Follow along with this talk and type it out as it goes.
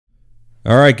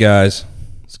All right, guys.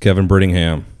 It's Kevin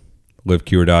Brittingham, Live,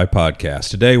 Q, or Die podcast.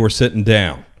 Today we're sitting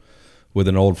down with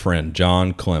an old friend,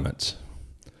 John Clements.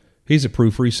 He's at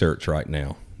Proof Research right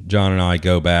now. John and I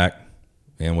go back,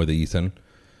 and with Ethan,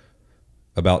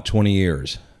 about 20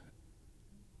 years.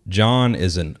 John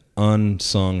is an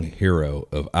unsung hero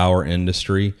of our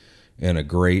industry and a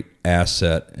great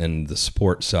asset in the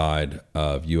support side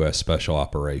of U.S. Special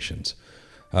Operations.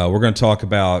 We're going to talk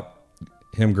about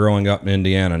him growing up in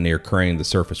Indiana near Crane, the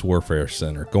Surface Warfare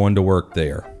Center, going to work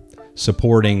there,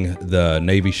 supporting the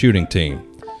Navy shooting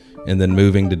team, and then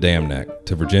moving to Dam Neck,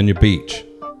 to Virginia Beach,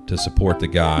 to support the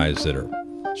guys that are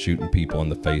shooting people in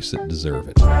the face that deserve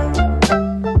it.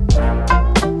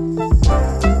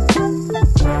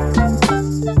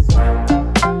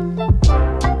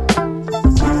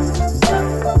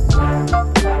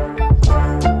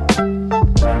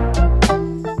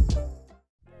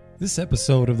 This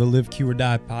episode of the Live, Q, or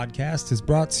Die podcast is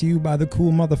brought to you by the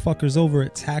cool motherfuckers over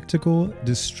at Tactical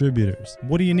Distributors.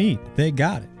 What do you need? They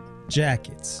got it.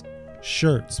 Jackets,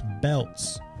 shirts,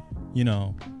 belts,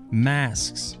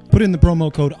 masks. Put in the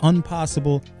promo code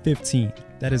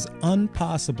UNPOSSIBLE15. That is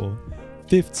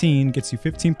UNPOSSIBLE15. Gets you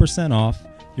 15% off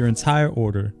your entire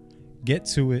order. Get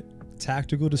to it.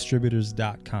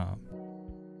 TacticalDistributors.com.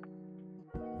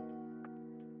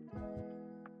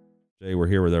 Jay, we're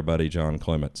here with our buddy John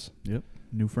Clements. Yep,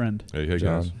 new friend. Hey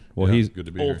John. guys. Well, yeah, he's good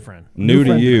to be Old here. friend. New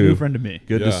to you. New friend to me.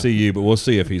 Good to see you, but we'll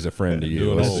see if he's a friend to you.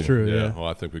 Doing Let's old. see. true, yeah. Well,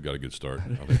 I think we've got a good start.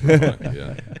 I think we're fine.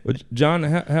 Yeah. Well, John,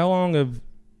 how long have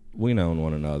we known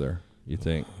one another, you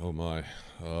think? Oh my. It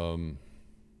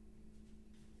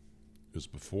was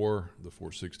before the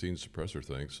 416 suppressor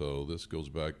thing, so this goes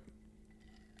back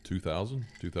 2000,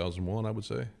 2001, I would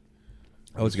say.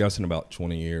 I was guessing about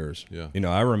 20 years. Yeah.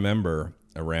 I remember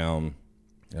around,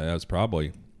 that was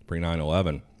probably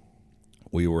pre-9/11,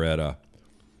 we were at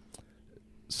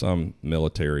some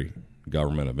military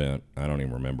government event. I don't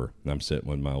even remember. And I'm sitting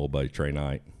with my old buddy Trey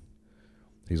Knight.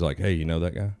 He's like, "Hey, you know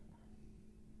that guy?"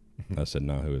 I said,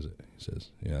 "No, who is it?" He says,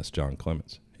 "Yeah, it's John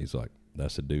Clements." He's like,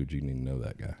 "That's the dude. You need to know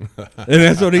that guy." And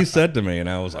that's what he said to me. And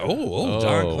I was like, oh,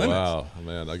 John Clements. Wow.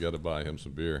 Man, I got to buy him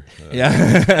some beer.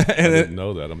 Yeah. I didn't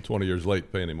know that. I'm 20 years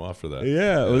late paying him off for that.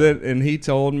 Yeah. Well, and he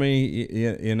told me,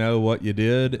 you know, what you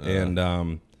did. And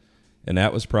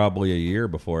that was probably a year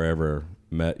before I ever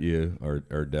met you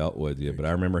or dealt with you. But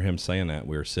I remember him saying that.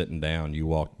 We were sitting down. You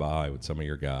walked by with some of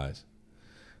your guys.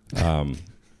 So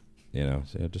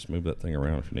just move that thing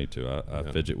around if you need to. I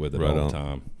fidget with it all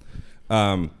the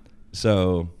time.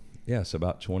 So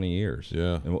about 20 years.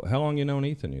 Yeah. And how long you known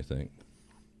Ethan, you think?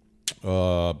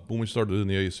 When we started in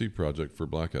the AEC project for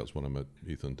Blackouts, when I met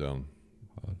Ethan down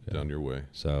your way.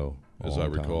 So as I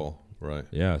recall, right?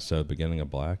 Yeah. So beginning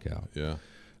of Blackout. Yeah.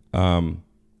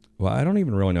 Well, I don't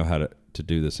even really know how to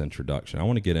do this introduction. I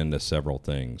want to get into several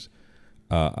things.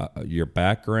 Your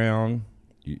background,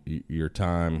 your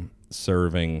time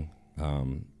serving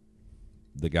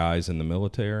the guys in the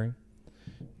military,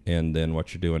 and then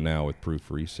what you're doing now with Proof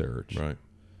Research. Right.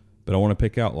 But I want to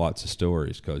pick out lots of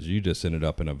stories because you just ended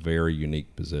up in a very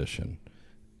unique position.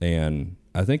 And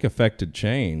I think affected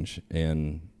change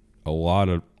and a lot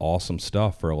of awesome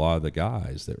stuff for a lot of the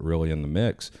guys that really in the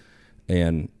mix.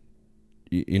 And,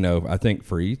 I think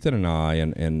for Ethan and I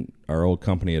and our old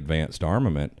company, Advanced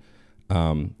Armament,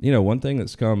 one thing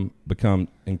that's become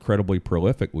incredibly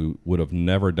prolific we would have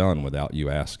never done without you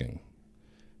asking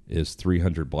is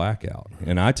 300 Blackout.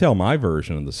 And I tell my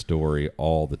version of the story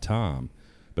all the time.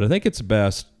 But I think it's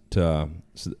best to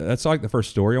so that's like the first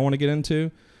story I want to get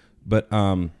into. But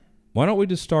why don't we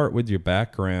just start with your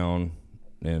background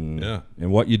and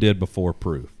what you did before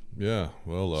Proof? Yeah.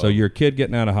 Well, so you're a kid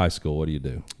getting out of high school. What do you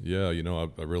do? Yeah, I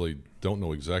really don't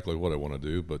know exactly what I want to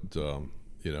do, but I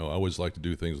always like to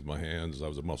do things with my hands. I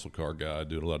was a muscle car guy,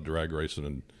 doing a lot of drag racing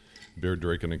and beer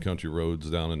drinking and country roads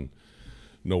down in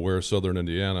nowhere, southern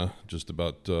Indiana, just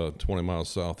about 20 miles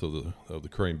south of the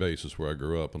Crane base is where I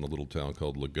grew up in a little town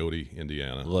called Lagodi,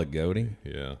 Indiana. Lagodi?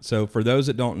 Yeah. So for those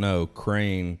that don't know,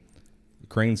 Crane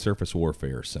Surface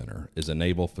Warfare Center is a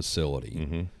naval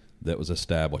facility that was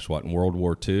established, in World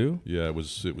War II? Yeah, it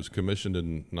was commissioned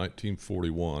in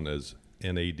 1941 as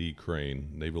NAD Crane,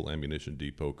 Naval Ammunition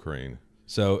Depot Crane.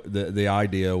 So the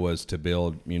idea was to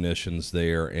build munitions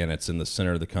there, and it's in the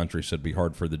center of the country, so it'd be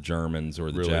hard for the Germans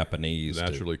or the Japanese.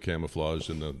 Naturally camouflaged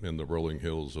in the rolling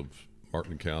hills of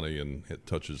Martin County, and it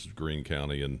touches Greene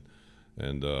County and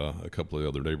a couple of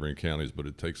other neighboring counties, but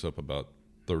it takes up about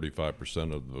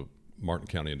 35% of the Martin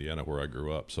County, Indiana, where I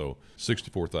grew up. So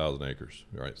 64,000 acres,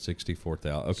 right?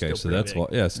 64,000. Okay, Still so that's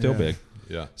big. still big.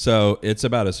 Yeah. So it's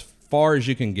about as far as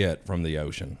you can get from the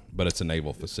ocean, but it's a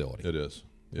naval facility. It is.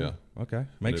 Yeah. Okay, And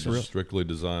makes it was real. strictly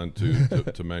designed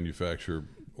to manufacture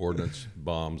ordnance,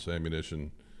 bombs,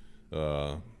 ammunition,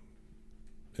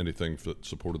 anything that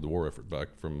supported the war effort back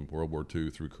from World War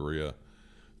II through Korea,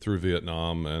 through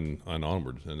Vietnam, and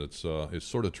onward. And it's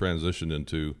sort of transitioned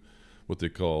into what they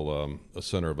call a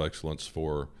center of excellence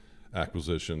for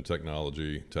acquisition,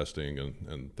 technology, testing,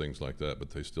 and things like that.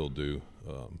 But they still do.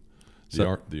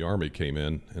 The Army came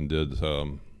in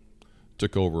and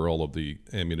took over all of the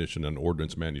ammunition and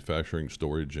ordnance manufacturing,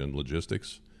 storage, and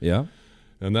logistics. Yeah.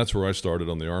 And that's where I started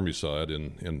on the Army side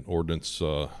in ordnance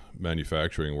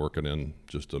manufacturing, working in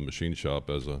just a machine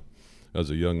shop as a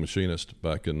young machinist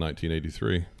back in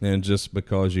 1983. And just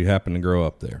because you happen to grow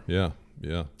up there. Yeah.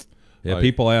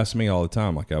 People ask me all the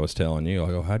time, like I was telling you, I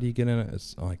go, how do you get in it?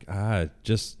 It's like, it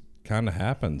just kind of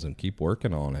happens and keep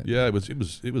working on it. Yeah,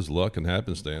 it was luck and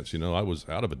happenstance. I was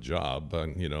out of a job,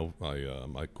 and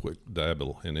I quit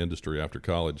dabble in industry after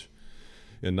college.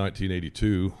 In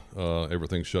 1982,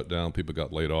 everything shut down. People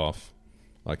got laid off.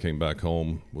 I came back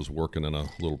home, was working in a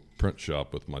little print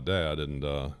shop with my dad, and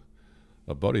a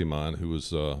buddy of mine who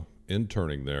was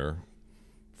interning there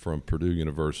from Purdue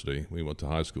University. We went to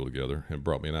high school together, and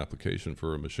brought me an application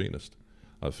for a machinist.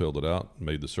 I filled it out,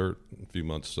 made the cert.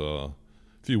 A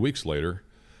few weeks later,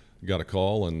 got a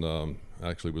call, and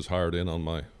actually was hired in on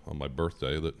my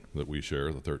birthday that we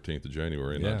share, the 13th of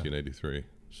January in 1983.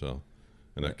 So,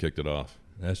 and that kicked it off.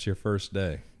 That's your first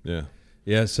day. Yeah.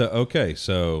 Yeah. So okay.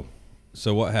 So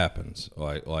what happens?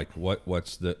 Like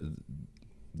what's the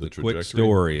quick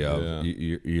story of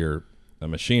you're a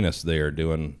machinist there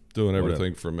doing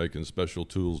everything from making special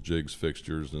tools, jigs,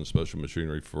 fixtures, and special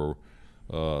machinery for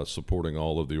supporting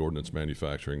all of the ordnance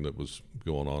manufacturing that was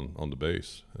going on the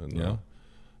base. And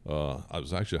I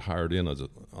was actually hired in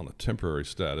on a temporary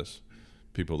status.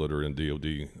 People that are in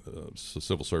DOD,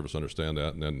 civil service, understand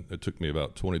that. And then it took me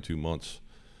about 22 months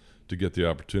to get the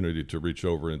opportunity to reach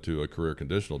over into a career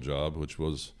conditional job, which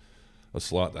was a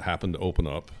slot that happened to open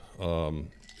up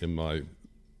in my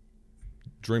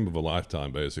dream of a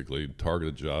lifetime. Basically,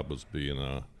 targeted job was being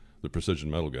the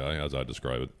precision metal guy, as I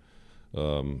describe it,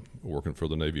 working for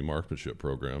the Navy marksmanship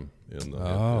program in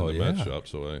the med shop.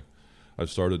 So I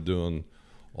started doing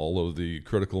all of the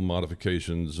critical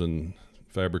modifications and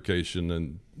fabrication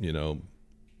and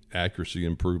accuracy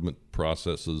improvement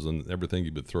processes and everything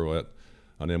you would throw at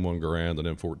an M1 Garand, an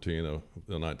M14, a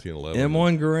 1911.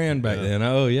 M1 Garand back then.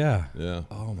 Oh yeah. Yeah.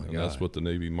 Oh my God. That's what the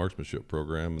Navy marksmanship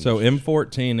program. So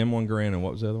M14, M1 Garand, and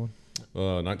what was the other one?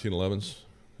 1911s,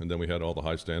 and then we had all the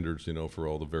high standards, for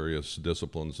all the various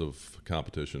disciplines of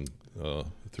competition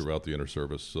throughout the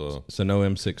inter-service. So no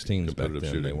M16s back then.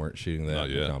 Shooting. They weren't shooting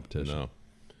that in competition. No,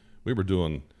 we were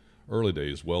doing early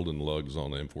days welding lugs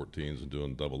on the M14s and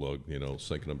doing double lug,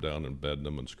 sinking them down and bedding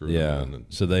them and screwing them in. And,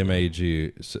 so they made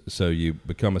you, so you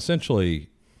become essentially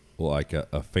like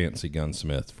a fancy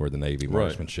gunsmith for the Navy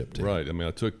marksmanship team. Right. I mean,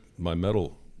 I took my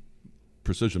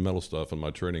precision metal stuff and my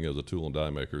training as a tool and die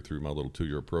maker through my little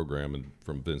 2-year program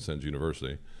from Vincennes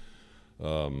University,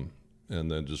 and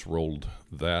then just rolled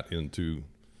that into,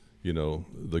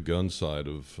 the gun side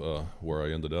of where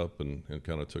I ended up and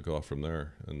kind of took off from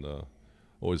there. And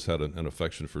always had an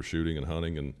affection for shooting and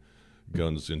hunting, and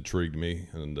guns intrigued me.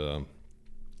 And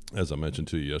as I mentioned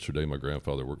to you yesterday, my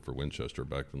grandfather worked for Winchester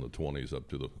back from the 20s up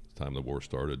to the time the war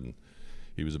started, and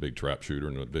he was a big trap shooter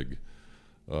and a big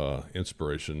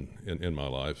inspiration in my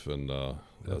life. And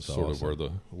that's sort awesome.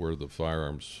 of where the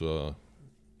firearms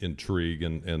intrigue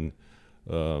and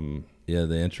the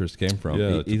interest came from.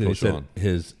 Yeah, He said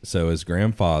his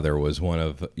grandfather was one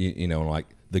of like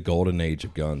the golden age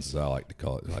of guns, as I like to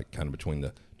call it, like kind of between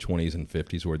the 20s and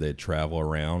 50s, where they'd travel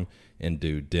around and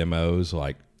do demos,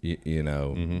 like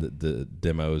the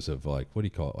demos of like, what do you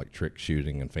call it, like trick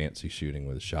shooting and fancy shooting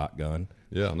with a shotgun.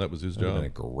 Yeah, and that was his That would job. have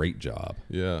been a great job.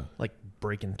 Yeah, Like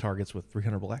breaking targets with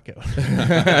 300 Blackout.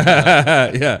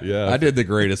 Yeah. I did the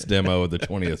greatest demo of the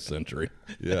 20th century.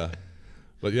 yeah.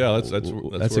 But yeah,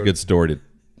 that's a good story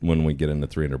when we get into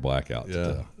 300 Blackouts.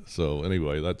 Yeah. So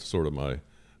anyway, that's sort of my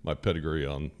pedigree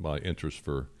on my interest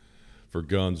for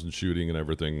guns and shooting and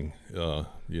everything,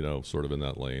 sort of in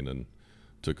that lane, and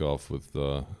took off with,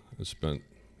 got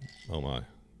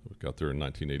there in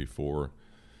 1984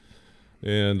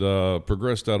 and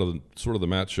progressed out of the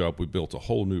mat shop. We built a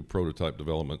whole new prototype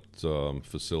development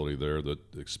facility there that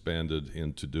expanded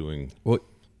into doing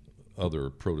other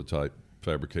prototype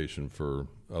fabrication for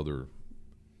other,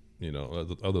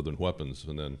 other than weapons.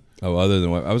 And then other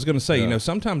than what I was going to say,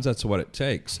 sometimes that's what it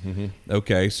takes. Mm-hmm.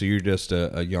 Okay, so you're just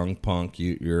a young punk.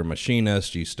 You're a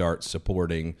machinist. You start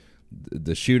supporting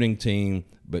the shooting team,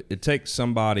 but it takes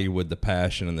somebody with the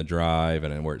passion and the drive,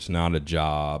 and where it's not a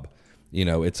job,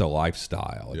 it's a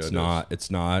lifestyle. It's it not. is.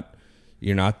 It's not.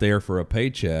 You're not there for a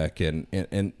paycheck,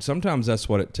 and sometimes that's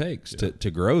what it takes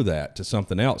to grow that to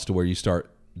something else, to where you start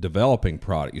developing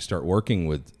product. You start working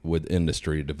with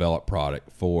industry to develop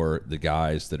product for the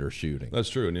guys that are shooting. That's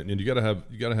true, and you got to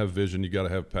have vision. You got to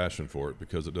have passion for it,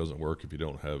 because it doesn't work if you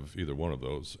don't have either one of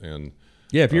those. And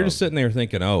yeah, if you're just sitting there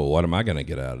thinking, "Oh, what am I going to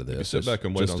get out of this?" If you sit back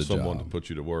and wait on someone job. to put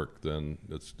you to work, then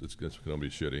it's going to be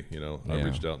shitty. I Yeah.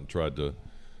 reached out and tried to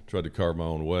carve my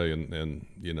own way and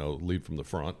lead from the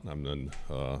front.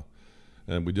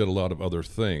 And we did a lot of other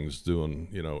things, doing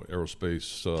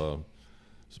aerospace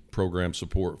program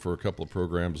support for a couple of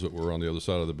programs that were on the other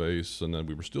side of the base, and then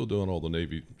we were still doing all the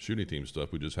Navy shooting team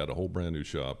stuff. We just had a whole brand new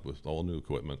shop with all new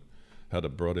equipment.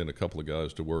 Brought in a couple of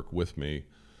guys to work with me,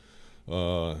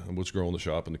 and was growing the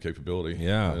shop and the capability.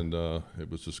 Yeah. And it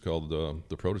was just called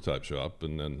the Prototype Shop,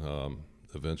 and then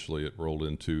eventually it rolled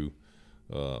into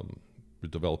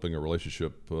developing a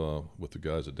relationship with the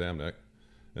guys at Damneck,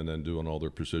 and then doing all their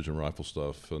precision rifle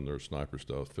stuff and their sniper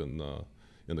stuff, and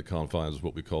in the confines of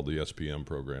what we call the SPM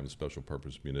program, Special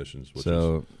Purpose Munitions, which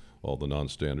is all the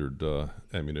non-standard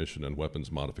ammunition and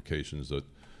weapons modifications that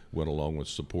went along with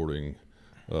supporting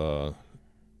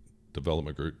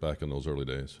development group back in those early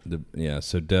days.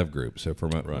 So Dev Group. So for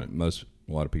Right. a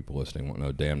lot of people listening won't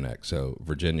know Damneck. So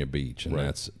Virginia Beach, and Right.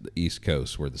 that's the East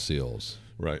Coast where the SEALs.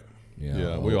 Right.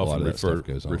 Yeah, We a lot often of that stuff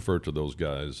goes on. refer to those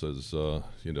guys as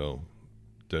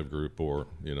Dev Group, or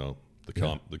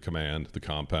the command, the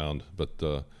compound. But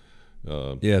So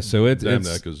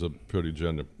Damneck is a pretty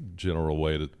general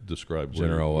way to describe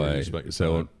general where way. you spent your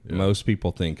So time. Yeah. most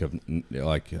people think of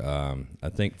I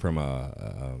think from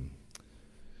a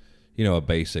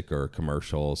basic or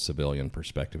commercial civilian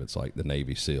perspective, it's like the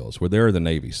Navy SEALs. Where they're the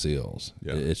Navy SEALs,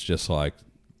 Yeah. it's just like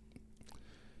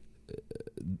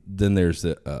then there's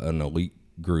an elite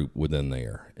group within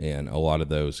there, and a lot of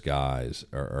those guys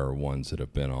are ones that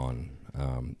have been on.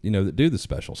 That do the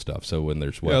special stuff. So when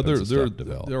there's weapons and stuff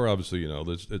developed, they're obviously,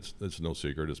 it's no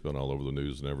secret. It's been all over the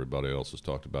news, and everybody else has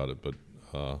talked about it. But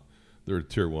they're a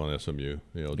tier 1 SMU,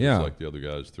 just like the other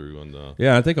guys through. And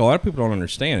I think a lot of people don't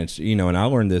understand. It's and I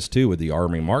learned this too with the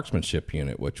Army Marksmanship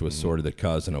Unit, which was sort of the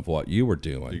cousin of what you were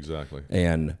doing. Exactly.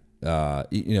 And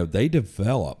they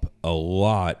develop a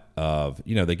lot of,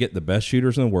 they get the best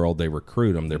shooters in the world. They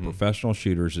recruit them. They're professional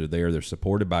shooters. They're there. They're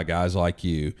supported by guys like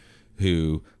you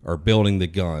who are building the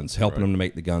guns, helping them to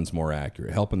make the guns more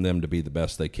accurate, helping them to be the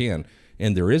best they can.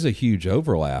 And there is a huge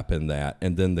overlap in that.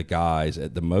 And then the guys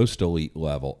at the most elite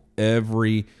level,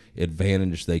 every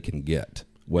advantage they can get,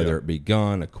 whether it be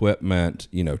gun, equipment,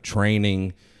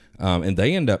 training. And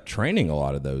they end up training a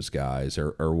lot of those guys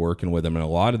or working with them. And a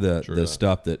lot of the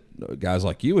stuff that guys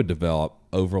like you would develop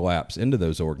overlaps into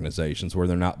those organizations where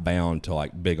they're not bound to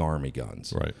like big Army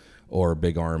guns. Right. Or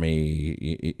big Army,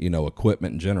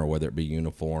 equipment in general, whether it be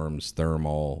uniforms,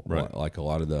 thermal, like a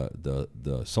lot of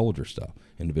the soldier stuff,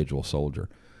 individual soldier.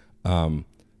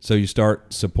 So you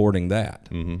start supporting that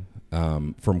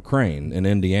from Crane in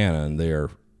Indiana, and they're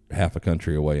half a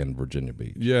country away in Virginia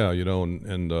Beach. Yeah,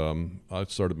 and I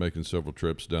started making several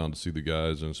trips down to see the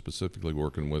guys, and specifically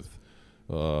working with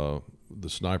the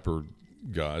sniper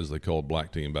guys they called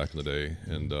Black Team back in the day,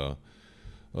 and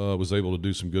was able to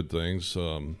do some good things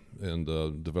and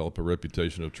develop a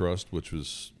reputation of trust, which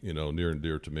was near and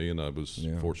dear to me, and I was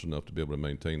fortunate enough to be able to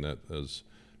maintain that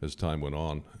as time went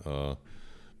on.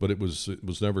 But it was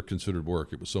never considered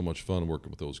work. It was so much fun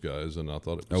working with those guys, and I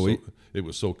thought it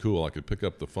was so cool. I could pick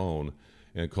up the phone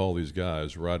and call these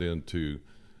guys right into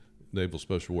Naval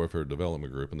Special Warfare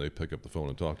Development Group, and they pick up the phone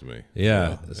and talk to me.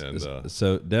 Yeah. And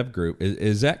so Dev Group,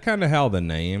 is that kind of how the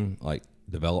name, like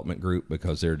development group,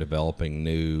 because they're developing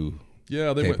new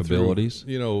they capabilities?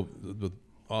 Went through,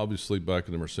 obviously back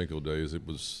in the Mercinko days, it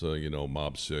was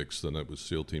Mob 6, then it was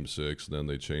SEAL Team 6, and then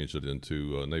they changed it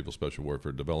into Naval Special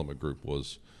Warfare Development Group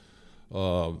was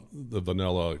the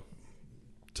vanilla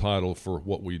title for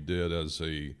what we did as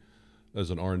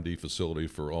an R&D facility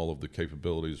for all of the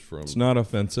capabilities from. It's not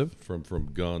offensive. From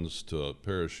guns to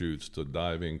parachutes to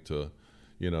diving to,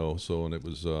 and it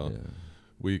was.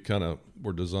 We kind of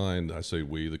were designed. I say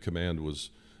we. The command was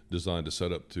designed to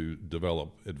set up to develop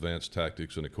advanced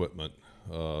tactics and equipment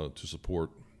to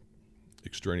support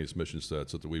extraneous mission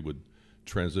sets that we would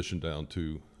transition down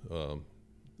to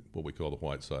what we call the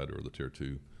white side or the tier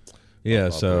 2. Yeah,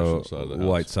 so operational side of the house.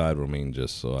 white side will mean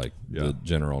just like the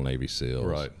general Navy SEALs.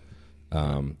 Right.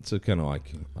 So kind of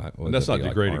like, And that's not like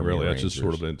degrading, Army really. That's just sort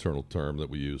Rangers? of an internal term that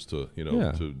we use to,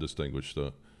 Yeah. to distinguish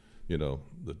the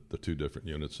two different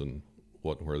units and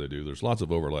what and where they do. There's lots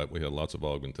of overlap. We had lots of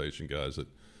augmentation guys that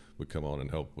would come on and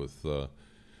help with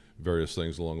various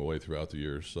things along the way throughout the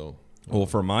years. So Well,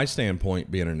 from my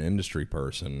standpoint, being an industry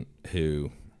person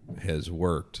who has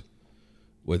worked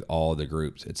with all the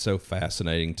groups, it's so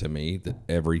fascinating to me that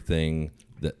everything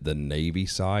that the Navy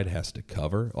side has to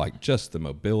cover, like just the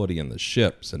mobility in the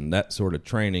ships and that sort of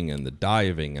training and the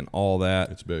diving and all that.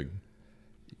 It's big.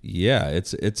 Yeah,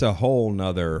 it's a whole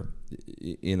nother,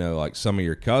 like some of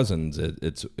your cousins,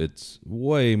 it's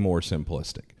way more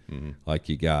simplistic. Mm-hmm. Like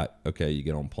you get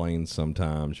on planes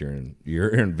sometimes, you're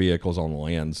in vehicles on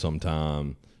land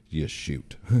sometimes, you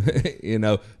shoot.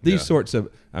 These sorts of,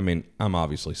 I'm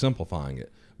obviously simplifying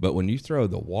it, but when you throw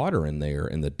the water in there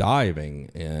and the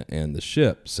diving and the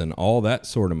ships and all that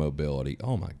sort of mobility,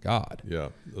 oh my God. Yeah,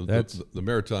 the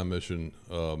maritime mission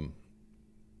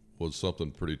was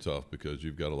something pretty tough because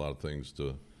you've got a lot of things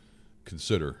to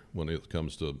consider when it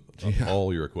comes to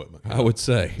all your equipment. I would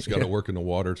say it's got to work in the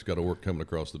water. It's got to work coming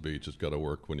across the beach. It's got to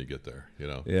work when you get there.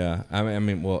 Yeah,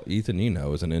 well, Ethan,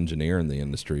 as an engineer in the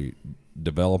industry,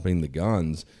 developing the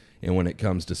guns, and when it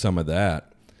comes to some of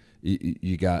that,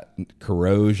 you got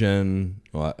corrosion,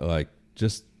 like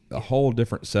just a whole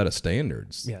different set of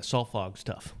standards. Yeah, salt fog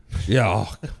stuff. Yeah,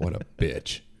 what a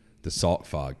bitch. The salt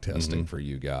fog testing for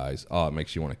you guys. Oh, it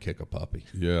makes you want to kick a puppy.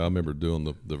 Yeah, I remember doing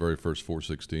the very first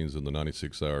 416s in the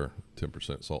 96-hour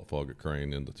 10% salt fog at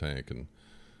Crane in the tank, and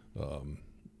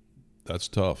that's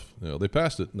tough. They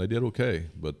passed it and they did okay,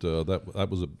 but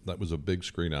that was a big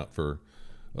screen out for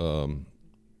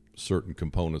certain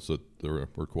components that they're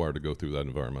required to go through that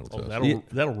environmental test.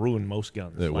 That'll ruin most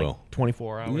guns. It will.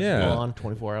 24 hours on,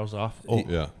 24 hours off. Oh,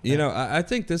 yeah. I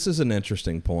think this is an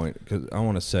interesting point because I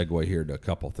want to segue here to a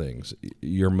couple things.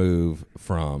 Your move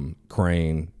from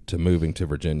Crane to moving to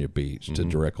Virginia Beach to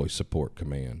directly support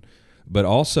command. But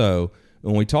also,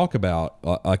 when we talk about,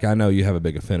 I know you have a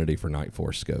big affinity for Night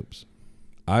Force scopes.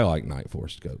 I like Night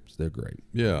Force scopes. They're great.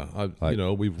 Yeah.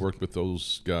 We've worked with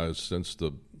those guys since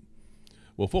the...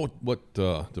 Well,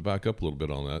 to back up a little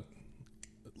bit on that,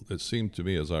 it seemed to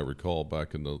me, as I recall,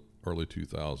 back in the early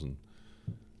 2000s,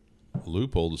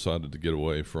 Leupold decided to get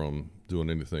away from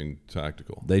doing anything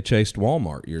tactical. They chased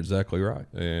Walmart. You're exactly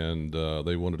right. And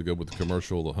they wanted to go with the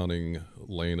commercial, the hunting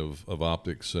lane of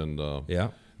optics. And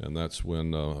and that's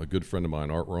when a good friend of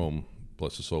mine, Art Rome,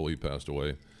 bless his soul, he passed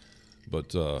away.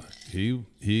 But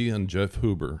he and Jeff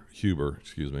Huber,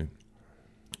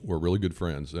 were really good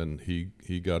friends, and he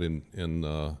got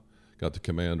got the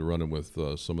command running with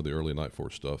some of the early Night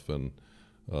Force stuff, and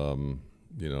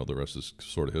the rest is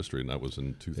sort of history, and that was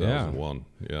in 2001.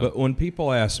 Yeah. But when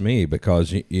people ask me,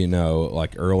 because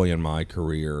like early in my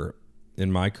career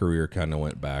kind of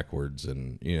went backwards,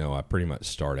 and I pretty much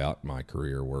start out my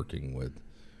career working with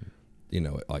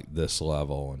at like this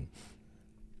level,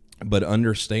 but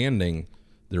understanding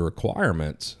the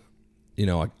requirements.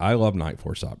 I love Night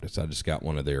Force optics. I just got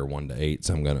one of their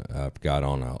 1-8s. I've got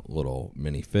on a little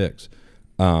mini fix.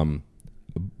 But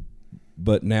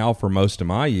now for most of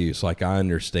my use, like I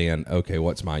understand, okay,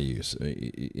 what's my use?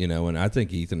 And I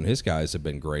think Ethan and his guys have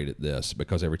been great at this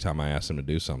because every time I ask them to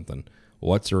do something,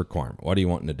 what's the requirement? What are you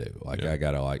wanting to do? Like I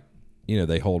got to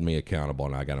they hold me accountable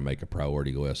and I got to make a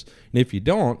priority list. And if you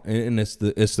don't, and it's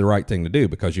the right thing to do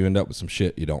because you end up with some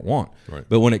shit you don't want. Right.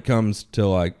 But when it comes to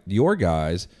like your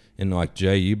guys, and like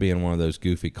Jay, you being one of those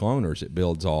goofy cloners that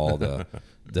builds all the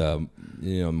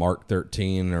Mark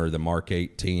 13 or the Mark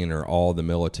 18 or all the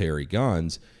military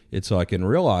guns, it's like in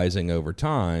realizing over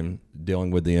time,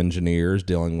 dealing with the engineers,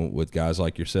 dealing with guys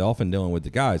like yourself, and dealing with the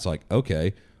guys like,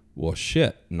 okay, well,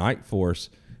 shit, Night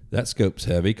Force, that scope's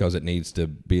heavy because it needs to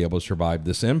be able to survive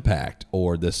this impact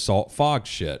or this salt fog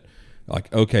shit.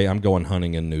 Like, okay, I'm going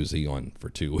hunting in New Zealand for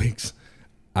 2 weeks.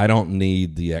 I don't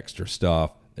need the extra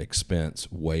stuff. Expense,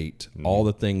 weight, all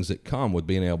the things that come with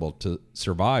being able to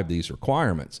survive these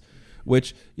requirements,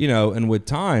 which, and with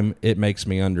time, it makes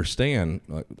me understand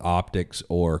optics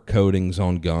or coatings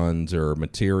on guns or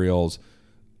materials,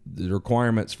 the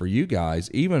requirements for you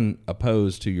guys, even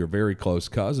opposed to your very close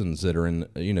cousins that are in,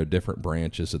 different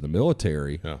branches of the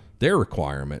military, their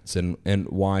requirements and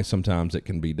why sometimes it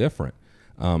can be different.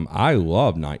 I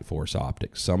love Night Force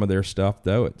optics. Some of their stuff,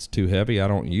 though, it's too heavy. I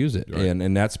don't use it. Right.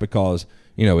 And that's because,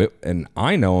 and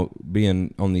I know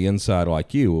being on the inside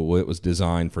like you, it was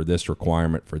designed for this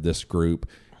requirement for this group,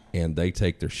 and they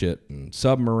take their shit in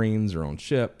submarines or on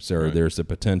ships, or there's the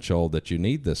potential that you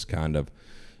need this kind of,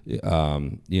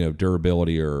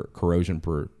 durability or corrosion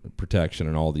protection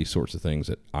and all these sorts of things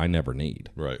that I never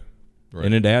need. Right.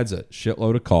 And it adds a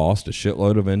shitload of cost, a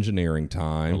shitload of engineering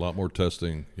time. A lot more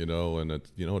testing, and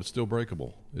it's still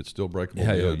breakable. It's still breakable.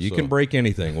 Yeah, you can break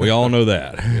anything. We all know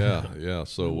that. Yeah.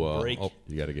 So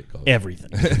you got to get close. Everything.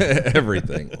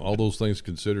 Everything. All those things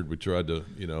considered, we tried to,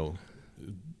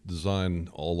 design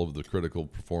all of the critical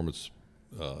performance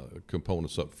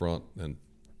components up front and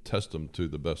test them to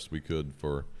the best we could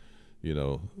for,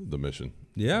 the mission.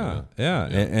 Yeah.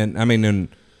 And I mean, and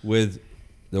with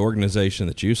the organization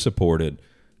that you supported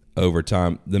over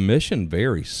time, the mission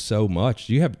varies so much.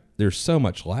 There's so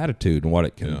much latitude in what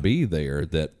it can be there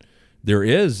that there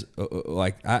is,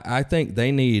 I think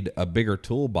they need a bigger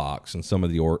toolbox than some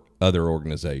of the other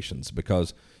organizations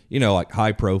because, like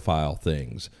high-profile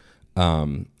things,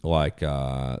 like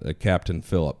Captain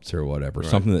Phillips or whatever,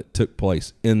 something that took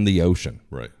place in the ocean.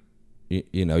 Right.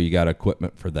 You got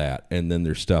equipment for that, and then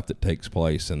there's stuff that takes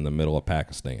place in the middle of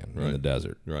Pakistan in the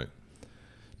desert. Right.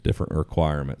 Different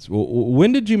requirements. Well,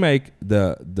 when did you make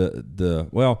the?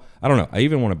 Well, I don't know. I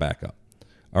even want to back up.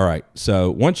 All right.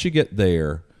 So once you get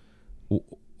there,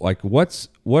 like what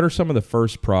are some of the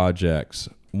first projects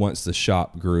once the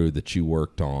shop grew that you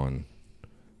worked on,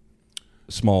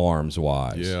 small arms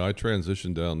wise? Yeah, I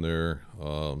transitioned down there.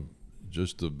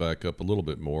 Just to back up a little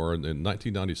bit more, in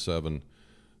 1997,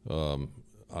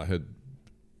 I had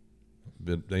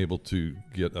been able to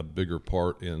get a bigger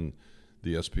part in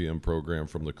the SPM program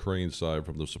from the Crane side,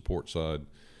 from the support side,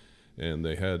 and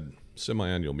they had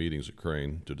semi-annual meetings at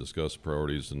Crane to discuss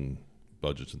priorities and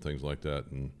budgets and things like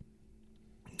that. And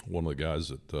one of the guys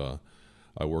that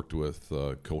I worked with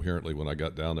coherently when I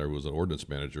got down there was an ordnance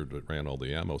manager that ran all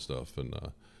the ammo stuff. And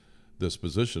this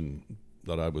position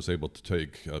that I was able to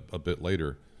take a bit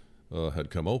later had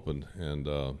come open, and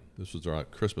this was around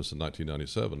Christmas in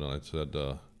 1997. And I said,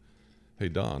 "Hey,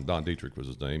 Don Dietrich was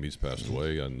his name. He's passed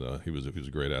away, and he was a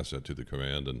great asset to the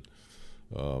command." And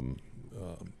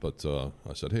but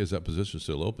I said, "Hey, is that position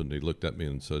still open?" And he looked at me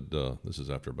and said, "This is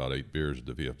after about 8 beers at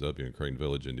the VFW in Crane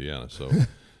Village, Indiana." So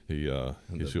he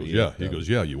goes, "Yeah." He goes,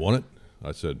 "Yeah, you want it?"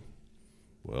 I said,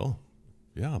 "Well,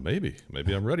 yeah, maybe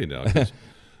I'm ready now."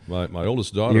 My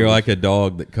oldest daughter. You're like a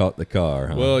dog that caught the car,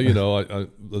 huh? Well,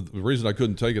 the reason I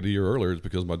couldn't take it a year earlier is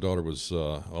because my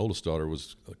oldest daughter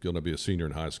was going to be a senior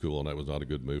in high school, and that was not a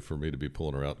good move for me to be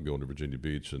pulling her out and going to Virginia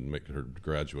Beach and making her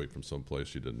graduate from someplace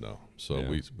she didn't know. So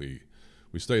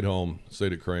we stayed home,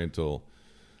 stayed at Crane until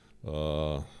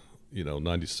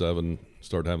 97.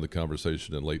 Started having the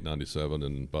conversation in late 97,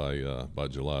 and by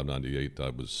July of 98,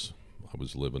 I was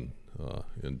living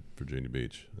in Virginia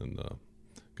Beach and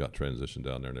got transitioned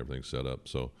down there and everything set up.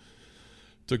 So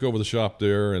took over the shop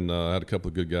there, and I had a couple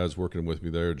of good guys working with me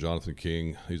there. Jonathan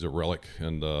King, he's a relic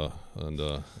and a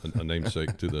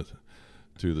namesake to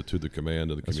the command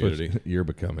of the community. You're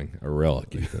becoming a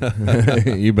relic,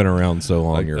 Ethan. You've been around so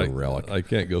long, you're a relic. I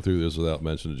can't go through this without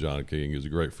mentioning John King. He's a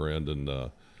great friend and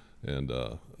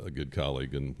a good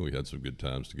colleague, and we had some good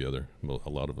times together. A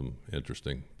lot of them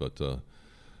interesting, but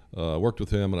I worked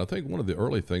with him, and I think one of the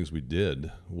early things we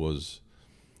did was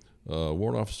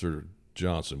Warrant Officer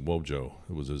Johnson, Wojo,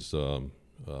 it was his sort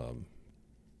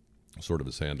of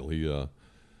his handle. He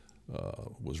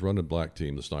was running Black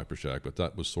Team, the Sniper Shack, but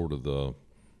that was sort of the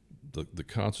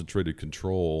concentrated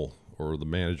control or the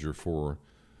manager for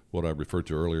what I referred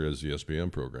to earlier as the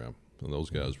SPM program. And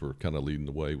those guys were kind of leading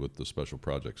the way with the special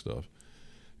project stuff.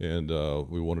 And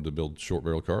we wanted to build short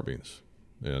barrel carbines.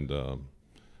 And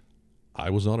I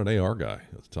was not an AR guy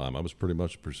at the time. I was pretty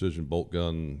much a precision bolt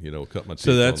gun, cut my teeth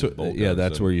on the bolt guns.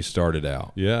 That's where you started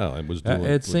out. Yeah, I was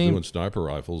doing sniper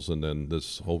rifles, and then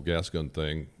this whole gas gun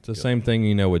thing. It's the same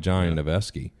thing, with Johnny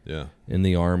Nevesky. Yeah. In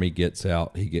the Army, gets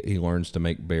out, he learns to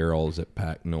make barrels at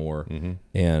Pac Nor,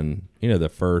 and the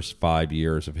first 5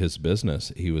 years of his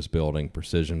business, he was building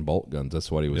precision bolt guns. That's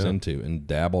what he was into, and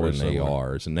dabbled in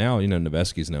ARs. And now,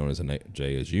 Nevesky's known as an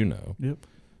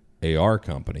AR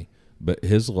company. But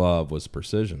his love was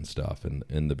precision stuff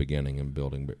in the beginning and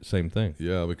building. Same thing.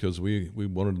 Yeah, because we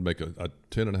wanted to make a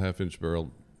 10.5-inch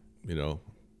barrel,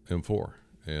 M4.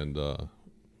 And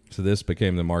so this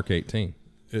became the Mark 18.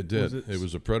 It did. It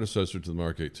was a predecessor to the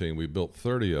Mark 18. We built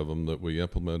 30 of them that we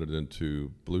implemented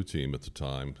into Blue Team at the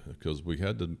time because we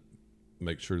had to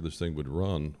make sure this thing would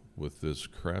run with this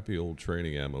crappy old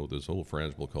training ammo, this old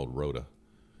frangible called Rhoda.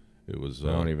 It was.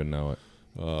 I don't even know it.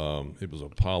 It was a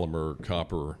polymer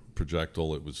copper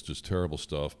projectile. It was just terrible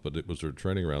stuff, but it was their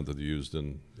training round that they used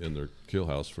in their kill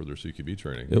house for their CQB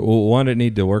training. Why did it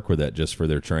need to work with that? Just for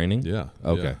their training? Yeah.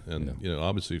 Okay. Yeah. And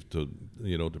obviously to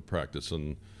practice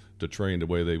and to train the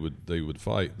way they would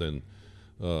fight. Then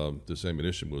this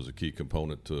ammunition was a key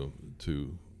component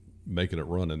to making it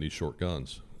run in these short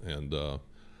guns. And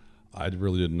I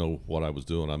really didn't know what I was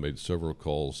doing. I made several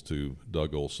calls to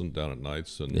Doug Olson down at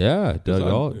Knights, and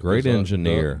great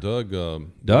engineer.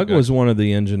 Doug was one of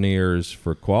the engineers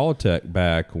for Qualitech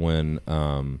back when,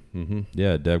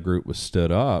 Dev Group was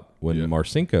stood up when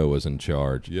Marcinko was in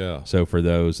charge. Yeah. So for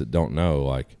those that don't know,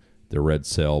 like the Red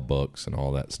Cell books and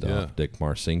all that stuff, Yeah. Dick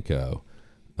Marcinko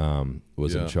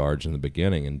was in charge in the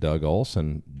beginning, and Doug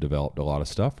Olson developed a lot of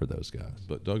stuff for those guys.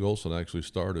 But Doug Olson actually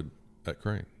started at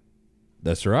Crane.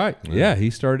 That's right. Yeah,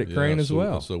 he started at Crane as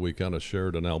well. So we kind of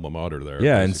shared an alma mater there.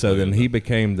 Yeah, and so then he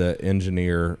became the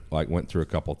engineer. Like went through a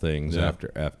couple things after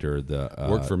the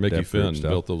worked for Mickey Dev Group Finn, stuff.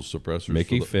 built those suppressors.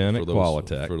 Mickey Finn at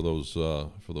Qualitech for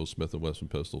those Smith & Wesson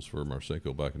pistols for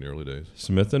Marcinko back in the early days.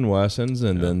 Smith & Wessons,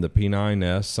 and then the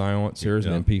P9S silencers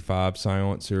and MP5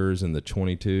 silencers and the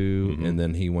 22, and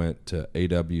then he went to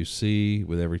AWC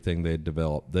with everything they had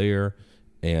developed there.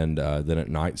 And then at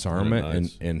Knights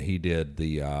Armament, and he did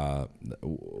the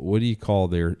what do you call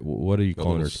their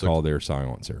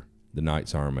silencer? The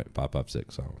Knights Armament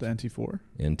 5.56 silencer. The NT4.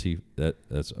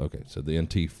 That's okay. So the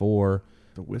NT4,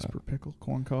 the Whisper Pickle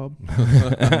corn cob.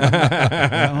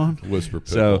 Whisper Pickle.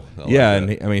 So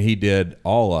and he did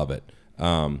all of it.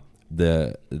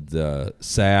 The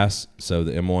SAS, so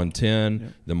the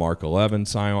M110, the Mark 11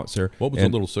 silencer. What was the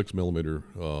little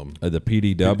 6mm? The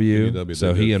PDW.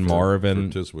 So he and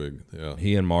Marvin,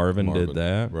 he and Marvin did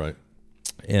that, right?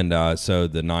 And so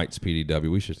the Knights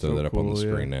PDW, we should throw that up on the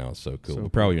screen now. So cool. We'll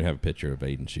probably even have a picture of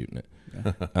Aiden shooting it.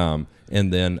 Yeah.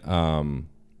 And then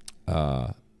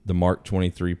the Mark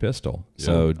 23 pistol. Yeah.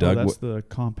 So Doug, that's the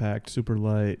compact, super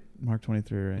light Mark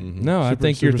 23, right? Mm-hmm. No, I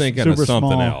think you're thinking of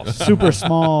something else. Super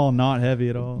small, not heavy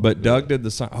at all. But Doug did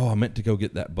the. I meant to go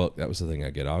get that book. That was the thing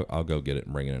I get. I'll go get it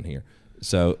and bring it in here.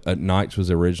 So Knights was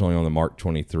originally on the Mark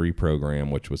 23 program,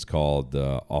 which was called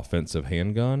the offensive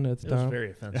handgun at the time. It was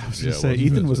very offensive. I was going to say,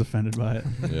 Ethan was offended by it.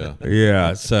 Yeah.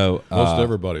 Yeah. So most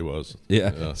everybody was.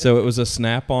 Yeah. So it was a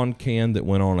snap-on can that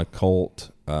went on a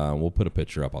Colt. We'll put a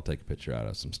picture up. I'll take a picture out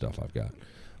of some stuff I've got.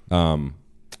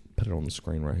 Put it on the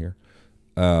screen right here.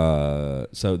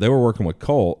 So they were working with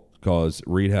Colt because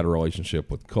Reed had a relationship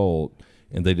with Colt,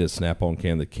 and they did a snap-on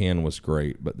can. The can was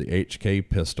great, but the HK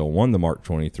pistol won the Mark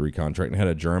 23 contract and had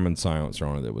a German silencer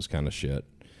on it that was kind of shit.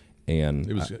 And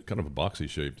it was kind of a boxy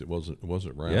shaped. It wasn't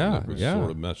round. Yeah, it was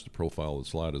sort of matched the profile of the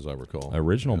slide, as I recall.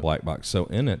 Original black box. So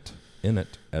in it,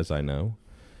 as I know,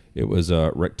 it was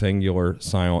a rectangular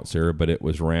silencer, but it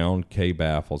was round K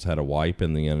baffles, had a wipe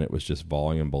in the end. It was just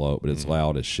volume below it, but it's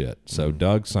loud as shit. So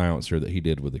Doug's silencer that he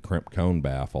did with the crimp cone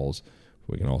baffles,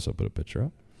 we can also put a picture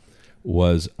up,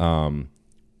 was on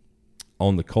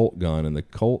the Colt gun, and the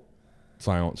Colt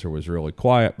silencer was really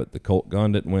quiet, but the Colt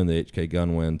gun didn't win, the HK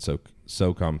gun win. So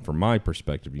SOCOM, from my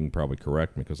perspective, you can probably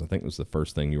correct me because I think it was the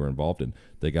first thing you were involved in,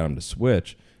 they got him to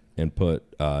switch and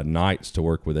put Knights to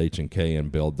work with H&K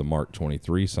and build the Mark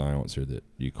 23 silencer that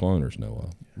you cloners know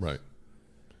of. Right.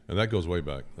 And that goes way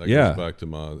back. That goes back to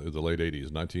the late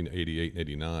 80s, 1988 and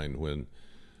 89, when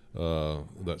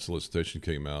that solicitation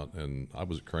came out. And I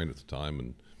was at Crane at the time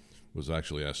and was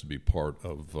actually asked to be part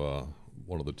of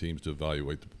one of the teams to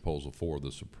evaluate the proposal for the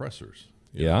suppressors.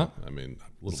 You know? I mean,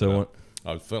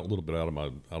 I felt a little bit out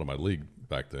of my league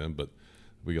back then, but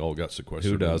we all got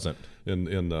sequestered. Who doesn't? In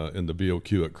the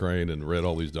BOQ at Crane and read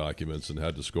all these documents and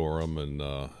had to score them, and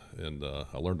I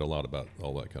learned a lot about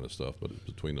all that kind of stuff. But it was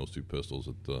between those two pistols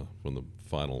when the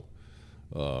final,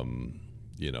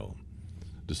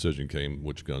 decision came,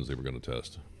 which guns they were going to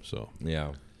test. So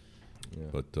yeah.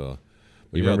 But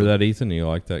you remember that, Ethan? You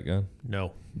like that gun?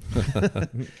 No.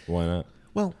 Why not?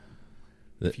 Well,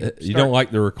 you don't like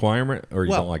the requirement, or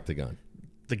you don't like the gun?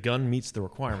 The gun meets the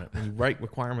requirement. When you write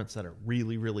requirements that are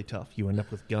really, really tough, you end up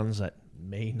with guns that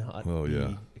may not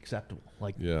be acceptable.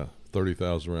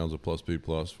 30,000 rounds of plus P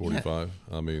plus 45.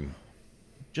 Yeah. I mean,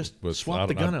 just swap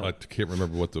the gun out. I can't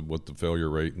remember what the failure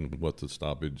rate and what the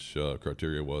stoppage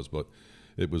criteria was, but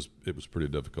it was pretty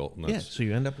difficult. And so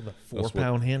you end up with a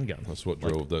 4-pound handgun. That's what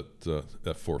drove that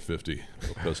F450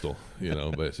 pistol,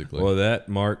 basically. Well, that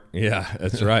Mark,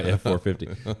 that's right,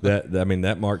 F450.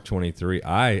 That Mark 23.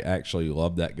 I actually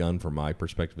love that gun from my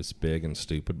perspective. It's big and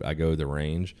stupid. I go to the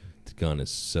range. The gun is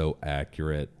so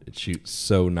accurate. It shoots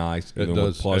so nice. It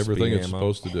does everything it's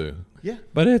supposed to do. Yeah,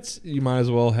 but you might as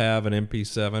well have an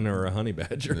MP7 or a Honey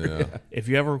Badger. Yeah. If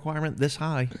you have a requirement this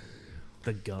high,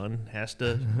 the gun has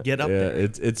to get up there.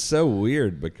 It's so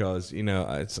weird because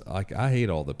it's like I hate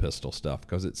all the pistol stuff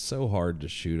because it's so hard to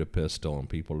shoot a pistol and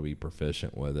people to be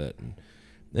proficient with it,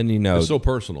 and it's so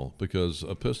personal because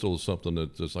a pistol is something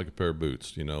that's like a pair of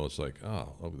boots. It's like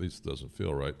this doesn't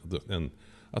feel right, and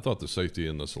I thought the safety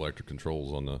and the selector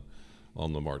controls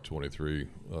on the Mark 23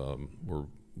 were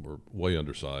were way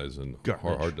undersized and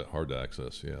hard to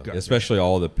access. Yeah, especially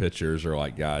all the pitchers are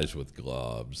like guys with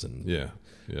gloves and yeah.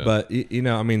 But you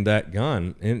know, I mean, that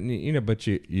gun, and you know, but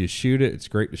you shoot it. It's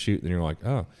great to shoot. Then you're like,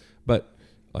 oh, but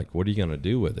like, what are you gonna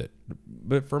do with it?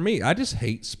 But for me, I just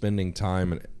hate spending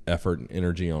time and effort and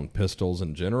energy on pistols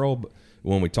in general. But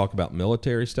when we talk about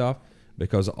military stuff,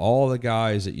 because all the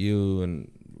guys that you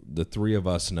and the three of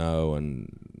us know,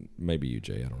 and maybe you,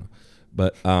 Jay, I don't know,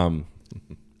 but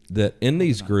that in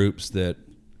these groups that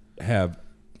have,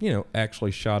 you know,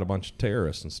 actually shot a bunch of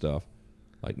terrorists and stuff,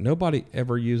 like nobody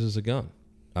ever uses a gun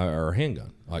or a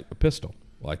handgun, like a pistol.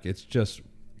 Like it's just,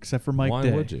 except for Mike why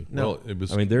Day. would you? No. Well, it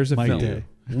was. I mean, there's a Mike few. Day.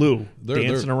 Lou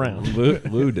dancing around.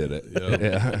 Lou did it.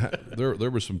 Yeah.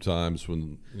 There were some times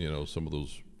when, you know, some of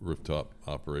those rooftop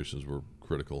operations were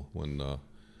critical when the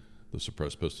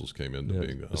suppressed pistols came into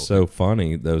being. It's so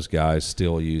funny, those guys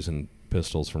still using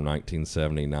pistols from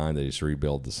 1979. They just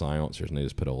rebuild the silencers and they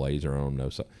just put a laser on them.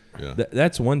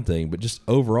 That's one thing, but just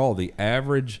overall, the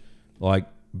average like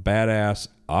badass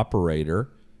operator,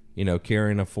 you know,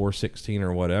 carrying a 416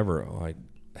 or whatever, like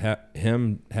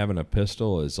him having a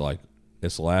pistol is like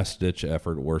it's last ditch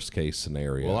effort, worst case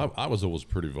scenario. Well, I was always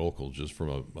pretty vocal just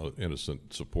from a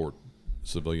innocent support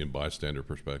civilian bystander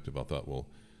perspective. I thought, well,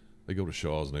 they go to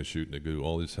Shaw's and they shoot and they do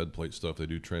all this head plate stuff. They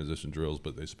do transition drills,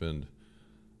 but they spend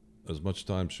as much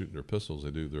time shooting their pistols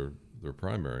they do their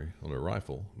primary on their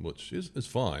rifle, which is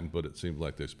fine, but it seems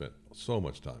like they spent so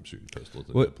much time shooting pistols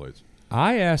and head plates.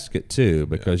 I ask it too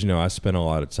because, you know, I spent a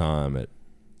lot of time at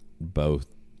both.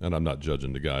 And I'm not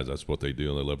judging the guys. That's what they do,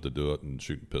 and they love to do it. And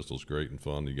shooting pistols, great and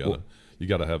fun. You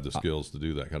gotta have the skills to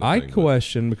do that kind of thing. I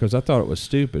question because I thought it was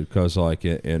stupid because, like,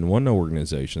 in one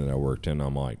organization that I worked in,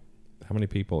 I'm like, how many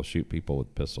people shoot people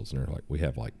with pistols? And they're like, we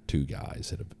have like 2 guys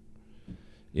that have,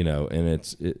 you know. And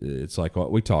it's like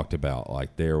what we talked about.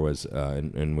 Like there was,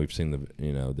 and we've seen the,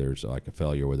 you know, there's like a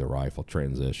failure with a rifle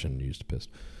transition used a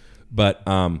pistol. But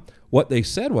what they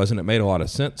said was, and it made a lot of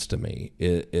sense to me,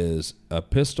 is a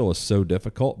pistol is so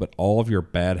difficult, but all of your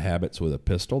bad habits with a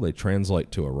pistol, they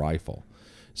translate to a rifle.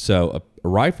 So a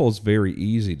rifle is very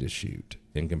easy to shoot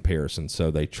in comparison.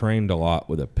 So they trained a lot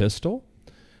with a pistol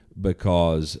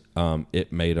because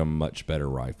it made them much better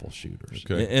rifle shooters.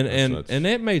 Okay. And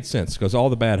it made sense because all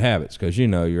the bad habits, because, you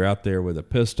know, you're out there with a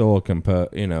pistol,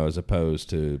 you know, as opposed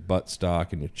to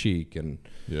buttstock in your cheek. And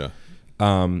yeah.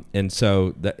 And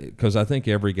so that, because I think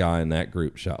every guy in that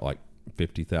group shot like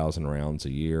 50,000 rounds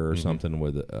a year or something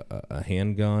with a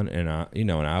handgun, and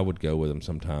I would go with them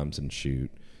sometimes and shoot,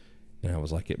 and I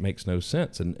was like, it makes no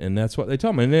sense, and that's what they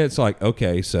told me, and then it's like,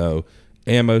 okay, so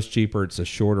ammo's cheaper, it's a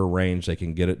shorter range, they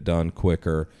can get it done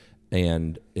quicker,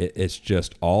 and it's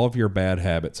just all of your bad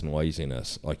habits and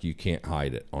laziness, like you can't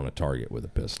hide it on a target with a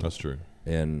pistol. That's true.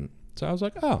 And so I was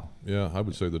like, oh, yeah, I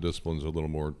would say the discipline's a little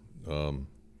more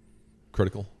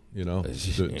critical, you know,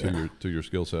 to your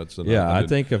skill sets. And I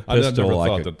think of pistol I like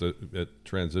never thought that it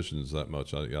transitions that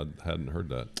much. I hadn't heard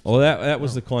that. Well, that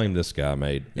was the claim this guy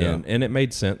made, and it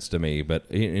made sense to me.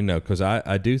 But you know, because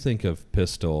I do think of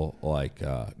pistol like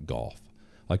golf.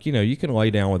 Like, you know, you can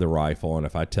lay down with a rifle, and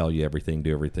if I tell you everything,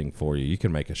 do everything for you, you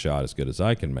can make a shot as good as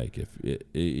I can make,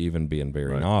 even being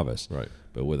very novice. Right.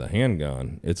 But with a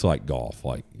handgun, it's like golf.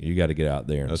 Like, you got to get out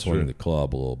there and swing the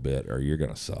club a little bit, or you're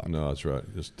going to suck. No, that's right.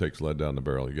 It just takes lead down the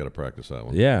barrel. You got to practice that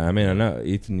one. Yeah, I mean, I know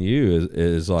Ethan, you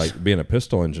is like being a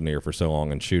pistol engineer for so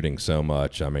long and shooting so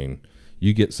much. I mean,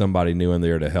 you get somebody new in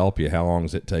there to help you. How long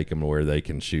does it take them to where they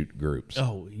can shoot groups?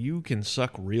 Oh, you can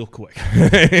suck real quick.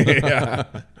 Yeah.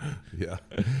 Yeah.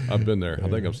 I've been there. I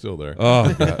think I'm still there.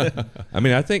 Oh, God. I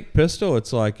mean, I think pistol,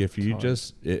 it's like if you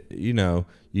you know,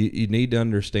 you need to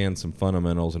understand some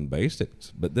fundamentals and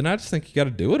basics. But then I just think you got to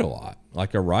do it a lot.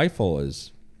 Like a rifle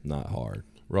is not hard.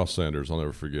 Ross Sanders, I'll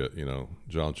never forget, you know,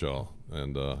 John Shaw,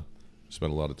 and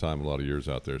spent a lot of time, a lot of years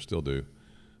out there, still do.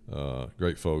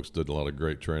 Great folks, did a lot of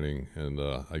great training, and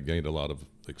I gained a lot of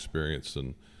experience.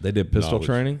 And they did pistol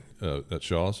training? At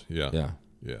Shaw's, yeah. Yeah.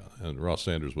 Yeah, and Ross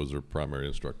Sanders was their primary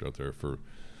instructor out there for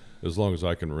as long as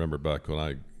I can remember back when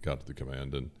I got to the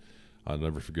command. And I'll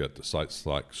never forget the sight,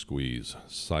 slack, squeeze.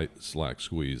 Sight, slack,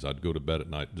 squeeze. I'd go to bed at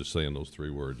night just saying those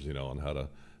 3 words, you know, on how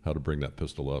to bring that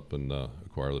pistol up and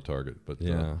acquire the target. But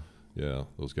yeah,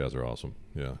 those guys are awesome.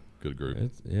 Yeah, good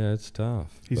group. It's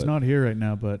tough. He's not here right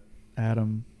now, but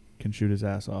Adam can shoot his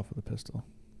ass off with a pistol.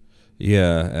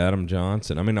 Yeah, Adam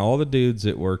Johnson. I mean, all the dudes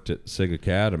that worked at SIG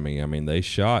Academy, I mean, they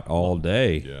shot all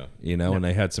day, you know, and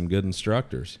they had some good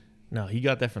instructors. No, he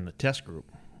got that from the test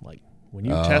group. Like, when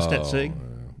you test at SIG,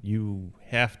 you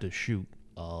have to shoot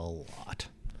a lot.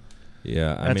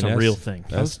 Yeah, that's a real thing.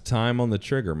 That's time on the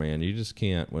trigger, man. You just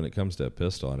can't. When it comes to a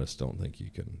pistol, I just don't think you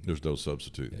can. There's no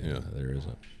substitute. Yeah, there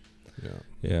isn't. Yeah.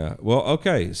 Yeah. Well,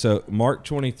 okay. So Mark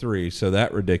 23. So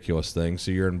that ridiculous thing.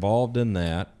 So you're involved in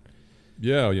that.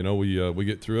 Yeah, we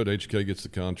get through it. HK gets the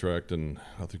contract, and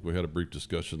I think we had a brief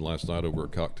discussion last night over a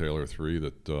cocktail or three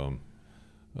that,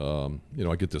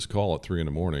 I get this call at 3 in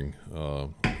the morning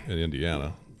in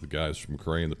Indiana. The guys from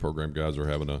Crane, the program guys, are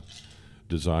having a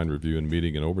design review and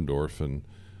meeting in Oberndorf, and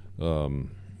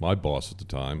my boss at the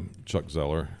time, Chuck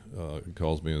Zeller,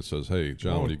 calls me and says, "Hey,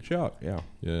 John, Chuck,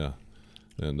 yeah,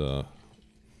 and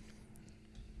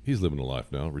he's living a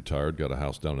life now, retired, got a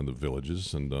house down in the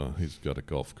Villages, and he's got a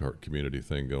golf cart community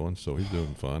thing going, so he's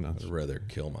doing fine." I'd rather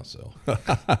kill myself, but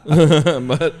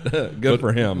good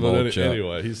for him.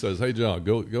 Anyway, he says, "Hey, John,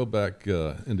 go back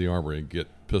in the armory and get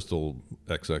pistol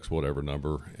XX whatever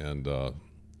number, and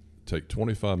take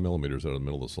 25 millimeters out of the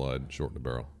middle of the slide and shorten the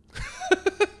barrel."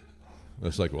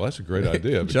 It's like, well, that's a great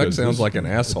idea. Chuck sounds like an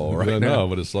asshole right now. No,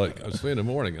 but it's like, I was 3 in the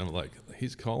morning, and I'm like,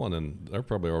 he's calling, and they're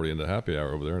probably already into happy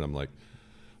hour over there, and I'm like,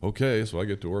 okay, so I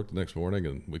get to work the next morning,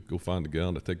 and we go find the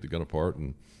gun. I take the gun apart,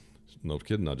 and no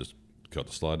kidding, I just cut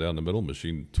the slide down the middle,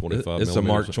 machine 25 millimeters. It's a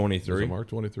Mark 23? It's a Mark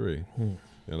 23.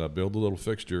 And I build a little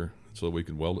fixture so we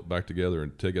can weld it back together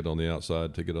and take it on the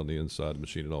outside, take it on the inside,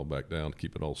 machine it all back down,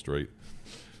 keep it all straight,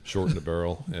 shorten the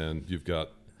barrel, and you've got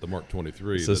the Mark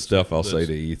 23. It's the stuff I'll say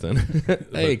to Ethan.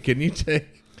 Hey, can you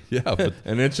take but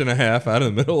an inch and a half out of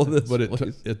the middle of this? But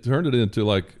it turned it into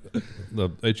like the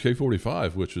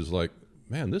HK-45, which is like,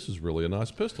 man, this is really a nice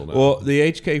pistol now. Well, the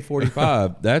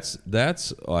HK-45,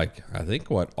 that's like, I think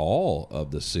what all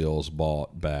of the SEALs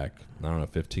bought back, I don't know,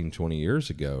 15, 20 years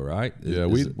ago, right? Yeah,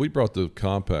 we brought the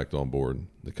compact on board.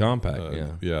 The compact,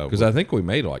 yeah. Yeah. Because I think we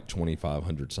made like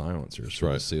 2,500 silencers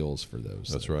for the SEALs for those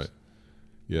That's things. right.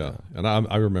 Yeah. And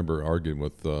I remember arguing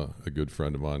with a good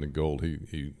friend of mine in Gold.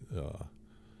 He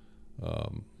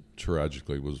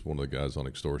tragically was one of the guys on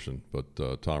extortion, but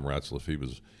Tom Ratzlaff,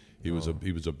 he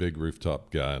was a big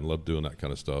rooftop guy and loved doing that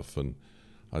kind of stuff. And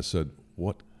I said,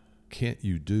 what can't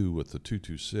you do with the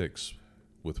 226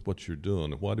 with what you're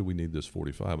doing? Why do we need this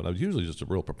 45? And I was usually just a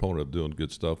real proponent of doing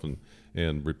good stuff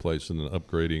and replacing and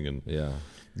upgrading and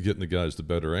getting the guys the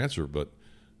better answer. But,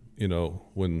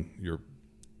 when you're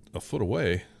a foot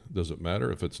away, does it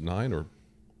matter if it's 9 or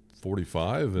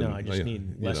 45? And, no, I just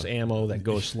need less ammo that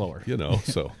goes slower.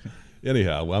 So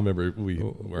anyhow, I remember we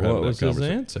were having that conversation. What was his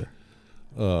answer?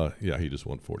 He just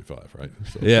won 45, right?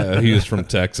 So. Yeah, he was from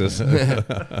Texas.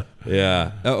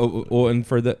 Yeah. Well, and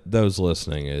for those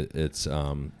listening, it's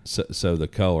so the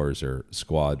colors are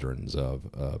squadrons of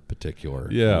a particular.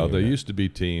 Yeah, unit. they used to be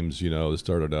teams. They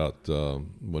started out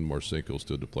when Marcinko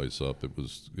stood the place up. It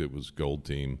was gold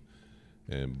team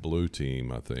and blue team.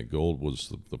 I think gold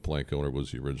was the plank owner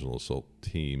was the original assault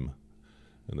team,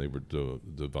 and they were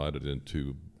divided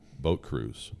into boat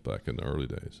crews back in the early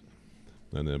days.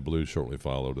 And then blue shortly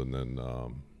followed, and then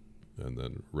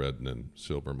red, and then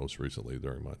silver most recently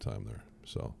during my time there.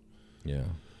 So, yeah.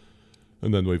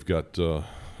 And then we've got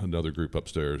another group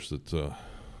upstairs that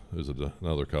is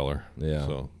another color. Yeah.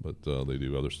 So, but they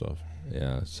do other stuff.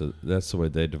 Yeah. So that's the way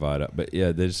they divide up. But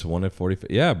yeah, they just wanted 45.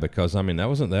 Yeah, because I mean that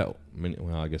wasn't that.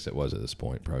 Well, I guess it was at this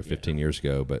point, probably 15 years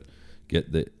ago. But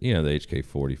get the the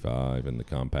HK-45 and the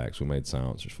compacts. We made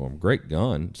silencers for them. Great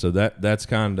gun. So that's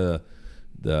kind of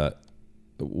the.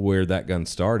 Where that gun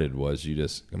started was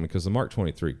because the Mark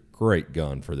 23, great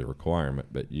gun for the requirement,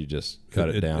 but you just cut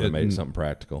it down and made it something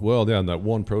practical. Well, yeah, and that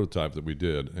one prototype that we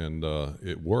did, and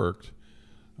it worked,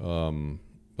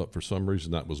 but for some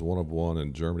reason that was one of one,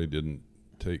 and Germany didn't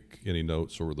take any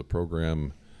notes, or the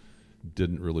program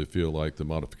didn't really feel like the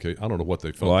modification. I don't know what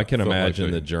they felt. Well, I can imagine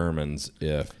like the Germans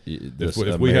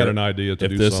if we had an idea to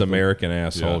do this something. American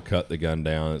asshole cut the gun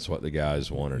down, it's what the guys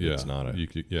wanted. Yeah, it's not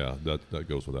that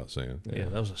goes without saying. Yeah,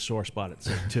 that was a sore spot at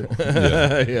SIG too.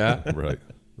 Yeah, right.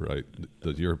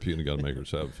 The European gun makers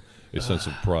have a sense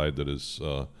of pride that is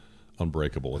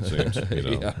unbreakable. It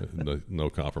seems,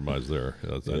 no compromise there.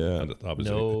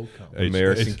 Obviously, no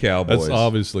American cowboys. That's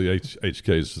obviously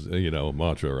HK's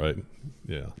mantra, right?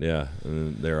 Yeah,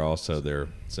 and they're also their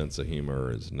sense of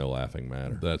humor is no laughing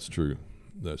matter. That's true.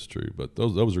 But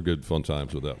those are good fun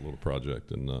times with that little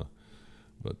project, and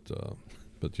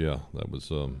but yeah, that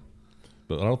was.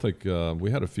 But I don't think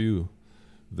we had a few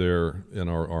there in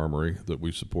our armory that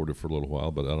we supported for a little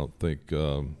while, but I don't think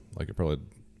I could probably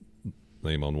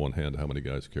name on one hand how many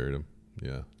guys carried them.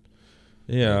 Yeah.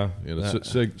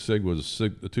 SIG was the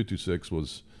 226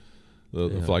 was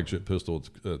the flagship pistol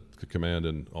command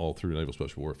in all through Naval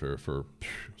Special Warfare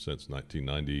since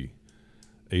 1998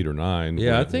 8 or 9.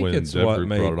 Yeah, when, I think when it's Dev what Group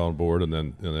made brought it on board, and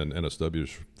then NSW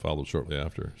followed shortly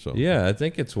after. So yeah, I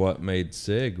think it's what made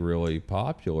SIG really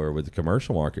popular with the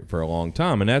commercial market for a long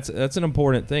time, and that's an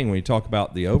important thing when you talk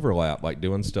about the overlap, like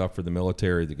doing stuff for the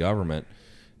military, the government,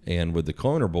 and with the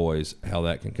cloner boys, how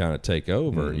that can kind of take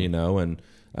over, you know. And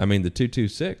I mean, the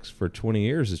 226 for 20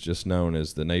 years is just known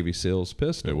as the Navy SEALs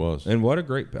pistol. It was, and what a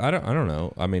great. I don't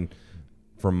know. I mean,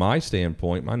 from my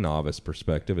standpoint, my novice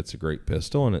perspective, it's a great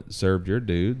pistol, and it served your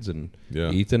dudes. And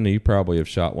Ethan, you probably have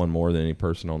shot one more than any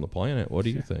person on the planet. What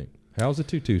do you think? How's the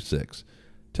 226?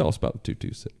 Tell us about the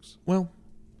 226. Well,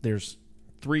 there's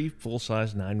 3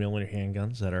 full-size 9mm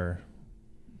handguns that are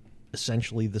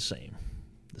essentially the same.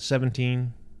 The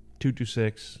 17,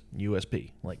 226,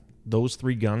 USP. Like, those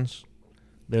 3 guns,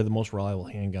 they're the most reliable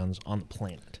handguns on the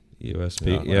planet.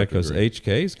 USP, yeah, because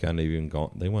HK's kind of even gone.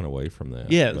 They went away from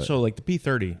that. Yeah, so like the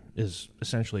P30 is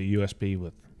essentially a USP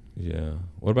with. Yeah.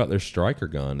 What about their striker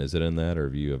gun? Is it in that, or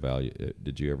have you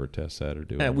did you ever test that or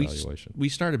do an evaluation? We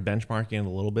started benchmarking it a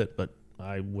little bit, but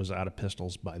I was out of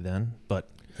pistols by then. But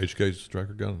HK's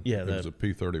striker gun. Yeah, it was a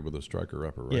P30 with a striker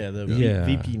upper. Right? Yeah, the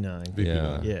VP9.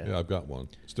 VP9. Yeah, I've got one.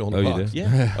 Still in the box. You do?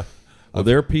 Yeah. Well,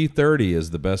 their P30 is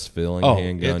the best feeling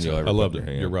handgun you'll ever I loved put in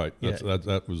your hand. You're right.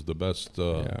 That was the best,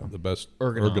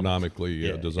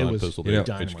 ergonomically designed pistol that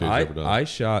HK's ever done. I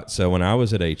shot, so when I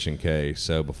was at H&K,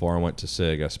 so before I went to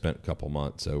SIG, I spent a couple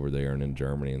months over there and in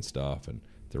Germany and stuff, and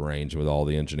the range with all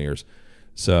the engineers.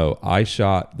 So I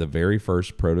shot the very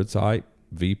first prototype,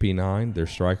 VP9, their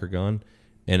striker gun,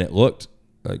 and it looked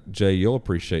like, Jay, you'll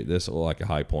appreciate this, it looked like a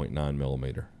high point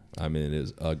 9mm. I mean, it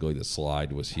is ugly. The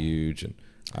slide was huge, and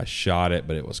I shot it,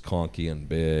 but it was clunky and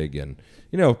big. And,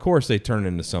 you know, of course, they turn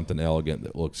into something elegant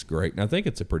that looks great. And I think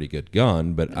it's a pretty good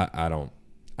gun, but I don't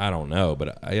know.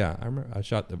 But, I remember I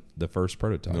shot the first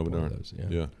prototype of those.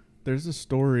 Yeah. There's a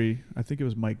story, I think it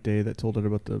was Mike Day that told it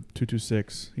about the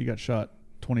 226. He got shot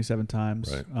 27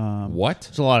 times. Right. What?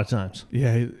 It's a lot of times.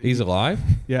 Yeah. He's alive?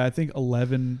 Yeah, I think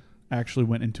 11 actually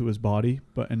went into his body,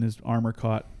 and his armor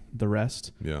caught the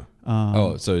rest. Yeah.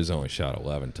 So he's only shot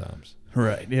 11 times.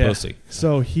 Right. Yeah. Pussy.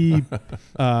 So he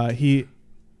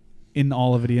in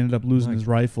all of it, he ended up losing his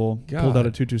rifle, pulled out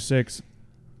a 226,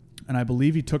 and I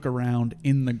believe he took a round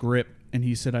in the grip. And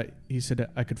he said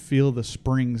I could feel the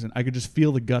springs, and I could just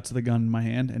feel the guts of the gun in my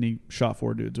hand. And he shot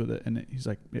 4 dudes with it, and he's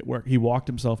like, it worked. He walked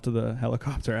himself to the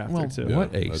helicopter after too. Yeah,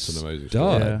 what a that's an amazing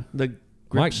stud. story. Yeah. The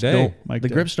Mike Day.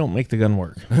 grips don't make the gun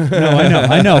work. No,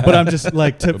 I know, but I'm just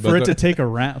like for it to take a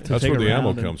round. That's where the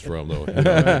ammo comes from, though.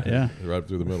 Yeah, right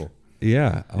through the middle.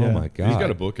 Yeah. Oh my God. He's got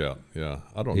a book out. Yeah,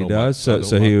 I don't know. He does. Mike.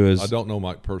 So I don't know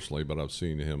Mike personally, but I've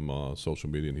seen him social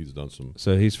media, and he's done some.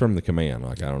 So he's from the command.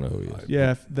 Like, I don't know who he is.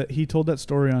 Yeah, he told that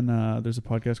story on. There's a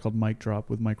podcast called Mike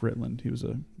Drop with Mike Ritland.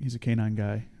 He's a canine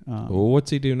guy. Well, what's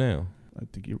he do now? I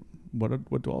think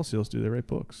what do all SEALs do? They write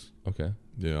books. Okay.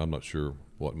 Yeah, I'm not sure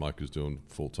what Mike is doing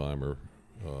full time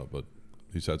but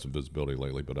he's had some visibility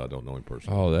lately. But I don't know him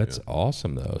personally. Oh, that's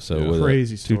awesome though. So with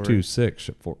crazy story.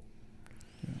 226 for.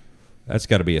 That's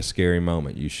got to be a scary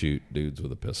moment. You shoot dudes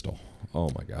with a pistol. Oh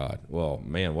my God. Well,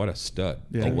 man, what a stud.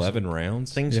 Yeah. 11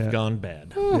 rounds. Things have gone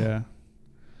bad. Yeah.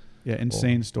 Yeah,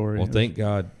 insane story. Well, thank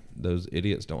God those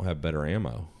idiots don't have better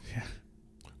ammo. Yeah.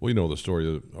 Well, you know the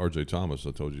story of R.J. Thomas.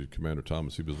 I told you, Commander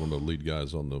Thomas. He was one of the lead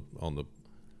guys on the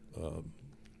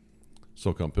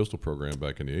SOCOM pistol program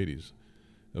back in the 80s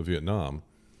of Vietnam.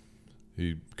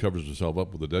 He covers himself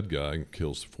up with a dead guy and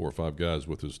kills 4 or 5 guys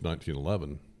with his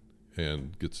 1911.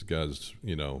 And gets the guys,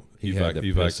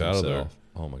 evac out of there.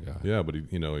 Oh my God! Yeah, but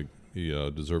he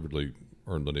deservedly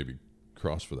earned the Navy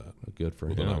Cross for that. Good for him.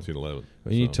 With the 1911.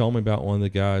 Well, you told me about one of the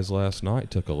guys last night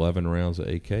took 11 rounds of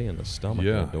AK in the stomach.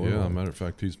 Yeah. Matter of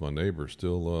fact, he's my neighbor,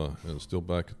 still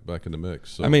back in the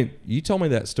mix. So. I mean, you told me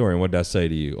that story, and what did I say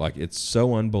to you? Like, it's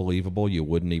so unbelievable you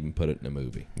wouldn't even put it in a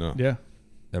movie. No. Yeah.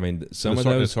 I mean,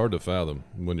 it's hard to fathom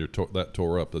when you're that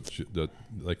tore up that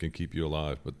they can keep you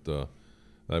alive, but.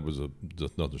 That was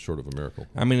just nothing short of a miracle.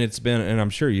 I mean, it's been, and I'm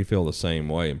sure you feel the same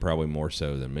way, and probably more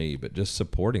so than me. But just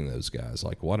supporting those guys,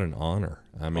 like, what an honor!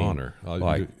 I mean, how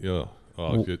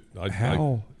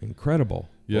incredible!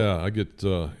 Yeah, I get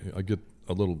a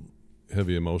little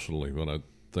heavy emotionally when I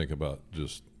think about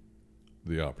just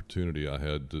the opportunity I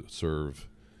had to serve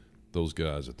those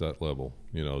guys at that level.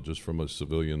 Just from a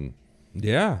civilian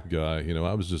guy.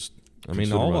 I was just. I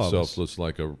mean, all myself of us looks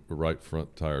like a right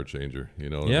front tire changer. You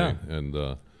know what I mean?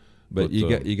 And but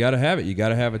you got to have it. You got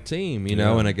to have a team. You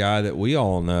know, and a guy that we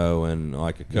all know, and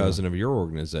like a cousin of your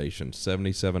organization.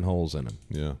 77 holes in him.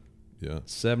 Yeah.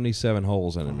 77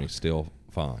 holes in him. He's still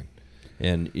fine.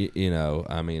 And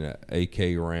I mean, an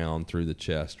AK round through the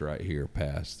chest right here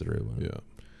passed through. And,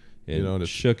 And, and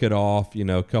shook it off.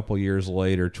 A couple years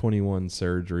later, 21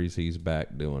 surgeries, he's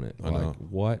back doing it. I know.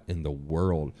 What in the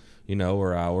world?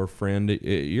 Or our friend at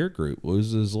your group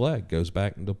loses his leg, goes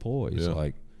back and deploys. Yeah.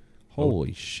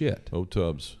 Holy shit.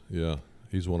 Tubbs, yeah,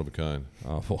 he's one of a kind.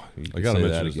 Oh, boy, I got to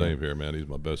mention his name here, man. He's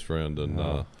my best friend, and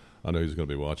I know he's going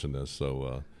to be watching this.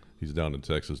 So he's down in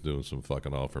Texas doing some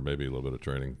fucking off, or maybe a little bit of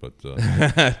training. But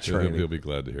he'll be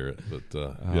glad to hear it.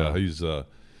 But yeah,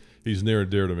 he's near and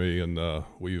dear to me, and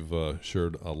we've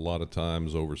shared a lot of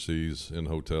times overseas in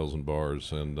hotels and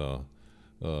bars, and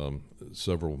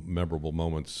several memorable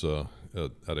moments at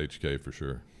HK for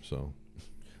sure. So.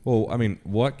 Well, I mean,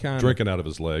 what kind drinking out of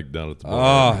his leg down at the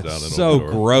bar? Oh, it's so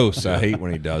gross. I hate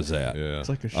when he does that. Yeah, it's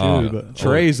like a shoey, but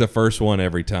Trey's the first one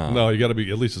every time. No, you got to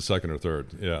be at least a second or third.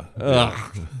 Yeah.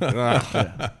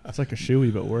 Yeah. It's like a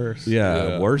shoey, but worse.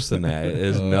 Yeah, worse than that.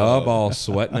 His nub all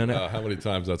sweating in it. How many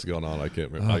times that's gone on? I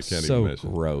can't remember. I can't so even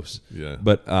imagine. Gross. Yeah.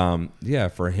 But yeah,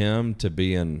 for him to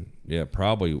be in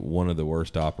probably one of the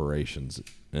worst operations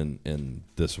in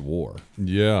this war.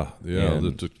 Yeah.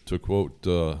 And To quote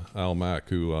Al Mack,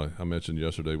 who I mentioned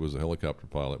yesterday, was a helicopter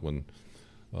pilot when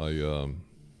I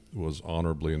was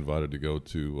honorably invited to go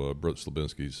to Brett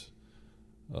Slabinski's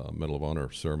Medal of Honor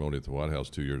ceremony at the White House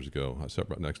 2 years ago. I sat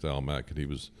right next to Al Mack, and he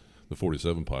was the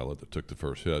 47 pilot that took the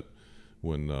first hit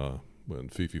when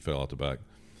Fifi fell out the back.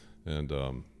 And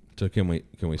so can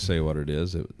we say what it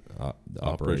is?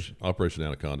 Operation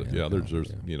Anaconda. Yeah, there's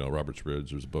Robert Spridge.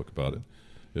 There's a book about it.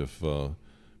 If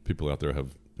people out there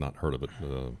have not heard of it,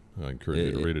 I encourage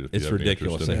you to read it. If it's you have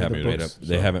ridiculous. Any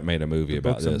They haven't made a movie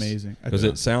about this. Book's amazing because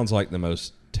it sounds like the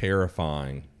most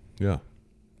terrifying. Yeah.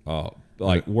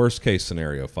 Worst case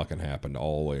scenario fucking happened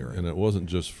all the way around. And it wasn't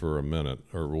just for a minute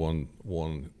or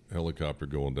one helicopter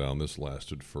going down. This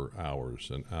lasted for hours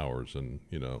and hours, and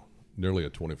nearly a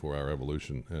 24-hour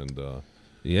evolution. And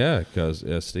yeah, because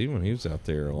Stephen, he was out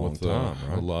there a long time,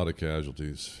 right? A lot of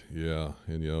casualties. Yeah,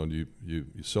 and you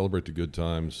celebrate the good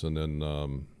times, and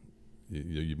then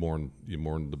you mourn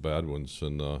the bad ones,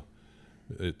 and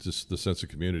it's just the sense of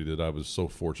community that I was so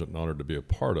fortunate and honored to be a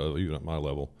part of, even at my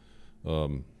level.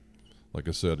 Like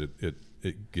I said,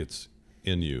 it gets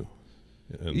in you.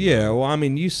 And, well, I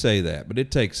mean, you say that, but it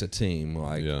takes a team.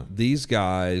 Like these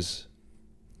guys,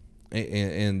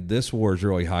 and this war has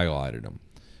really highlighted them.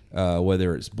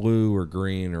 Whether it's blue or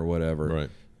green or whatever. Right.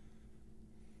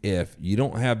 If you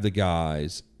don't have the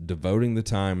guys devoting the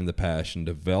time and the passion,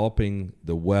 developing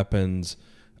the weapons,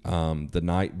 the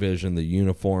night vision, the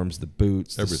uniforms, the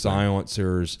boots, the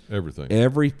silencers,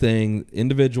 everything,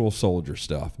 individual soldier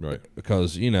stuff. Right.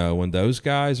 Because, when those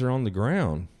guys are on the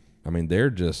ground, I mean,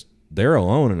 they're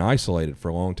alone and isolated for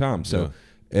a long time. So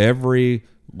every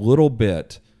little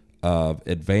bit of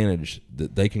advantage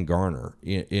that they can garner,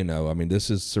 I mean,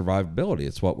 this is survivability.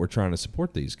 It's what we're trying to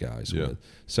support these guys with.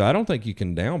 So I don't think you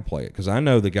can downplay it, because I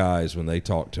know the guys, when they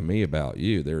talk to me about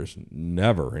you, there's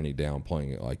never any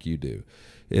downplaying it like you do.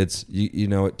 It's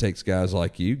it takes guys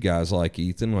like you, guys like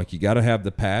Ethan. Like, you got to have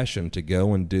the passion to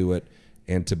go and do it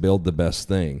and to build the best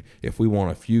thing. If we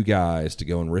want a few guys to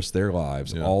go and risk their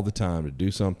lives all the time to do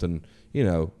something,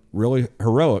 really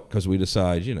heroic, because we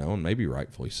decide, and maybe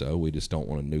rightfully so, we just don't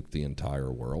want to nuke the entire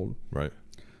world. Right.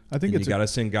 I think you got to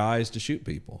send guys to shoot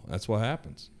people. That's what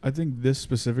happens. I think this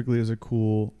specifically is it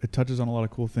touches on a lot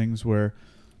of cool things, where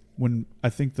when I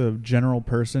think the general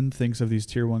person thinks of these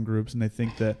tier 1 groups, and they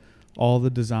think that all the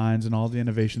designs and all the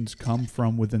innovations come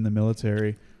from within the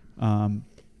military. And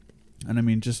I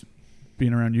mean, just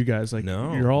being around you guys,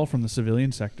 you're all from the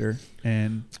civilian sector.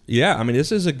 And yeah, I mean,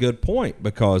 this is a good point,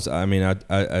 because I mean,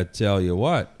 I tell you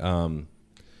what,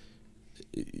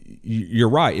 you're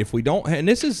right. If we don't, and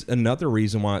this is another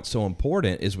reason why it's so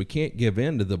important, is we can't give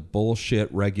in to the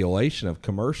bullshit regulation of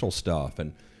commercial stuff.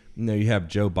 And you have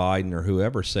Joe Biden or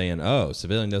whoever saying, "Oh,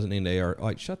 civilian doesn't need an AR."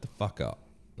 Like, shut the fuck up.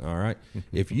 All right.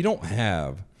 If you don't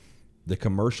have the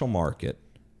commercial market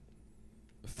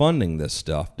funding this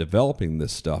stuff, developing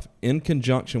this stuff in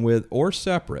conjunction with or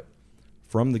separate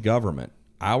from the government,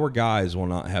 our guys will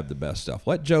not have the best stuff.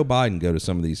 Let Joe Biden go to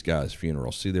some of these guys'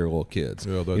 funerals, see their little kids.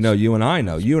 Yeah, you and I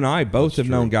know. You and I both have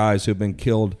known guys who've been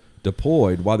killed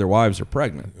deployed while their wives are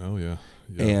pregnant. Oh, yeah.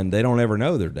 And they don't ever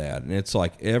know their dad. And it's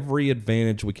like every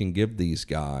advantage we can give these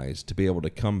guys to be able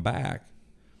to come back,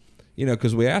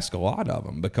 because we ask a lot of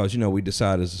them, because, we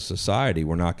decide as a society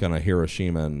we're not going to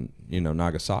Hiroshima and,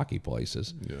 Nagasaki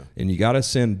places. Yeah. And you got to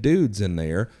send dudes in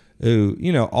there who,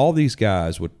 all these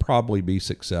guys would probably be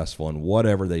successful in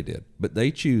whatever they did. But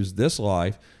they choose this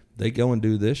life, they go and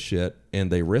do this shit, and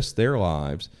they risk their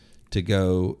lives to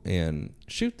go and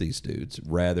shoot these dudes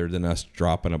rather than us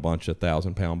dropping a bunch of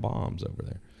 1,000-pound bombs over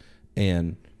there.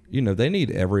 And you know, they need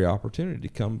every opportunity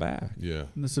to come back. Yeah.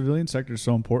 And the civilian sector is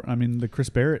so important. I mean, the Chris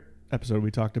Barrett episode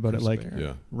we talked about Chris it. Like, Barrett.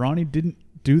 Yeah. Ronnie didn't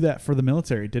do that for the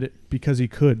military. Did it because he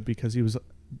could, because he was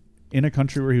in a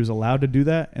country where he was allowed to do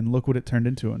that, and look what it turned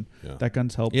into. And Yeah. that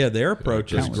gun's helped. Yeah, their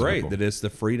approach is countless great. people. That it's the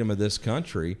freedom of this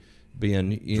country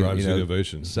being Drives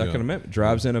innovation. Second Yeah. Amendment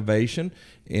drives innovation,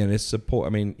 and it's support. I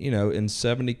mean, you know, in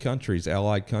 70 countries,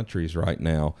 allied countries right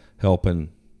now, helping,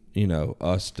 you know,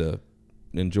 us to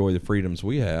enjoy the freedoms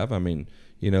we have. I mean,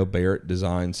 you know, Barrett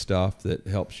designs stuff that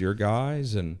helps your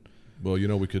guys, and Well, you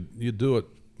know, you do it.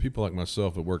 People like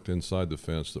myself that worked inside the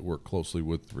fence, that work closely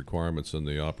with requirements and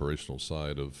the operational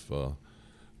side of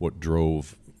what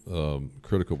drove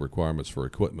critical requirements for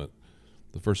equipment.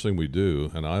 The first thing we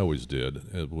do, and I always did,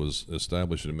 it was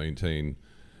establish and maintain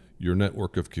your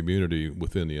network of community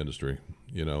within the industry.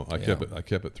 You know, I kept it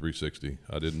 360.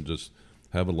 I didn't just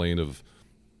have a lane of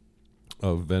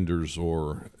vendors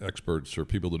or experts or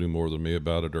people that knew more than me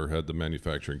about it or had the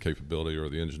manufacturing capability or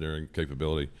the engineering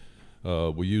capability.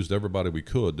 We used everybody we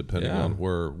could, depending on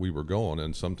where we were going,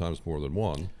 and sometimes more than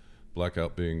one.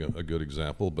 Blackout being a good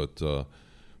example, but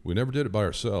we never did it by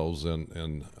ourselves.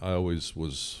 And I always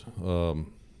was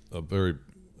a very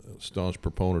staunch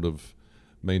proponent of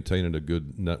maintaining a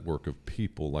good network of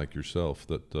people like yourself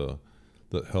that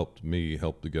helped me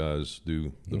help the guys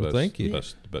do the Well, best. thank you.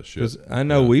 The best shit. because I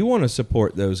know we want to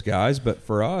support those guys, but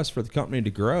for us, for the company to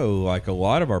grow, like a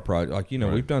lot of our projects, like, you know,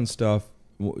 Right. we've done stuff,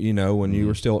 you know, when you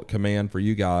were still at command for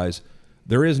you guys,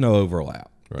 there is no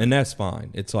overlap. Right. And that's fine.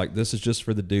 It's like, this is just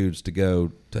for the dudes to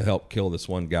go to help kill this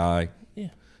one guy. Yeah.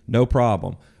 No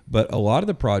problem. But a lot of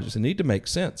the projects need to make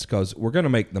sense because we're going to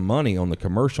make the money on the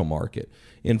commercial market.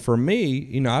 And for me,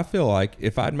 you know, I feel like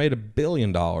if I'd made $1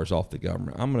 billion off the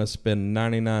government, I'm going to spend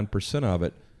 99% of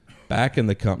it back in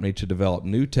the company to develop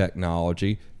new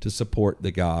technology to support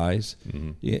the guys.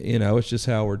 You know, it's just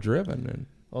how we're driven. And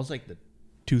Well, it's like the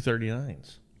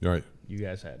 239s Right. you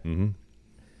guys had. Mm-hmm.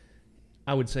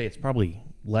 I would say it's probably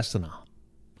less than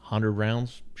 100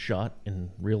 rounds shot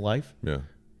in real life. Yeah.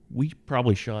 We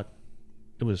probably shot,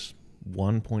 it was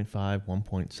 1.5,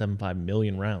 1.75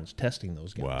 million rounds testing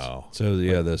those guns. Wow. so,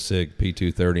 yeah, the SIG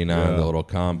P239, Yeah. the little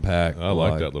compact. I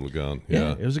like that little gun. Yeah,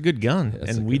 Yeah. it was a good gun,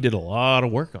 That's and a we did a lot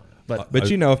of work on it. But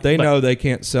you know, if they but- know they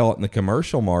can't sell it in the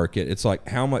commercial market, it's like,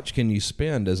 how much can you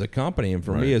spend as a company? And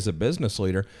for me Right. as a business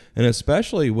leader, and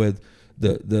especially with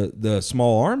the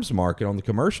small arms market on the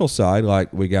commercial side,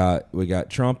 like we got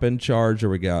Trump in charge, or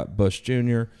we got Bush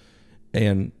Jr.,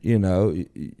 and you know,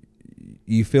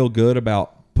 you feel good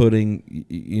about putting,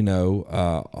 you know,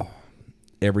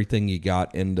 everything you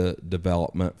got into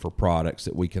development for products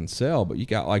that we can sell. But you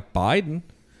got like Biden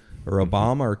or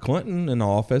Obama or Clinton in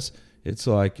office. It's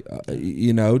like,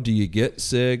 you know, do you get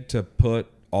SIG to put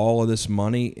all of this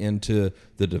money into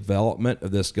the development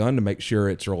of this gun to make sure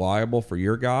it's reliable for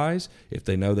your guys if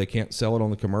they know they can't sell it on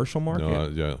the commercial market? No,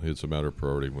 yeah, it's a matter of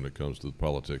priority when it comes to the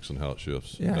politics and how it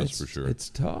shifts. Yeah, That's for sure. It's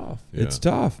tough. Yeah. It's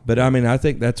tough. But I mean, I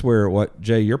think that's where what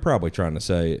Jay, you're probably trying to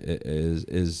say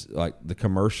is like the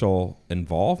commercial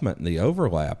involvement and the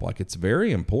overlap. Like, it's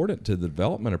very important to the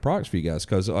development of products for you guys,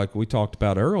 because like we talked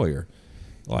about earlier,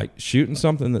 like shooting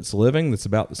something that's living, that's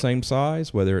about the same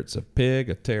size, whether it's a pig,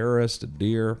 a terrorist, a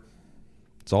deer,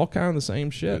 it's all kind of the same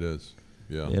shit. It is.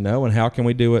 Yeah. You know, and how can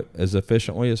we do it as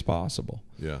efficiently as possible?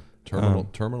 Yeah.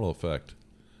 Terminal effect.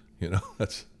 You know,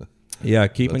 that's Yeah,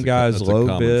 keeping that's guys that's low a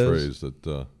common biz. phrase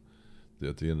that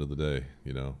at the end of the day,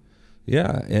 you know.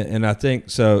 Yeah, and I think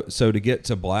so. So to get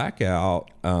to Blackout,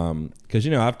 because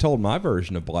you know, I've told my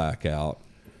version of Blackout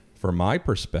from my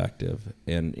perspective,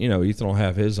 and you know, Ethan will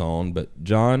have his own. But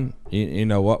John, you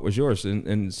know, what was yours? And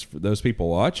it's for those people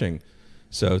watching,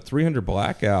 so 300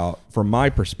 Blackout from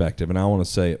my perspective, and I want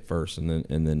to say it first, and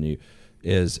then you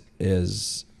is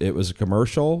it was a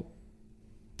commercial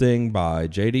thing by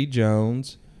J.D.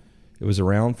 Jones. It was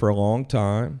around for a long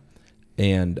time,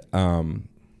 and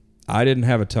I didn't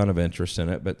have a ton of interest in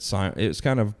it, but it was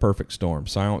kind of a perfect storm.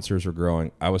 Silencers were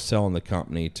growing. I was selling the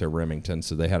company to Remington,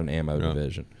 so they had an ammo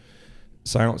division.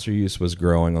 Silencer use was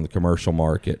growing on the commercial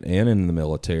market and in the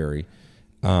military.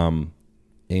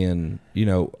 And, you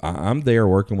know, I'm there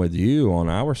working with you on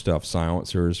our stuff,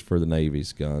 silencers for the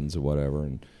Navy's guns or whatever.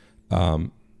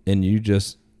 And you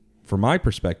just, from my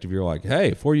perspective, you're like,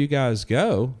 hey, before you guys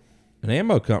go, an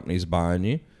ammo company's buying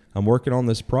you. I'm working on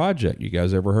this project. You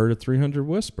guys ever heard of 300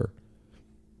 Whisper?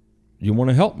 You want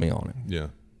to help me on it? Yeah.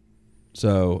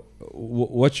 So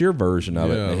what's your version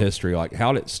of it in the history? Like,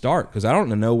 how did it start? Because I don't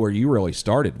know where you really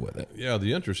started with it. Yeah,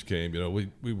 the interest came. You know, we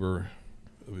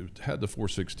had the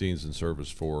 416s in service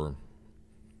for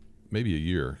maybe a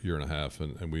year and a half,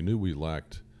 and we knew we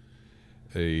lacked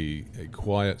a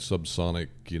quiet subsonic,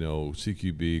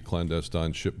 CQB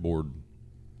clandestine shipboard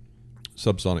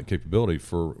subsonic capability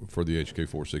for the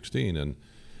HK416, and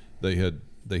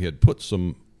they had put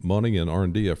some money and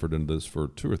R&D effort into this for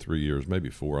 2 or 3 years, maybe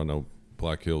 4. I know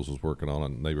Black Hills was working on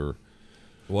it, and they were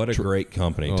what a great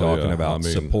company talking about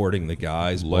supporting the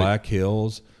guys. Black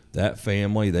Hills, that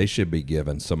family, they should be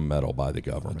given some medal by the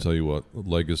government. I'll tell you what,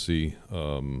 legacy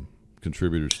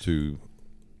contributors to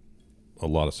a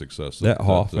lot of success. That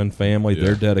Hoffman family,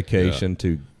 their dedication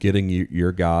to getting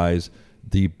your guys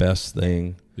the best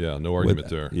thing. Yeah, no argument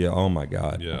there. Yeah, oh my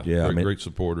God. Yeah. Great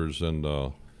supporters, and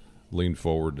lean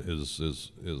forward is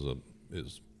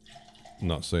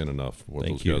not saying enough what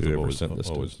those guys have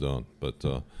always done.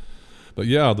 But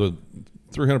yeah, the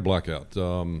 300 blackout.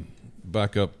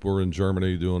 Back up, we're in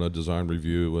Germany doing a design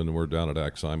review, and we're down at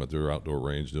Axheim at their outdoor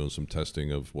range doing some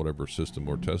testing of whatever system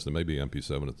we're testing, maybe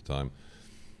MP7 at the time.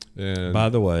 And by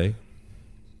the way,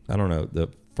 I don't know, the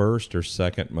first or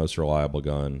second most reliable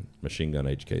gun machine gun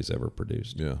HK's ever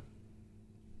produced. Yeah.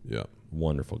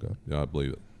 Wonderful gun. Yeah, I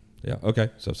believe it. Yeah. Okay.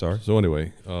 So sorry. So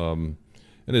anyway, and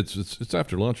it's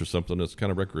after lunch or something. It's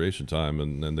kind of recreation time,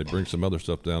 and they bring some other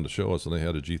stuff down to show us, and they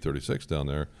had a G36 down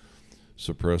there,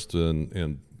 suppressed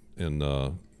in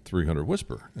 300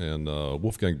 Whisper, and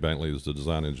Wolfgang Bentley is the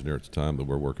design engineer at the time that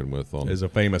we're working with on. Is a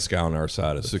famous guy on our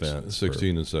side of the fence.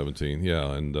 16 and 17,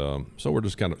 yeah, and so we're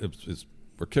just kind of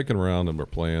we're kicking around and we're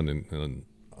playing, and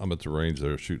I'm at the range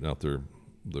there shooting out their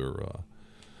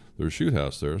shoot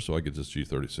house there, so I get this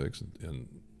G36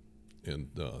 and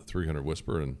 300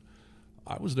 Whisper, and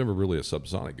I was never really a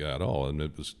subsonic guy at all, and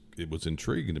it was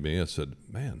intriguing to me. I said,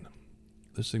 man,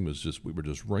 this thing we were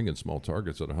just ringing small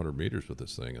targets at 100 meters with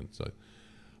this thing. And so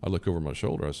I look over my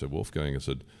shoulder. I said, Wolfgang, I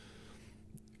said,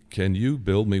 can you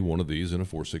build me one of these in a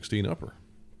 416 upper?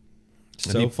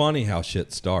 So funny how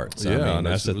shit starts. Yeah, I mean,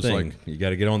 that's the thing. Like, you got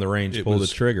to get on the range, pull the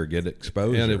trigger, get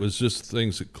exposure. And it was just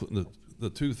things that the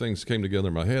two things came together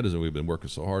in my head is that we've been working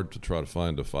so hard to try to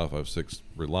find a 5.56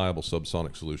 reliable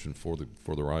subsonic solution for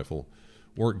the rifle.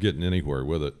 Weren't getting anywhere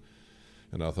with it.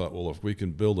 And I thought, well, if we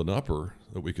can build an upper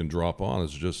that we can drop on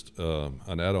as just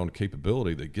an add-on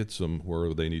capability that gets them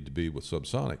where they need to be with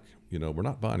subsonic. We're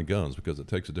not buying guns because it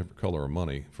takes a different color of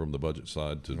money from the budget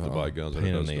side to buy guns than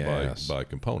it does to buy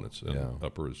components. And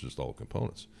upper is just all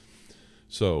components.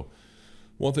 So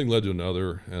one thing led to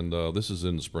another, and this is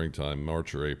in the springtime,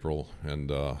 March or April, and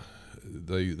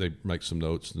they make some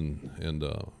notes, and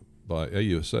by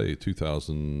AUSA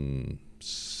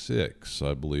 2006,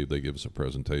 I believe, they give us a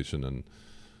presentation, and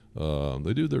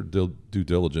they do their due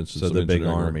diligence. So the big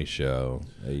Army show.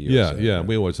 Yeah.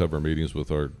 We always have our meetings with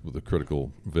the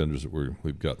critical vendors that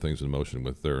we've got things in motion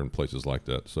with there and places like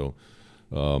that. So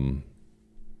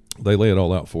they lay it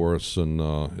all out for us, and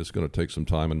it's going to take some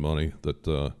time and money.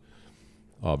 That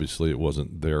obviously it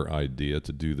wasn't their idea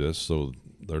to do this, so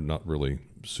they're not really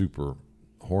super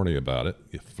horny about it,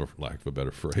 for lack of a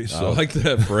better phrase. So, I like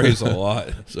that phrase a lot.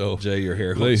 So Jay, your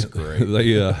hair looks great.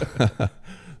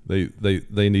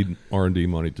 They need R&D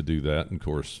money to do that, and of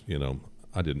course,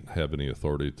 I didn't have any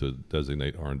authority to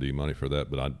designate R&D money for that,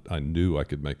 but I knew I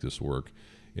could make this work,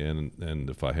 and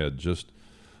if I had just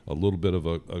a little bit of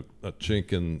a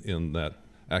chink in that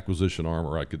acquisition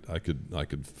armor, I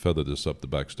could feather this up the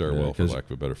back stairwell, for lack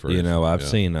of a better phrase. I've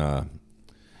seen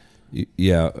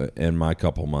in my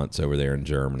couple months over there in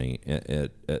Germany,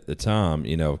 at the time,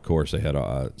 of course they had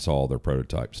saw all their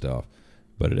prototype stuff,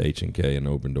 but at H&K and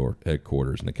Open Door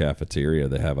headquarters in the cafeteria,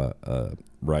 they have a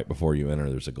right before you enter,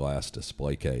 there's a glass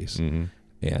display case,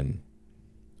 and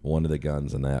one of the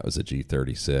guns in that was a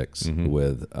G36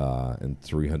 with and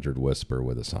 300 Whisper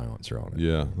with a silencer on it.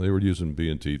 Yeah, they were using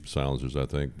B&T silencers, I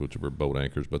think, which were boat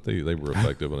anchors, but they were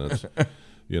effective, and that's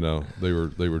they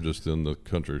were just in the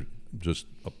country, just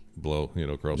up below,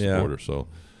 across the border. So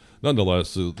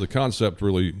nonetheless, the concept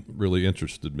really, really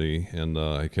interested me, and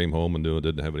I came home and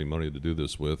didn't have any money to do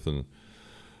this with, and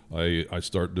I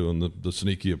start doing the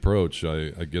sneaky approach. I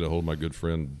get a hold of my good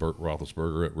friend Bert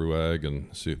Roethlisberger at RUAG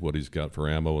and see what he's got for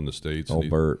ammo in the States.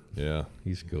 Bert. Yeah.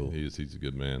 He's cool. He's a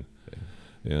good man.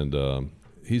 Yeah. And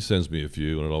he sends me a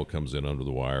few, and it all comes in under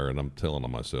the wire, and I'm telling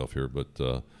on myself here,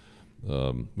 but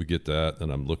we get that, and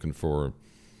I'm looking for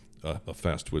a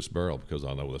fast twist barrel because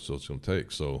I know that's what it's going to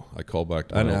take. So I call back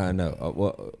to I know.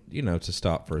 Well, to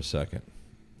stop for a second,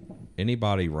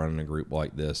 anybody running a group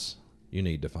like this, you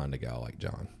need to find a guy like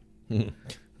John.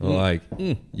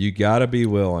 You got to be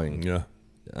willing. Yeah.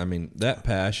 I mean, that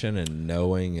passion and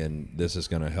knowing, and this is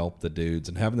going to help the dudes,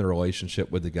 and having the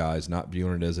relationship with the guys, not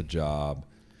viewing it as a job.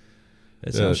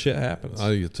 It's how shit happens.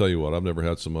 I tell you what, I've never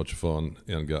had so much fun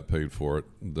and got paid for it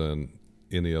than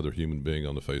any other human being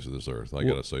on the face of this earth. I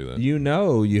got to say that. You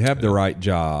know, you have the right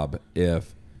job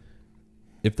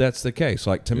if that's the case.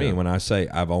 Like to me, when I say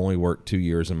I've only worked 2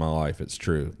 years in my life, it's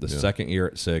true. The second year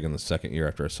at SIG and the second year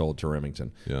after I sold to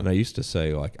Remington. Yeah. And I used to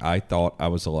say, like, I thought I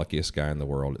was the luckiest guy in the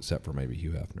world, except for maybe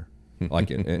Hugh Hefner,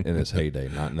 like in his heyday,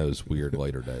 not in those weird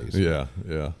later days. Yeah,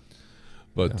 yeah.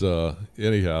 But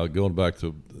anyhow, going back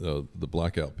to the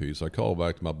blackout piece, I called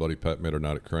back to my buddy Pat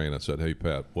Mitternut at Crane. I said, hey,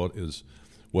 Pat,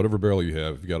 whatever barrel you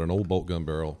have, if you got an old bolt gun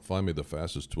barrel, find me the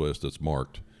fastest twist that's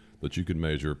marked that you can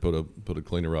measure, put a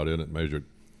cleaner rod in it, measure it.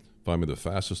 Find me the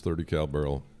fastest 30 cal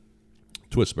barrel,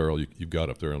 twist barrel you've got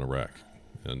up there in the rack.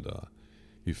 And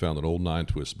he found an old 9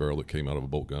 twist barrel that came out of a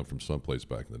bolt gun from someplace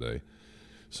back in the day.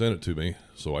 Sent it to me,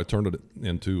 so I turned it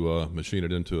into, machined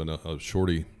it into a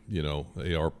shorty,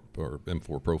 AR or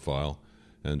M4 profile,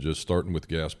 and just starting with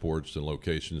gas ports and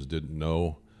locations, didn't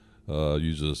know,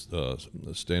 uses a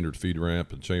standard feed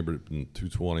ramp and chambered it in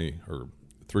 220 or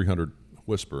 300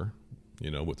 whisper,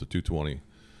 with the 220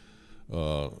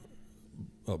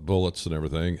 bullets and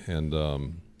everything, and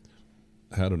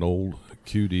had an old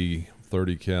QD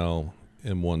 30 cal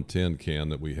M110 can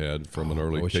that we had from an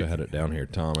early. I wish I had it down here,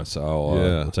 Thomas.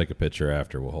 I'll take a picture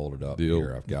after. We'll hold it up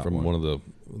here. I've got from one of the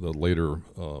later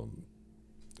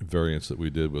variants that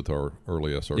we did with our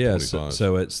early SR25. Yeah,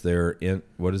 so it's their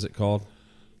what is it called?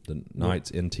 The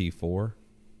Knights NT4.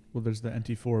 Well, there's the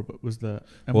NT4, but was the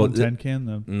M110 can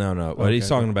the? No. What he's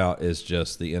talking about is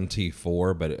just the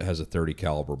NT4, but it has a 30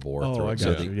 caliber bore. Oh, I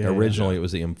got you. Originally, it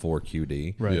was the M4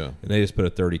 QD, right? Yeah. And they just put a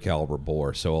 30 caliber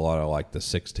bore. So a lot of like the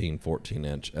 16, 14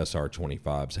 inch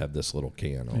SR25s have this little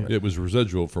can on it. It was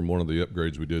residual from one of the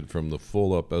upgrades we did from the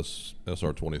full up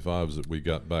SR25s that we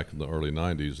got back in the early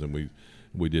 90s, and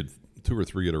we did 2 or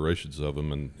 3 iterations of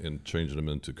them and changing them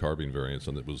into carbine variants,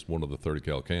 and it was one of the 30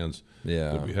 cal cans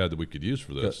that we had that we could use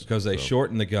for this. Because they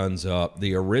shortened the guns up.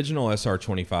 The original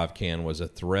SR25 can was a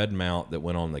thread mount that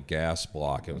went on the gas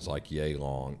block. It was like yay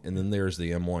long. And then there's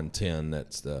the M110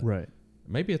 that's the... Right.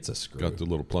 Maybe it's a screw. Got the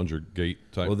little plunger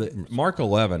gate type. Well, the Mark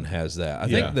 11 has that. I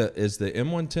think is the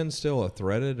M110 still a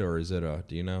threaded, or is it a...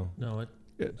 Do you know? No,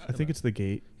 I think it's the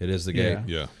gate. It is the gate?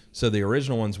 Yeah. So the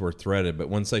original ones were threaded, but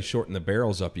once they shortened the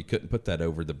barrels up, you couldn't put that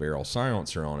over the barrel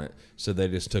silencer on it. So they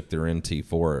just took their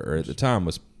NT4, or at the time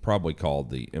was probably called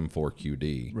the M4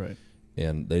 QD. Right.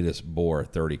 And they just bore a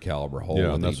 30 caliber hole.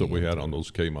 Yeah, and that's what we had on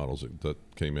those K models that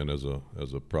came in as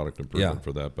a product improvement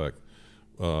for that back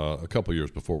a couple of years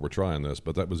before we're trying this.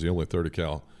 But that was the only 30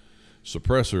 cal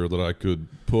suppressor that I could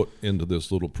put into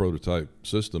this little prototype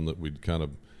system that we'd kind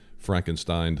of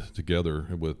Frankensteined together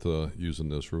with using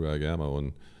this RUAG ammo,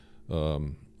 and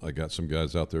I got some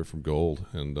guys out there from Gold,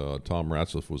 and Tom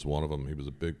Ratzliff was one of them. He was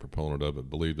a big proponent of it,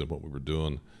 believed in what we were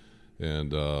doing,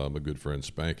 and my good friend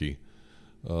Spanky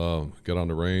got on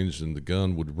the range, and the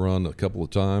gun would run a couple of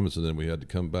times, and then we had to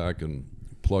come back and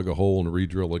plug a hole and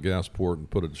re-drill a gas port and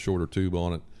put a shorter tube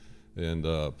on it, and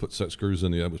put set screws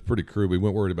in the. It was pretty crude. We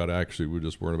weren't worried about accuracy. We were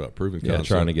just worried about proving concept.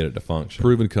 Trying to get it to function.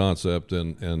 Proven concept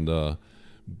and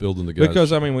building the guys.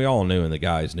 Because, I mean, we all knew, and the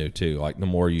guys knew too, like the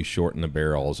more you shorten the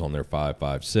barrels on their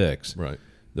 5.56, right,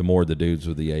 the more the dudes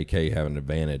with the AK have an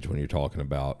advantage when you're talking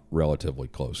about relatively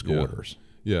close quarters.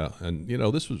 Yeah, and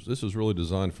this was really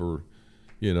designed for,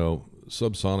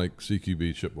 subsonic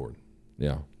CQB shipboard.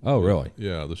 Yeah. Oh, really?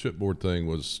 Yeah, the shipboard thing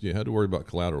was, you had to worry about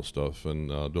collateral stuff, and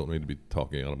don't need to be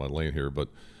talking out of my lane here, but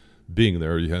being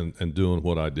there and doing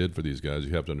what I did for these guys,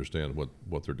 you have to understand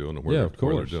what they're doing and where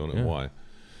they're doing it and why.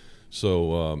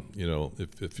 So,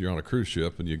 if you're on a cruise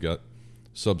ship and you got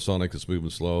subsonic that's moving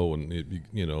slow, and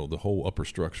the whole upper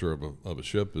structure of a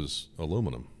ship is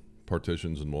aluminum,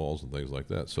 partitions and walls and things like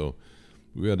that. So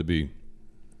we had to be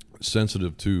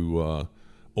sensitive to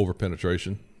over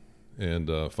penetration, and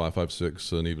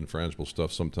 5.56 and even frangible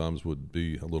stuff sometimes would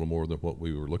be a little more than what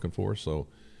we were looking for. So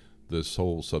this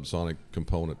whole subsonic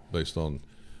component, based on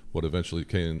what eventually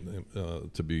came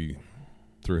to be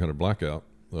 300 blackout,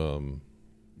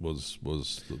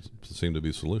 seemed to be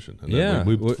a solution. And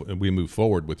then we moved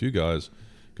forward with you guys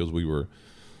because we were,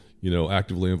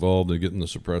 actively involved in getting the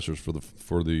suppressors for the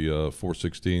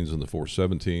 416s and the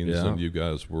 417s, and you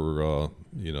guys were,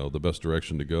 the best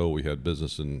direction to go. We had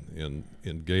business and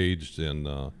engaged, and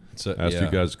asked you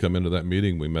guys to come into that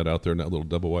meeting. We met out there in that little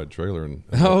double wide trailer, and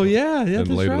laid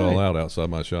it all out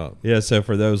outside my shop. Yeah. So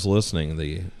for those listening,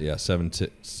 the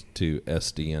 7.2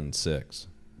 SDN6.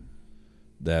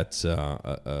 That's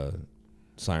a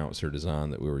silencer design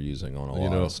that we were using on a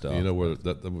lot of stuff. Where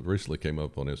that recently came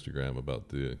up on Instagram about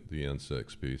the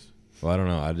N6 piece. Well, I don't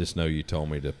know. I just know you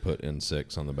told me to put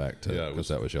N6 on the back too, because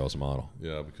that was y'all's model.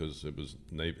 Yeah, because it was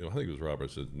Navy. I think it was Robert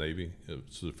said Navy. It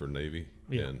was for Navy,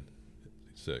 and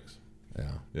 6.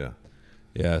 Yeah.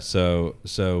 Yeah. So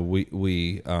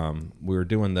we were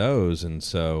doing those, and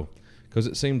so because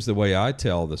it seems the way I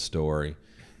tell the story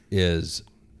is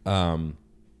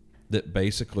that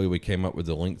basically we came up with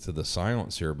the length of the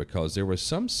silencer because there was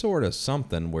some sort of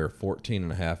something where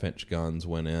 14.5-inch guns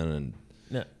went in,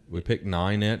 and we picked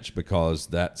 9-inch because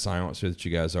that silencer that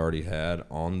you guys already had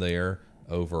on there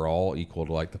overall equal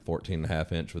to like the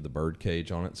 14.5-inch with the bird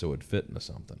cage on it, so it would fit into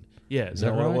something. Yeah, is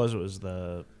that what right? it was? It was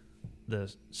the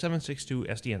 7.62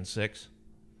 SDN6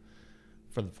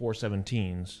 for the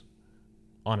 417s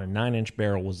on a 9-inch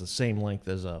barrel was the same length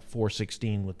as a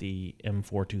 416 with the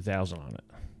M4 2000 on it.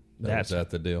 Was that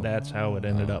the deal? That's how it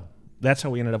ended up. That's how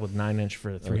we ended up with 9-inch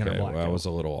for the 300 Okay, blackout. well, I was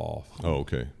a little off. Oh,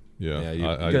 okay. Yeah,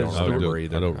 Yeah, I don't don't remember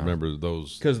either. I don't remember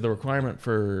those. Because the requirement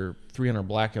for 300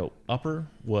 blackout upper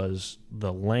was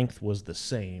the length was the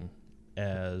same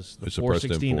as the It's a pressed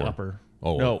 416 M4. upper.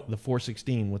 Oh. No, the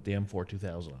 416 with the M4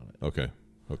 2000 on it.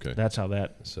 Okay. That's how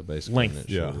that. So basically, Length. an inch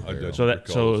Yeah, shorter I barrel. did. So that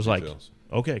recall so it those was like, details.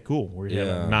 okay, cool. We're getting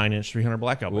Yeah. a 9-inch 300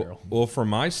 blackout barrel. Well, from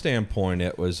my standpoint,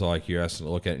 it was like you're asking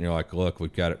to look at it and you're like, look,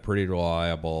 we've got it pretty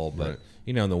reliable, but Right.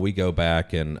 and then we go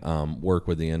back and work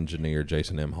with the engineer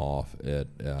Jason Imhoff at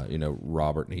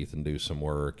Robert and Ethan do some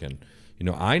work, and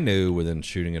I knew within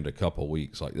shooting it a couple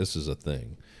weeks, like this is a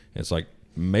thing. And it's like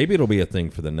maybe it'll be a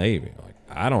thing for the Navy. Like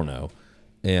I don't know,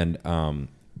 and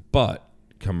but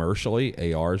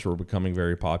commercially, ARs were becoming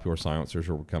very popular. Silencers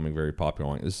were becoming very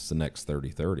popular. Like, this is the next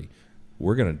 30-30.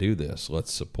 We're going to do this.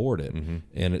 Let's support it. Mm-hmm.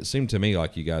 And it seemed to me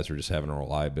like you guys were just having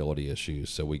reliability issues.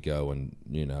 So we go and,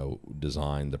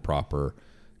 design the proper,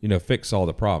 fix all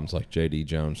the problems like J.D.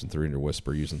 Jones and 300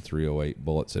 Whisper using 308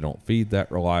 bullets. They don't feed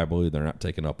that reliably. They're not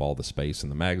taking up all the space in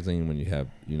the magazine when you have,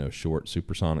 short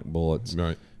supersonic bullets.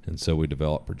 Right. And so we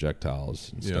developed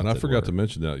projectiles. And Yeah, stuff and I that forgot were- to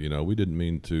mention that, we didn't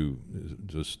mean to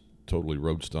just totally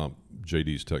road stomp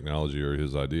JD's technology or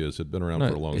his ideas. Had been around No,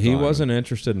 for a long time. he wasn't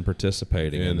interested in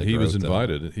participating in and the he was growth of it.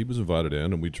 invited. He was invited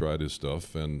in, and we tried his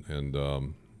stuff, and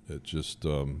it just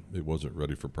it wasn't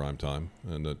ready for prime time,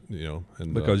 and that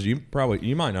and Because you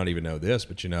might not even know this,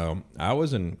 but I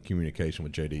was in communication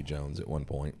with J.D. Jones at one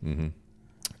point,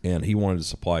 and he wanted to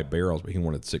supply barrels, but he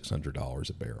wanted $600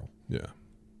 a barrel, yeah.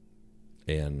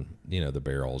 and the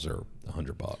barrels are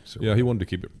 $100. Yeah, he wanted to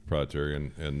keep it proprietary,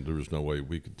 and there was no way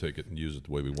we could take it and use it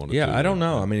the way we wanted to. Yeah, I don't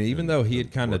know. And- I mean, even and though he it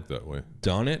had kind of worked that way.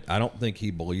 done it, I don't think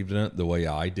he believed in it the way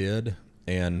I did.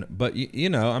 But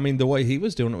I mean, the way he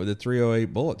was doing it with the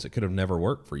 308 bullets, it could have never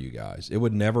worked for you guys. It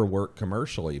would never work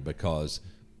commercially because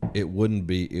it wouldn't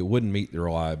meet the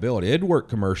reliability. It'd work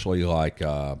commercially like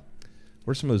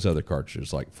where's some of those other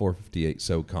cartridges like 458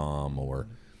 SOCOM or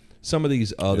some of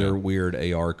these other weird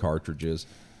AR cartridges.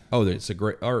 Oh, it's a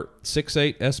great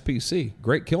 6.8 SPC,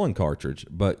 great killing cartridge.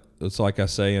 But it's like I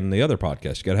say in the other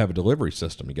podcast, you got to have a delivery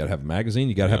system. You got to have a magazine.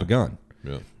 You got to have a gun.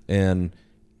 Yeah. And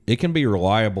it can be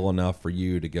reliable enough for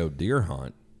you to go deer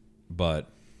hunt, but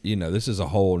this is a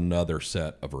whole nother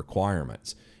set of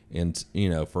requirements. And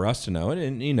for us to know,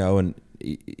 and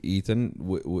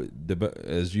Ethan,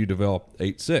 as you develop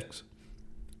 8.6,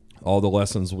 all the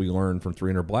lessons we learned from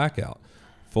 300 blackout,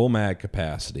 full mag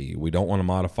capacity. We don't want to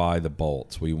modify the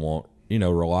bolts. We want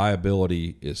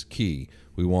reliability is key.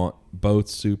 We want both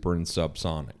super and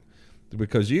subsonic,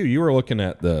 because you were looking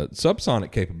at the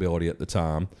subsonic capability at the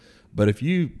time. But if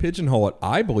you pigeonhole it,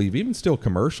 I believe, even still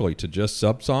commercially, to just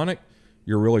subsonic,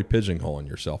 you're really pigeonholing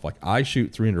yourself. Like I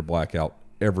shoot 300 blackout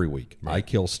every week. Right. I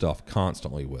kill stuff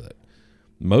constantly with it.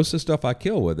 Most of the stuff I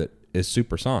kill with it is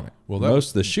supersonic. Well, most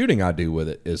of the shooting I do with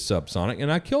it is subsonic, and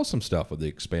I kill some stuff with the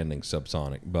expanding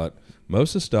subsonic. But most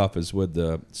of the stuff is with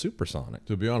the supersonic.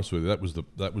 To be honest with you,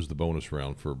 that was the bonus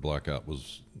round for blackout,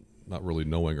 was not really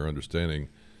knowing or understanding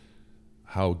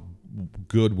how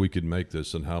good we could make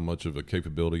this and how much of a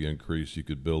capability increase you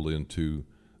could build into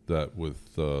that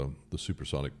with the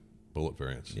supersonic bullet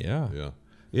variants. Yeah.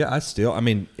 Yeah. I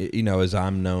mean, as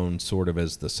I'm known sort of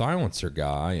as the silencer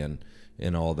guy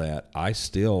and all that, I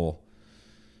still,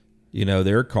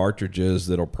 there are cartridges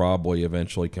that'll probably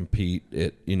eventually compete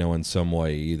in some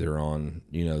way, either on,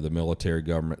 the military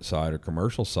government side or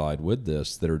commercial side with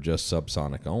this, that are just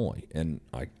subsonic only. And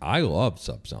I love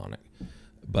subsonic.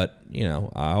 But,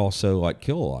 I also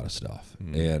kill a lot of stuff.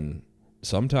 And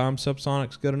sometimes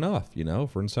subsonic's good enough,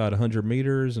 for inside 100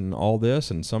 meters and all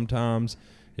this. And sometimes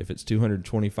if it's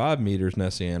 225 meters and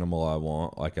that's the animal I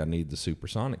want, I need the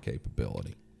supersonic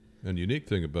capability. And the unique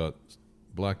thing about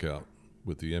blackout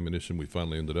with the ammunition we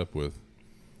finally ended up with,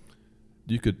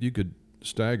 you could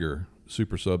stagger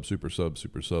super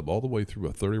sub all the way through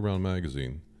a 30-round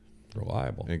magazine.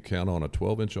 Reliable. And count on a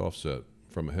 12-inch offset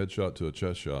from a headshot to a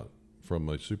chest shot from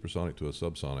a supersonic to a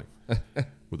subsonic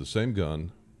with the same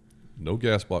gun, no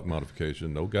gas block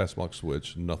modification, no gas block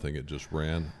switch, nothing. It just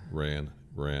ran.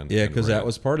 Yeah, because that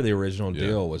was part of the original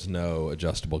deal was no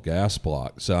adjustable gas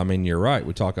block. So, I mean, you're right.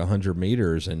 We talk 100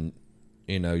 meters and,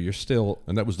 you're still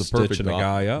and that was the stitching perfect a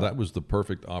guy up. That was the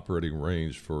perfect operating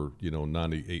range for,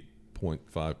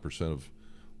 98.5% of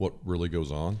what really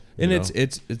goes on. And it's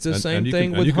the same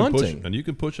thing with hunting. And you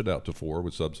can push it out to 4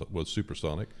 with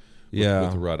supersonic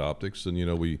with the right optics. And,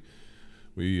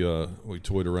 we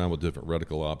toyed around with different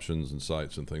reticle options and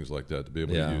sights and things like that to be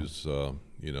able to use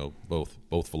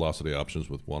both velocity options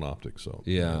with one optic. So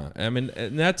I mean,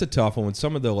 and that's a tough one. With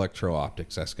some of the electro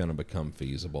optics, that's going to become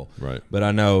feasible. Right. But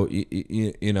I know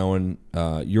in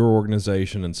your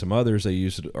organization and some others, they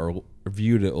used it or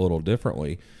viewed it a little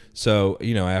differently. So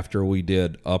after we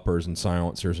did uppers and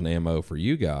silencers and ammo for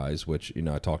you guys, which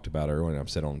I talked about earlier and I've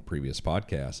said on previous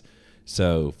podcasts.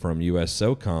 So from U.S.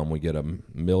 SOCOM, we get a 1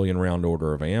 million round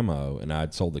order of ammo, and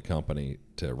I'd sold the company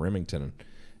to Remington,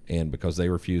 and because they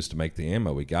refused to make the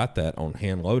ammo, we got that on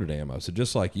hand-loaded ammo. So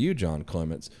just like you, John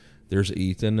Clements, there's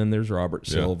Ethan and there's Robert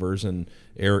Silvers and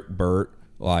Eric Burt.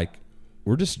 Like,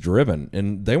 we're just driven,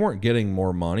 and they weren't getting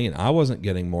more money, and I wasn't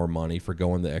getting more money for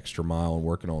going the extra mile and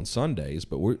working on Sundays.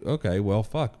 But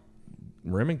fuck,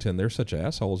 Remington, they're such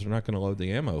assholes. They're not going to load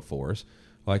the ammo for us.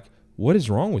 Like, what is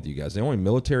wrong with you guys? The only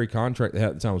military contract they had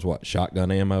at the time was what? Shotgun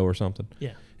ammo or something?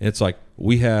 Yeah. And it's like,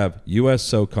 we have U.S.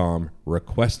 SOCOM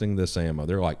requesting this ammo.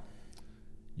 They're like,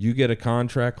 you get a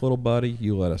contract, little buddy,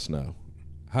 you let us know.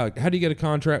 How do you get a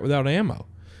contract without ammo?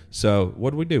 So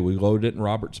what do? We loaded it in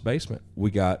Robert's basement. We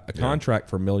got a contract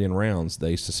for 1 million rounds.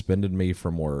 They suspended me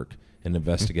from work and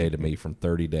investigated me from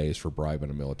 30 days for bribing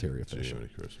a military official.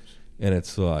 And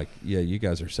it's like, you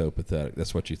guys are so pathetic.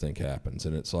 That's what you think happens.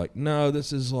 And it's like, no,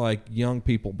 this is like young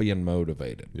people being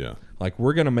motivated. Yeah. Like,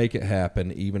 we're going to make it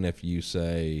happen even if you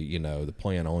say, the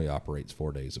plan only operates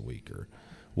 4 days a week or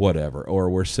whatever. Or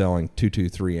we're selling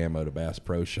 223 ammo to Bass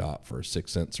Pro Shop for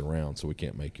 6 cents a round, so we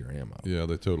can't make your ammo. Yeah,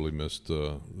 they totally missed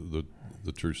the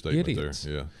true statement Idiots.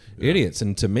 there. Yeah. Idiots.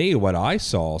 And to me, what I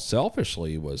saw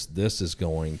selfishly was this is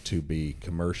going to be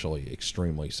commercially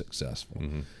extremely successful.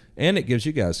 Mm-hmm. And it gives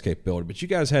you guys capability, but you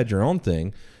guys had your own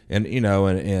thing, and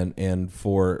and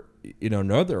for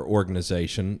another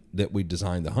organization that we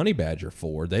designed the Honey Badger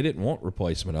for, they didn't want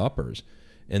replacement uppers,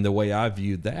 and the way I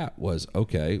viewed that was,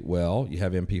 okay, well, you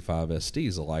have MP5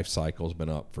 SDs, the life cycle has been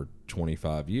up for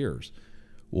 25 years.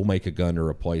 We'll make a gun to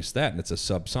replace that, and it's a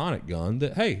subsonic gun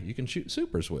that you can shoot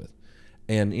supers with,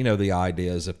 and the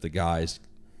idea is if the guys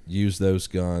use those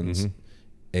guns. Mm-hmm.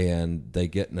 And they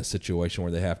get in a situation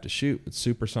where they have to shoot with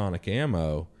supersonic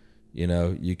ammo,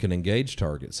 you can engage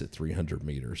targets at 300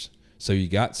 meters. So you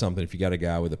got something, if you got a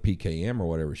guy with a PKM or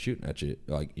whatever shooting at you,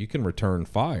 like, you can return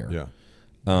fire. Yeah.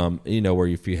 Where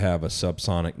if you have a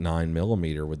subsonic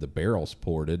 9mm with the barrels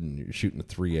ported and you're shooting a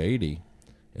 380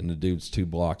 and the dude's 2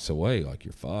 blocks away, like,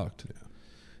 you're fucked.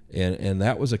 Yeah. And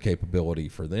that was a capability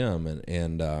for them.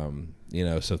 And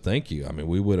so thank you. I mean,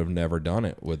 we would have never done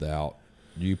it without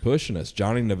you pushing us.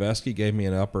 Johnny Noveski gave me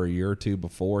an upper a year or two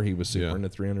before. He was super into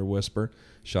 300 Whisper,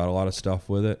 shot a lot of stuff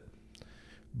with it.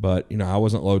 But, I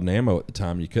wasn't loading ammo at the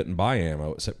time. You couldn't buy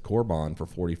ammo except Corbon for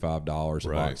 $45 a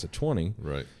box of 20.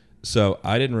 Right. So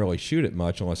I didn't really shoot it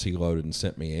much unless he loaded and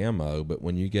sent me ammo. But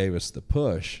when you gave us the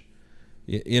push,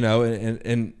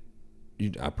 I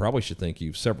probably should thank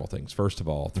you several things. First of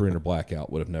all, 300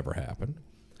 Blackout would have never happened.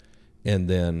 And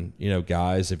then,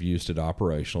 guys have used it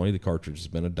operationally. The cartridge has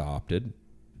been adopted.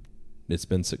 It's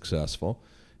been successful.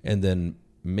 And then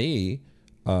me,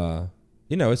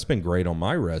 it's been great on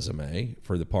my resume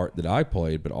for the part that I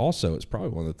played, but also it's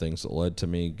probably one of the things that led to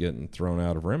me getting thrown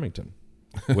out of Remington,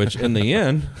 which in the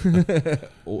end,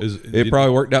 it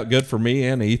probably worked out good for me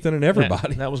and Ethan and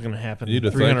everybody. That was going to happen,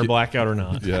 300 Blackout or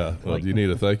not. Yeah. Well, do you need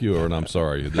a thank you or an I'm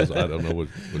sorry? I don't know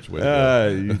which way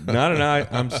to go. Not an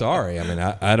I'm sorry. I mean,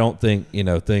 I don't think,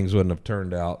 things wouldn't have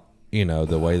turned out,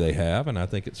 the way they have, and I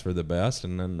think it's for the best,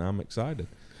 and then I'm excited.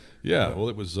 Yeah. Well,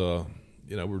 it was,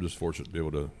 we were just fortunate to be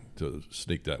able to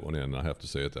sneak that one in. I have to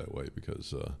say it that way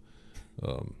because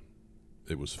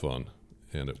it was fun.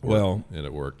 And it worked. Well, and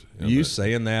it worked. And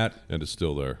saying that, and it's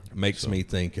still there, makes me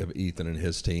think of Ethan and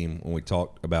his team when we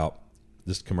talked about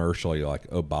just commercially, like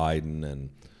Biden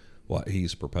and what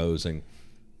he's proposing.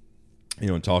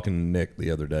 And talking to Nick the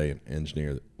other day, an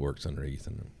engineer that works under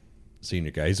Ethan,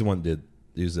 senior guy. He's the one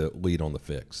he's the lead on the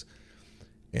fix,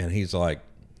 and he's like,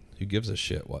 "Who gives a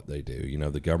shit what they do?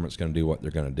 The government's going to do what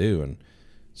they're going to do." And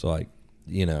it's like,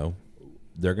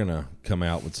 they're going to come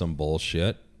out with some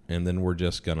bullshit. and then we're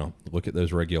just going to look at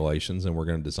those regulations, and we're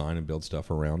going to design and build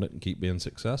stuff around it and keep being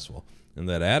successful. And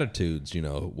that attitude's,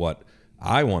 what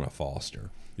I want to foster.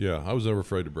 Yeah, I was never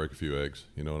afraid to break a few eggs.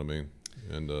 You know what I mean?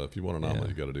 And if you want an omelet,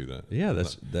 you got to do that. Yeah,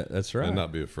 that's right. And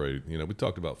not be afraid. We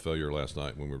talked about failure last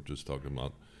night when we were just talking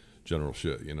about general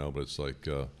shit. But it's like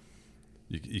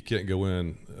you can't go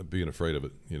in being afraid of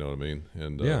it. You know what I mean?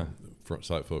 And front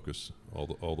sight focus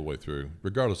all the way through,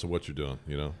 regardless of what you're doing.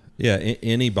 Yeah,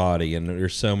 anybody, and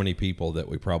there's so many people that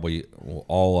we probably,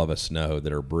 all of us know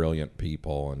that are brilliant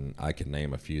people, and I can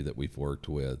name a few that we've worked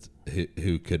with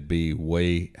who could be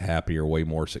way happier, way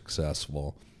more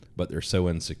successful, but they're so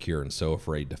insecure and so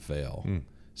afraid to fail,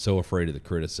 so afraid of the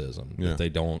criticism that they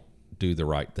don't do the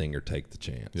right thing or take the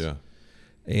chance. Yeah.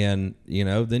 And,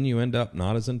 then you end up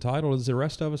not as entitled as the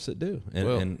rest of us that do.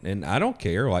 And I don't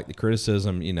care. Like the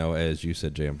criticism, as you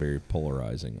said, Jam, very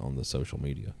polarizing on the social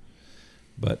media.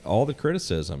 But all the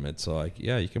criticism, it's like,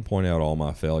 yeah, you can point out all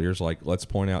my failures. Like, let's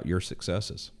point out your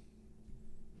successes.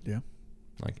 Yeah.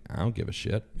 Like, I don't give a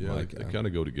shit. Yeah, like, they kind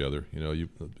of go together.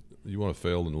 You want to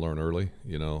fail and learn early,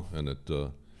 and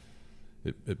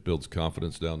it builds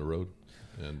confidence down the road.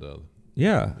 And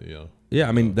yeah.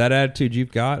 I mean, that attitude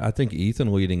you've got, I think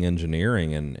Ethan leading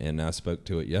engineering, and I spoke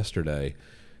to it yesterday.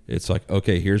 It's like,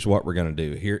 okay, here's what we're going to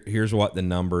do. Here's what the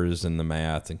numbers and the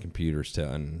math and computers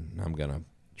tell, and I'm going to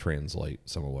translate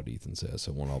some of what Ethan says,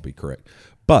 so it won't all be correct.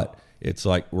 But it's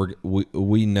like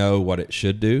we know what it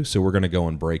should do, so we're going to go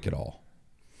and break it all.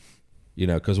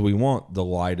 Because we want the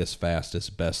lightest,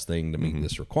 fastest, best thing to meet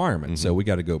this requirement. So we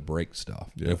got to go break stuff.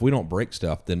 Yeah. And if we don't break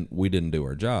stuff, then we didn't do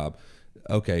our job.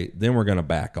 Okay, then we're going to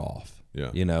back off.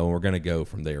 Yeah. And we're going to go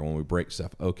from there. When we break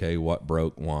stuff, okay, what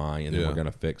broke, why, and then we're going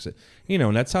to fix it.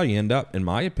 And that's how you end up, in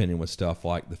my opinion, with stuff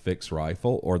like the fixed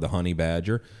rifle or the honey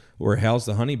badger. Or how's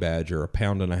the honey badger 1.5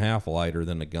 pounds lighter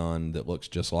than a gun that looks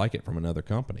just like it from another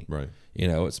company? Right.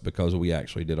 It's because we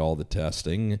actually did all the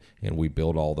testing and we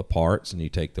build all the parts, and you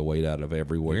take the weight out of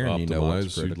everywhere, and you know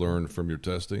what's critical. You learn from your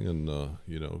testing, and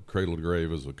cradle to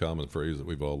grave is a common phrase that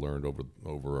we've all learned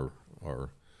over our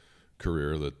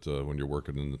career. That when you're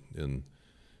working in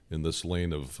this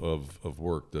lane of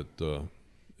work, that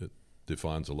it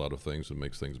defines a lot of things and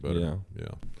makes things better. Yeah.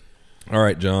 All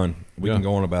right, John. We can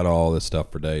go on about all this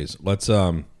stuff for days. Let's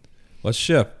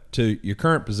shift to your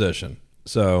current position.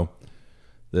 So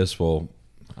this will,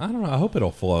 I don't know, I hope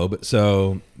it'll flow. But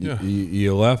so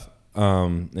you left,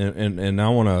 and I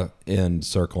want to end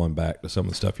circling back to some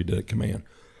of the stuff you did at command.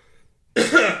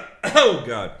 Oh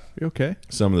God, you okay?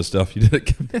 Some of the stuff you did at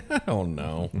command. I don't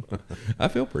know. I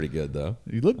feel pretty good though.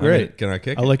 You look great. Can I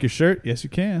kick? I like your shirt. Yes, you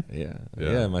can.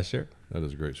 Yeah, my shirt. That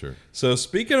is a great shirt. So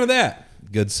speaking of that,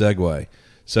 good segue.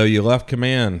 So you left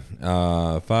command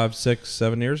 5, 6,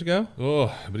 7 years ago?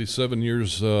 Oh, but he's 7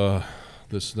 years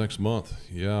this next month.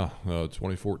 Yeah,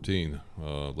 2014,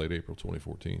 late April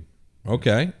 2014.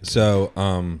 Okay, so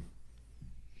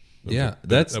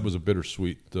that was a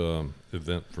bittersweet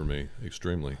event for me.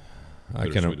 Extremely. I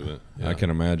can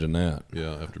imagine that.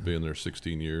 Yeah, after being there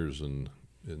 16 years and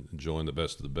enjoying the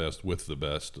best of the best with the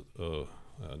best,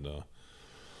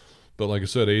 but like I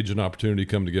said, age and opportunity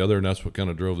come together, and that's what kind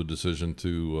of drove the decision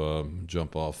to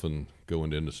jump off and go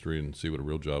into industry and see what a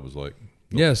real job was like.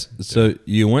 Yes. So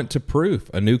you went to Proof,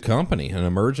 a new company, an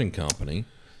emerging company.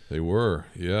 They were.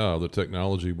 Yeah. The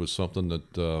technology was something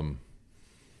that,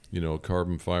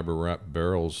 carbon fiber wrapped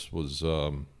barrels was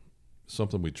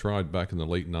something we tried back in the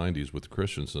late 90s with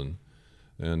Christensen.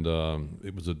 And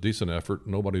it was a decent effort.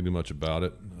 Nobody knew much about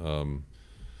it.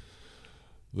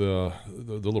 The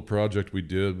little project we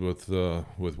did with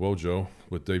Wojo,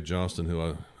 with Dave Johnston, who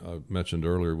I mentioned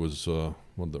earlier, was one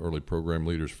of the early program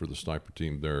leaders for the sniper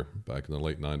team there back in the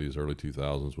late 90s, early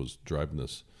 2000s, was driving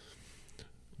this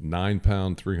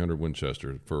 9-pound 300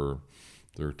 Winchester for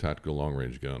their tactical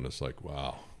long-range gun. It's like,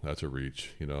 wow, that's a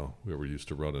reach. We were used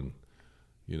to running,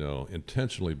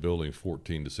 intentionally building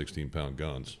 14 to 16-pound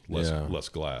guns, less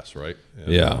glass, right?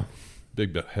 And,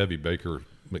 big, heavy Baker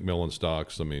McMillan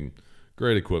stocks. I mean,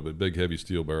 great equipment, big, heavy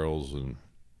steel barrels, and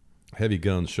heavy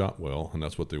guns shot well, and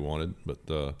that's what they wanted.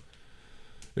 But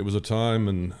it was a time,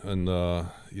 and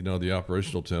the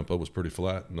operational tempo was pretty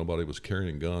flat. Nobody was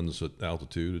carrying guns at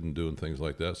altitude and doing things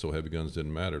like that, so heavy guns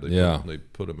didn't matter. They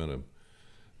put them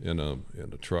in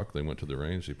a truck. They went to the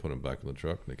range. They put them back in the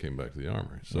truck, and they came back to the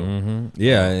armory. So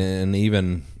and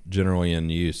even generally in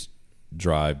use,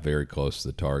 drive very close to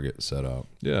the target setup.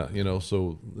 Yeah,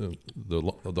 so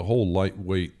the whole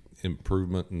lightweight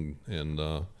improvement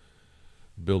and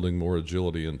building more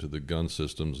agility into the gun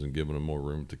systems and giving them more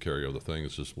room to carry other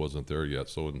things just wasn't there yet.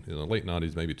 So in the late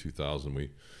 90s, maybe 2000,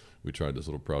 we tried this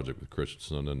little project with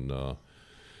Christensen, and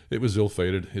It was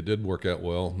ill-fated. It did work out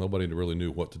well. Nobody really knew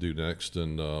what to do next,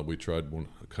 and we tried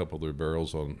a couple of their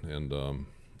barrels on, and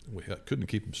we couldn't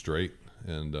keep them straight,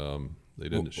 and they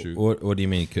didn't shoot. What do you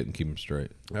mean you couldn't keep them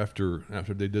straight? After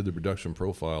they did the reduction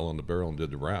profile on the barrel and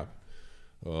did the wrap.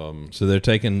 So they're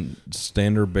taking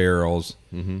standard barrels,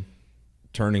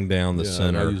 turning down the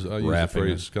center, I use the wrapping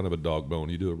phrase it. kind of a dog bone.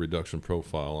 You do a reduction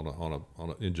profile on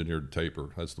an engineered taper.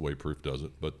 That's the way Proof does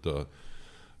it. But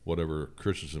whatever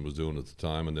Christensen was doing at the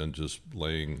time, and then just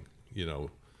laying,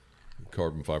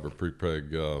 carbon fiber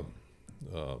prepreg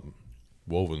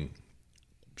woven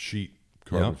sheet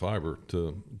carbon fiber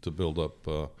to build up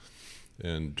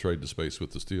and trade the space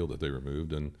with the steel that they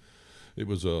removed. And it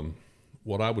was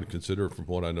what I would consider, from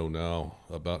what I know now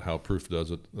about how Proof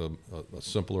does it, a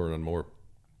simpler and more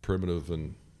primitive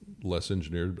and less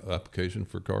engineered application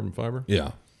for carbon fiber.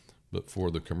 Yeah. But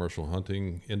for the commercial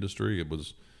hunting industry, it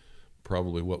was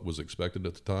probably what was expected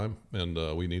at the time, and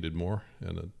we needed more.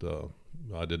 And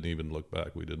I didn't even look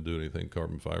back. We didn't do anything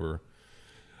carbon fiber.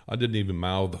 I didn't even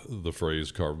mouth the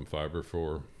phrase carbon fiber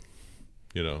for,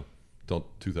 till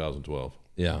 2012.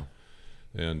 Yeah.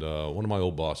 And one of my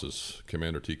old bosses,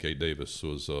 Commander T.K. Davis,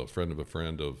 was a friend of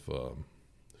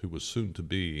who was soon to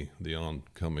be the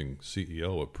oncoming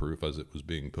CEO of Proof as it was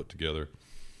being put together.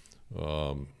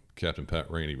 Captain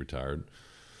Pat Rainey retired,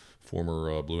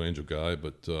 former Blue Angel guy,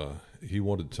 but he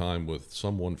wanted time with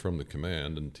someone from the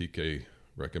command, and TK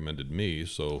recommended me.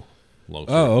 So,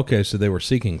 okay. So they were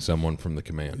seeking someone from the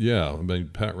command. Yeah, I mean,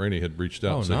 Pat Rainey had reached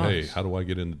out and said, nice. "Hey, how do I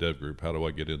get into Dev Group? How do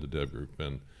I get into Dev Group?"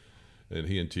 And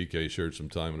he and TK shared some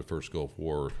time in the first Gulf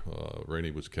War.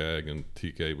 Rainey was CAG, and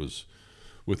TK was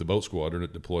with the boat squadron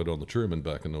that deployed on the Truman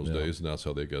back in those days, and that's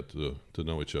how they got to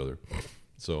know each other.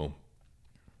 So,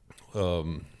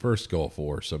 First Gulf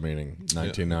War, so meaning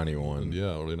 1991.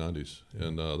 Yeah, early 90s.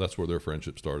 And that's where their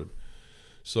friendship started.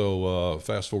 So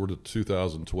fast forward to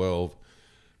 2012,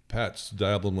 Pat's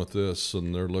dabbling with this,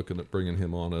 and they're looking at bringing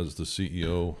him on as the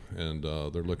CEO, and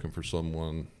they're looking for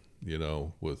someone,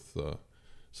 with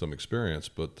some experience.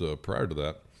 But prior to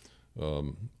that,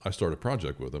 I started a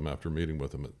project with him after meeting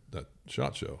with him at that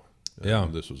SHOT Show.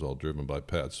 And this was all driven by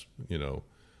Pat's,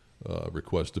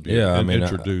 request to be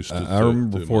introduced. I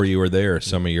remember before you were there,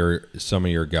 some of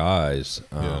your guys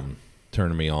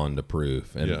turned me on to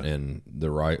Proof, and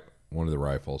one of the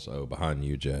rifles behind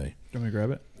you, Jay. Do you want me to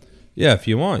grab it? Yeah, if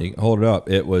you want, you can hold it up.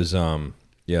 It was some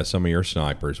of your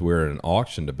snipers. We're at an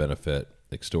auction to benefit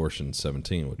Extortion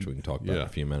 17, which we can talk about in a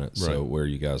few minutes. Right. So where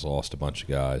you guys lost a bunch of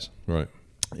guys, right?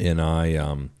 And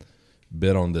I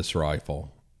bid on this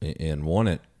rifle and won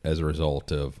it as a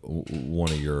result of one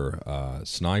of your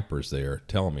snipers there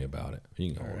telling me about it.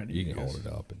 You can hold it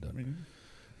up.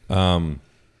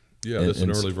 This is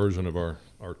an early version of our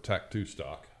TAC 2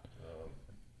 stock.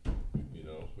 We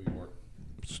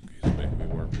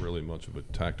weren't really much of a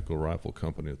tactical rifle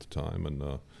company at the time, and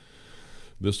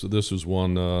this was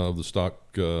one of the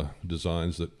stock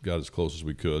designs that got as close as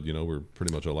we could. We're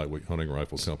pretty much a lightweight hunting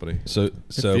rifle company. So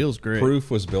feels great.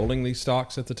 Proof was building these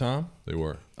stocks at the time? They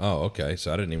were. Oh, okay.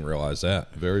 So I didn't even realize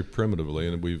that. Very primitively,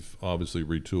 and we've obviously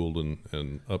retooled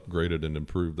and upgraded and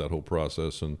improved that whole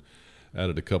process, and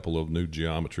added a couple of new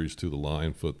geometries to the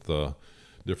line with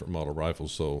different model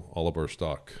rifles. So all of our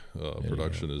stock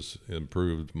production is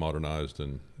improved, modernized,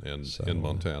 and in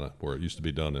Montana, where it used to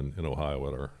be done in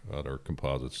Ohio at our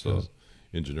composites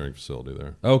engineering facility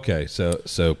there. Okay,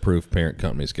 so Proof parent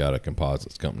company's got a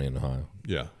composites company in Ohio.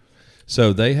 Yeah.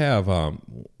 So they have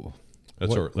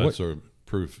that's our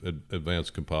Proof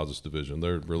Advanced Composites division.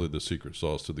 They're really the secret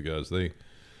sauce to the guys. They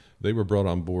were brought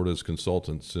on board as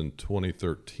consultants in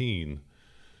 2013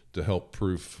 to help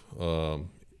Proof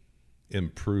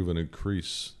improve and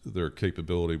increase their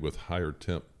capability with higher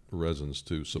temp resins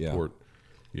to support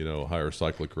higher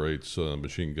cyclic rates,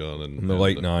 machine gun. And in the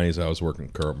late 90s, I was working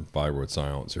carbon fiber with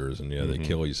silencers, and the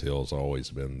Achilles heel's always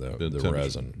been the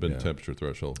resin. Temperature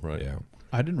threshold, right? Yeah.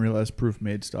 I didn't realize Proof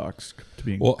made stocks, to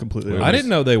be completely honest. I didn't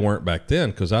know they weren't back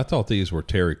then, because I thought these were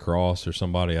Terry Cross or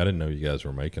somebody. I didn't know you guys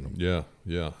were making them. Yeah.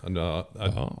 And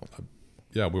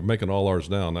we're making all ours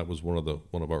now, and that was one of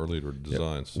our earlier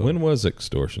designs. So. When was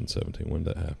Extortion 17? When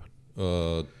did that happen?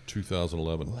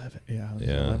 2011. 11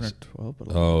 or 12. But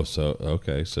 11. Oh, so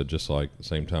just like the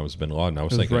same time as Bin Laden. I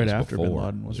was thinking right it was after before. Bin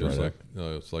Laden was right.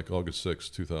 It's like August 6,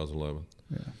 2011.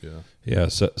 Yeah.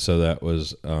 So that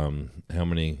was how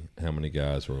many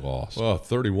guys were lost? Well,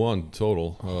 31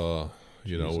 total.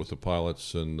 With the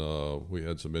pilots, and we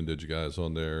had some Indige guys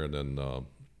on there, and then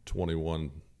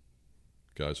 21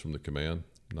 guys from the command.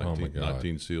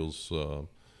 19 SEALs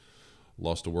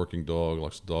Lost a working dog,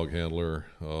 lost a dog handler,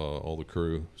 all the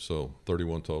crew. So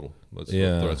 31 total.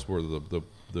 That's where the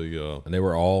and they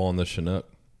were all on the Chinook.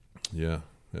 Yeah,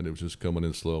 and it was just coming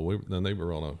in slow. Then they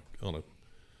were on a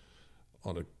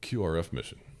QRF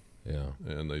mission. Yeah,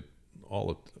 and they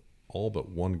all but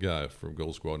one guy from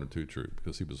Gold Squadron 2 Troop,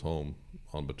 because he was home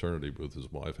on maternity with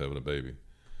his wife having a baby,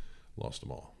 lost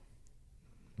them all.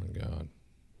 My God.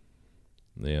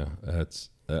 Yeah,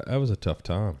 that was a tough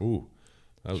time. Ooh,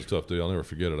 that was a tough day. I'll never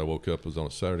forget it. I woke up, it was on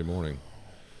a Saturday morning,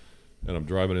 and I'm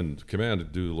driving into command to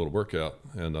do a little workout,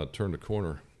 and I turned the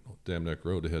corner, Dam Neck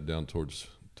Road, to head down towards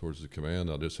the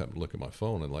command. I just happened to look at my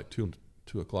phone, and like 2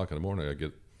 o'clock in the morning, I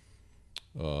get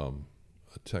a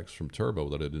text from Turbo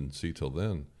that I didn't see till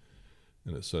then,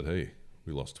 and it said, "Hey,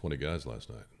 we lost 20 guys last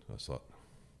night." I thought,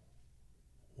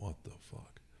 what the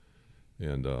fuck?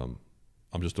 And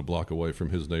I'm just a block away from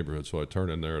his neighborhood, so I turn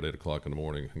in there at 8 o'clock in the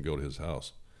morning and go to his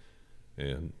house,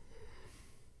 and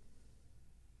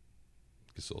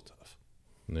it's so tough.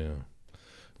 Yeah.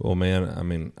 Well, man, I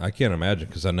mean, I can't imagine,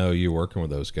 because I know you're working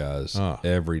with those guys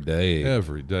every day.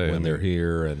 Every day. When they're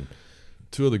here. And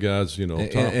two of the guys, you know.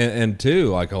 And two,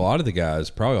 like a lot of the guys,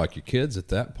 probably like your kids at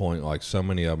that point, like so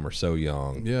many of them are so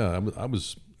young. Yeah, I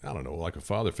was, I don't know, like a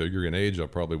father figure. In age, I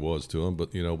probably was to them.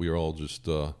 But, you know, we were all just,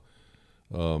 those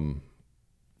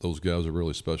guys are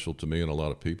really special to me and a lot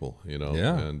of people, you know.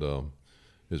 Yeah. And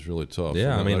it's really tough.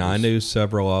 Yeah, I mean, I knew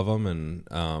several of them, and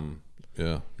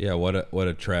yeah, what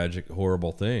a tragic,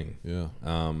 horrible thing. Yeah.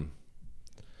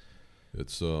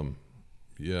 It's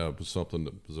it was something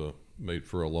that was made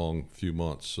for a long few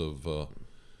months of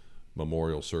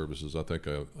memorial services. I think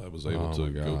I was able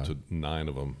to go to 9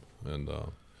 of them, and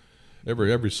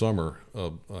every summer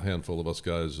a handful of us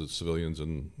guys as civilians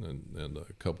and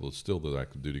a couple of still the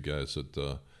active duty guys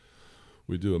that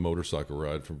we do a motorcycle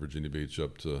ride from Virginia Beach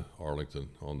up to Arlington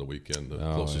on the weekend, the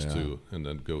closest to, and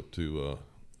then go to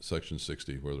Section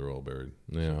 60 where they're all buried.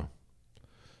 Yeah.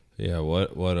 Yeah,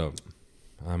 what a,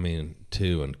 I mean,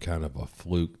 too, and kind of a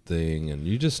fluke thing, and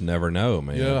you just never know,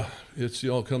 man. Yeah, it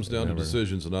all comes down to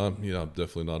decisions, and I'm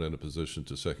definitely not in a position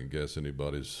to second guess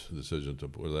anybody's decision to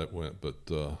where that went, but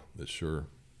it sure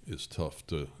is tough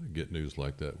to get news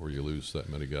like that where you lose that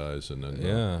many guys. And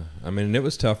then I mean, it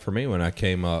was tough for me when I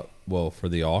came up, for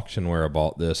the auction where I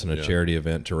bought this and a charity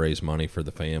event to raise money for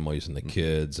the families and the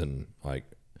kids, and like,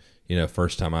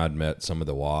 first time I'd met some of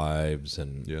the wives,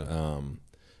 and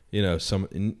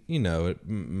it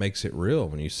makes it real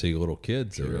when you see little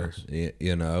kids there,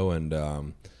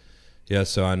 and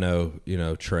so I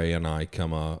know, Trey and I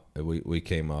come up, we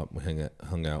came up, we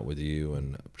hung out with you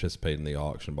and participated in the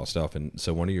auction, bought stuff. And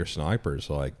so one of your snipers,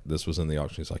 like, this was in the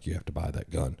auction, he's like, "You have to buy that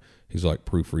gun." He's like,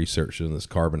 "Proof research and this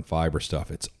carbon fiber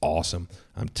stuff, it's awesome.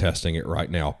 I'm testing it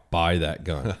right now. Buy that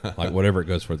gun." Like, whatever it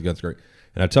goes for, the gun's great.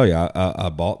 And I tell you, I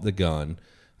bought the gun.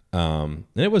 And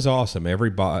it was awesome.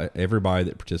 Everybody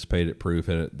that participated at Proof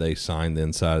in it, they signed the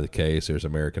inside of the case. There's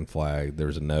an American flag.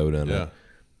 There's a note in it.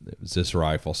 It was this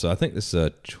rifle. So I think this is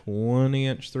a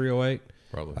 20-inch 308.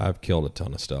 Probably. I've killed a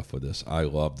ton of stuff with this. I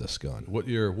love this gun. What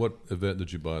event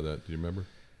did you buy that? Do you remember?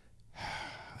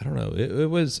 I don't know. It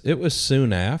was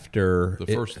soon after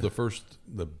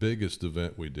the biggest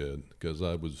event we did, because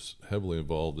I was heavily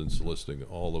involved in soliciting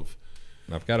all of.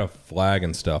 I've got a flag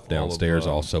and stuff downstairs.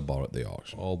 Also bought at the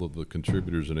auction. All of the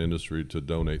contributors in industry to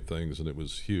donate things, and it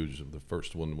was huge. The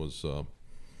first one was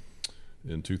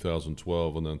in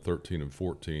 2012, and then 13 and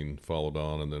 14 followed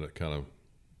on, and then it kind of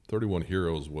 31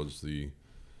 Heroes was the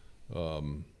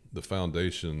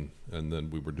foundation, and then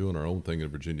we were doing our own thing in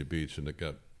Virginia Beach, and it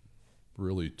got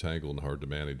really tangled and hard to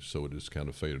manage, so it just kind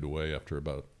of faded away after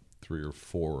about 3 or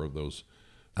 4 of those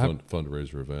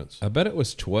fundraiser events. I bet it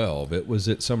was 12. It was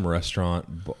at some restaurant,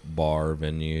 bar,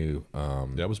 venue.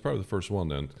 That was probably the first one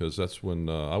then, because that's when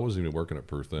I wasn't even working at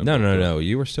Proof then. No.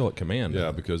 You were still at command.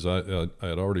 Yeah, because I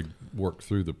had already worked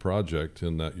through the project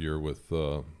in that year with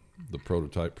the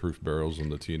prototype Proof barrels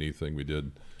and the T&E thing we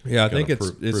did. Yeah, I think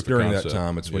it's during that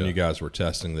time. It's when you guys were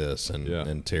testing this,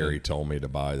 and Terry told me to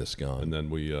buy this gun. And then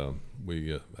we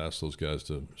asked those guys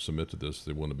to submit to this.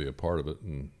 They wanted to be a part of it,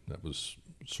 and that was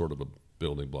sort of a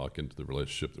building block into the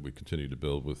relationship that we continued to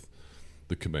build with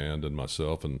the command and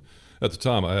myself. And at the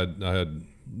time, I had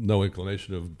no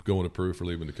inclination of going to Proof or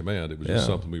leaving the command. It was just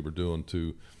something we were doing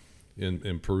to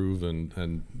improve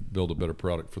and build a better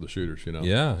product for the shooters,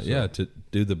 to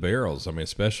do the barrels. I mean,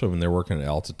 especially when they're working at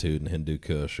altitude in Hindu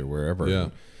Kush or wherever.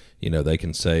 And, they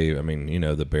can save. I mean,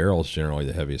 the barrel's generally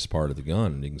the heaviest part of the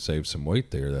gun, and you can save some weight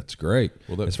there. That's great.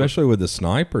 Well, especially with the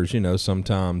snipers,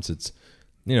 sometimes it's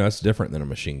it's different than a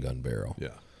machine gun barrel.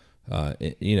 Yeah.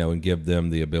 And give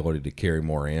them the ability to carry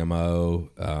more ammo.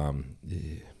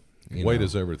 Weight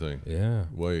is everything. Yeah.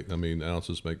 Weight. I mean,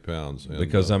 ounces make pounds. And,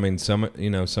 Because I mean, some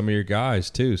of your guys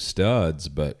too, studs,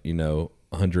 but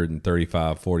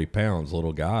 135, 40 pounds,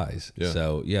 little guys. Yeah.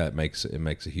 So yeah, it makes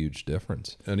a huge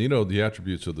difference. And the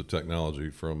attributes of the technology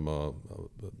from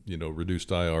reduced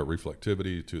IR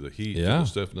reflectivity to the heat, to the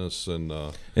stiffness,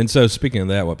 and so speaking of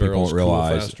that, what people don't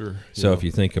realize. Faster, so if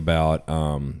you think about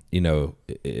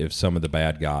if some of the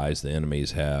bad guys, the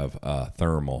enemies have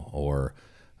thermal or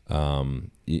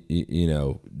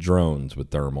drones with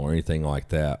thermal or anything like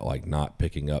that, like not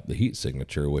picking up the heat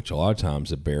signature, which a lot of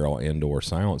times a barrel and/or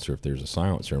silencer, if there's a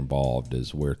silencer involved,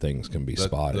 is where things can be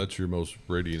spotted. That's your most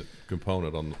radiant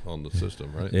component on the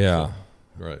system, right? Yeah.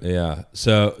 So, right. Yeah.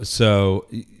 So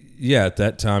yeah, at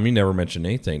that time you never mentioned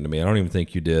anything to me. I don't even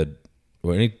think you did.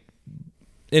 Well,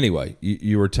 anyway,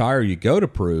 you retire, you go to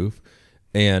proof,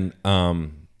 and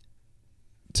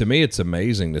to me, it's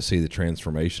amazing to see the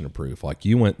transformation of proof. Like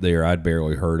you went there, I'd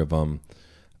barely heard of them.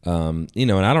 And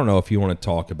I don't know if you want to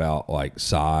talk about like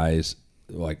size,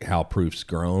 like how proof's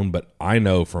grown, but I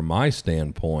know from my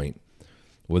standpoint,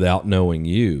 without knowing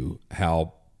you,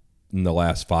 how in the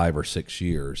last 5 or 6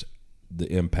 years, the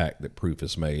impact that proof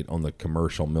has made on the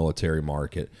commercial military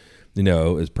market,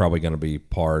 is probably going to be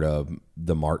part of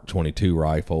the Mark 22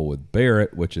 rifle with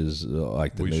Barrett, which is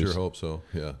like the we new. Sure hope so.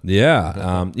 Yeah.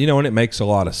 Yeah. And it makes a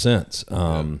lot of sense.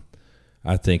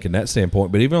 I think in that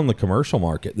standpoint, but even on the commercial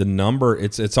market, the number,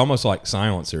 it's almost like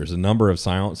silencers. The number of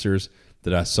silencers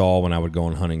that I saw when I would go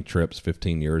on hunting trips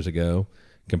 15 years ago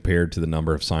compared to the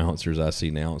number of silencers I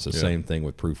see now, it's the same thing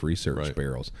with proof research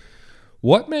barrels.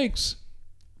 What makes,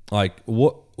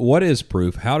 what is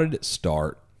proof? How did it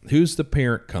start? Who's the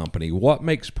parent company? What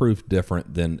makes proof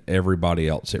different than everybody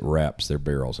else that wraps their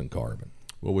barrels in carbon?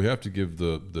 Well, we have to give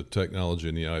the technology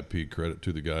and the IP credit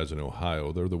to the guys in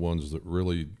Ohio. They're the ones that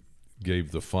really gave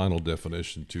the final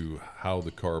definition to how the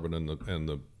carbon and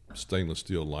the stainless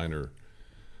steel liner,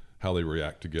 how they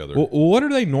react together. Well, what are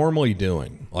they normally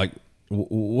doing? Like,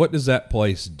 what does that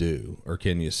place do? Or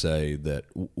can you say that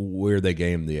where they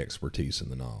gain the expertise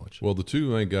and the knowledge? Well, the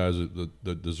two main guys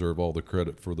that deserve all the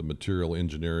credit for the material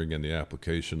engineering and the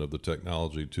application of the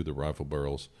technology to the rifle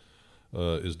barrels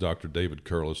is Dr. David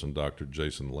Curlis and Dr.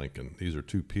 Jason Lincoln. These are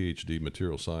two PhD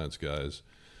material science guys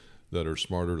that are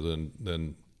smarter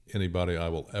than anybody I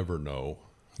will ever know.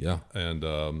 Yeah.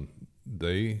 And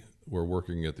they were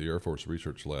working at the Air Force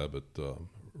Research Lab at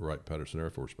Wright-Patterson Air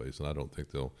Force Base, and I don't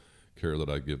think they'll care that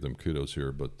I give them kudos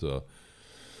here, but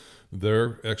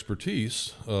their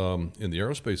expertise in the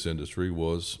aerospace industry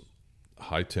was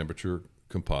high-temperature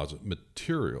composite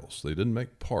materials. They didn't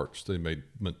make parts; they made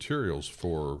materials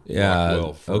for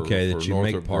Rockwell. That you Northrop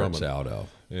make parts Grumman. out of.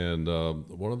 And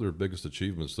one of their biggest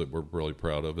achievements that we're really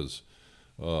proud of is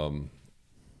the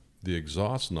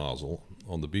exhaust nozzle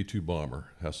on the B-2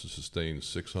 bomber has to sustain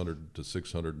 600 to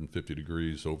 650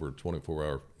 degrees over a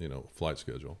 24-hour flight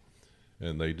schedule.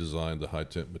 And they designed the high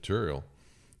temp material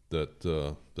that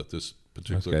this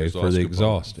particular exhaust for the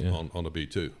exhaust on the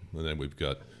B-2, and then we've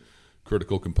got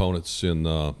critical components in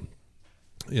the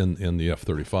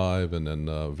F-35 and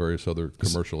then various other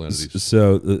commercial entities.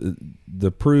 So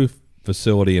the proof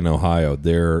facility in Ohio,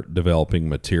 they're developing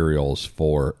materials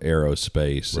for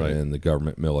aerospace and the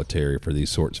government military for these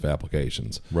sorts of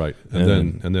applications. Right,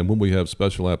 and then when we have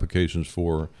special applications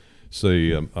for,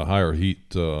 say, a higher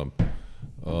heat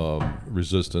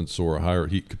resistance or a higher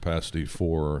heat capacity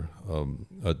for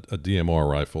a DMR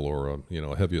rifle or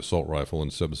a heavy assault rifle in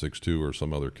 7.62 or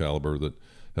some other caliber that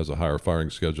has a higher firing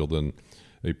schedule than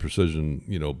a precision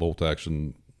bolt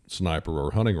action sniper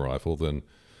or hunting rifle, then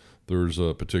there's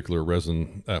a particular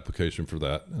resin application for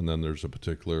that, and then there's a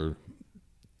particular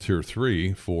tier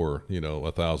 3 for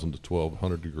 1,000 to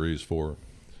 1,200 degrees for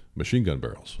machine gun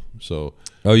barrels. So,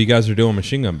 you guys are doing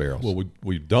machine gun barrels? Well,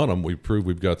 we've done them. We've proved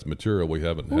we've got the material. We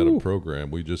haven't had a program.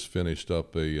 We just finished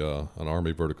up an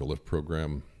Army vertical lift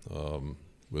program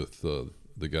with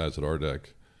the guys at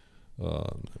RDEC.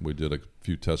 We did a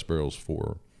few test barrels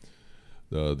for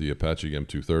the Apache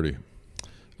M230.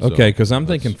 Okay, because I'm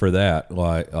thinking for that,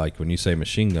 like when you say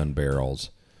machine gun barrels,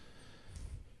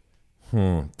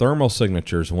 thermal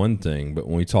signature is one thing, but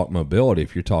when we talk mobility,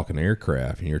 if you're talking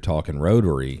aircraft and you're talking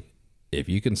rotary, if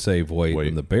you can save weight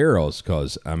in the barrels,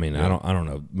 because I mean, I don't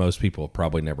know, most people have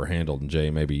probably never handled, and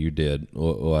Jay, maybe you did,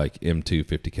 like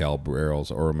M250 caliber barrels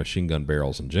or machine gun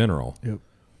barrels in general. Yep.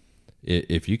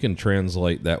 If you can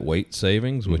translate that weight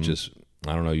savings, which is,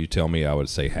 I don't know, you tell me, I would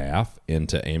say half,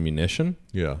 into ammunition.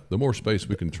 Yeah, the more space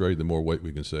we can trade, the more weight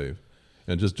we can save,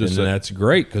 and that's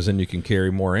great because then you can carry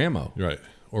more ammo. Right.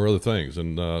 or other things.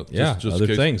 And just other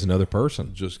case, things, another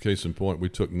person. Just case in point, we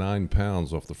took 9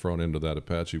 pounds off the front end of that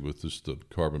Apache with just the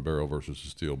carbon barrel versus the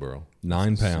steel barrel.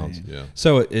 9 pounds. Yeah.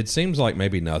 So it seems like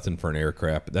maybe nothing for an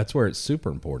aircraft, but that's where it's super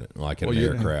important, like in an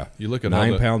aircraft. You look at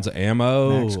 9 pounds of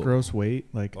ammo. Max gross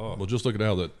weight, like well, just look at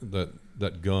how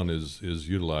that gun is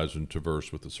utilized and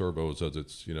traversed with the servos as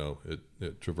it's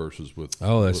it traverses with.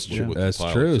 That's with, true. with That's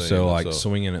the true. pilot's So aim. like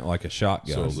swinging it like a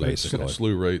shotgun, so basically.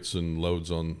 slew rates and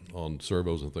loads on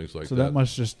servos and things like so that. that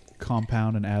must just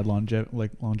compound and add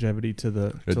longevity to the.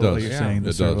 It to does. Like you're Yeah, saying, the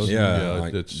it servos. does. Yeah, Yeah,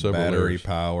 like it's several battery layers.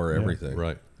 power, Yeah. everything.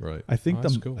 Right. I think Oh,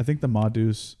 that's cool. I think the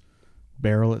Modus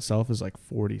barrel itself is like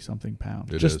 40 something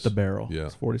pounds. It Just is. the barrel. Yeah.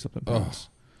 It's 40 something pounds.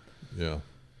 Yeah.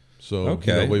 So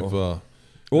Okay. we've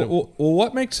Well,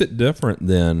 what makes it different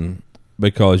then?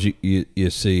 Because you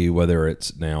see, whether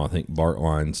it's now, I think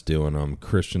Bartline's doing them,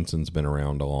 Christensen's been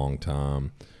around a long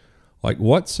time. Like,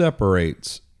 what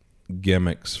separates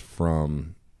gimmicks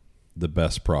from the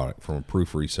best product, from a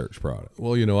proof research product?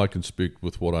 Well, I can speak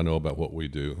with what I know about what we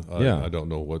do. I don't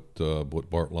know what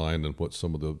Bartline and what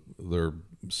some of their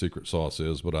secret sauce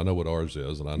is, but I know what ours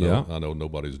is, and I know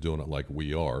nobody's doing it like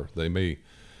we are. They may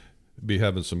be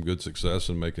having some good success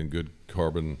and making good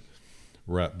carbon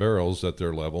wrap barrels at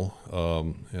their level,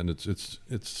 and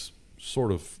it's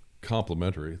sort of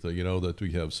complementary. That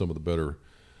we have some of the better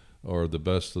or the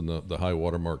best and the high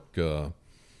watermark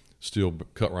steel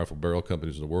cut rifle barrel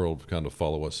companies in the world kind of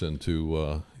follow us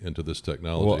into this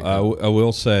technology. Well, I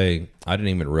will say I didn't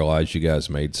even realize you guys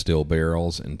made steel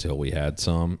barrels until we had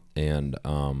some, and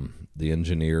the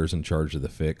engineers in charge of the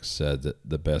fix said that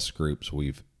the best groups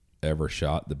we've ever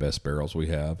shot, the best barrels we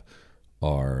have,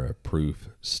 are proof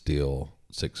steel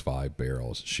 6.5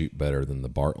 barrels. Shoot better than the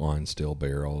Bartline steel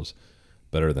barrels,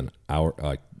 better than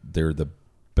they're the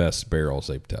best barrels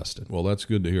they've tested. Well, that's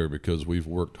good to hear because we've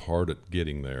worked hard at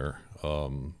getting there.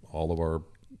 All of our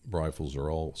rifles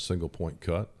are all single point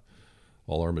cut.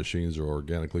 All our machines are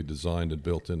organically designed and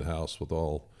built in-house with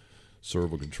all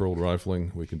servo controlled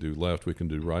rifling. We can do left, we can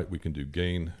do right, we can do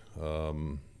gain.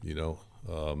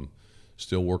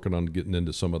 Still working on getting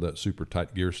into some of that super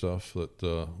tight gear stuff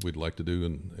that we'd like to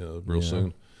do real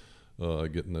soon.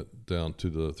 Getting it down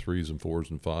to the 3s and 4s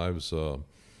and 5s.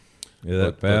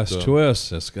 That fast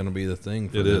twist, that's going to be the thing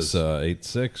for this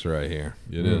 8.6 right here.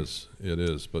 It is.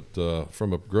 But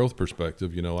from a growth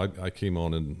perspective, I came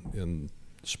on in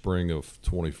spring of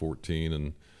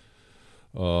 2014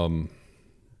 and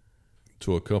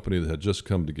to a company that had just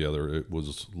come together. It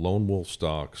was Lone Wolf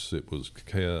Stocks. It was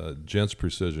Gents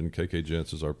Precision. KK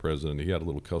Gents is our president. He had a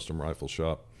little custom rifle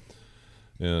shop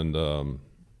and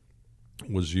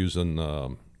was using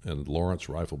and Lawrence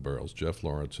rifle barrels. Jeff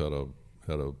Lawrence had a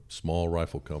small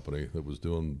rifle company that was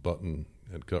doing button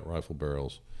and cut rifle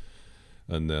barrels,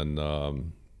 and then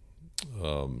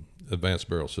Advanced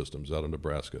Barrel Systems out of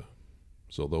Nebraska.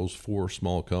 So those 4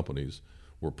 small companies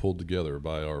were pulled together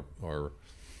by our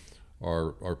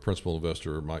principal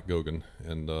investor, Mike Gogan,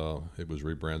 and it was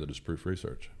rebranded as Proof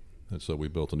Research. And so we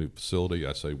built a new facility.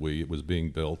 I say we; it was being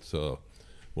built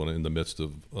when in the midst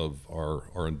of our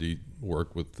R&D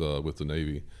work with the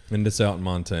Navy. And it's out in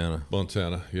Montana.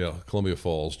 Montana, yeah, Columbia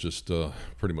Falls, just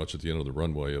pretty much at the end of the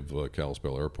runway of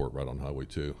Kalispell Airport, right on Highway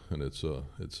 2, and it's a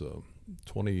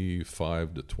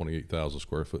 25 to 28,000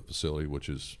 square foot facility, which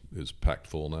is packed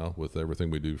full now with everything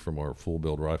we do from our full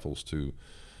build rifles to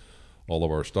all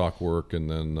of our stock work, and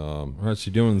then All right, so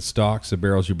you're doing the stocks, the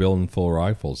barrels, you're building full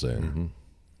rifles there. Mm-hmm.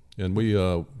 And we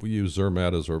use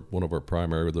Zermatt as one of our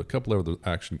primary, with a couple of other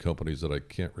action companies that I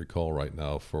can't recall right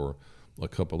now for a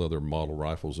couple other model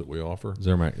rifles that we offer.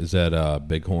 Is that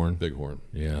Bighorn? Bighorn.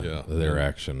 Yeah. Their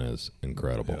action is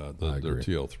incredible. Yeah, their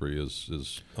TL3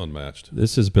 is unmatched.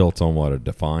 This is built on what, a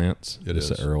Defiance?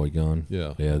 It's an early gun?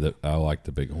 Yeah. Yeah, I like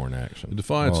the Bighorn action. The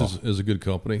Defiance is a good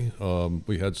company.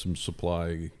 We had some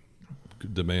supply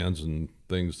demands and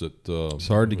things that... it's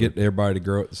hard to get everybody to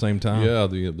grow at the same time. Yeah,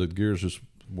 the gears just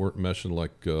weren't meshing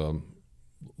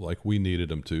like we needed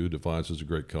them to. Defiance is a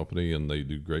great company, and they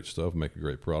do great stuff, make a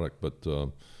great product. But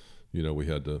we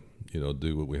had to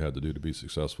do what we had to do to be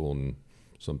successful, and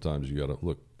sometimes you got to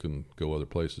look and go other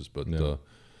places. But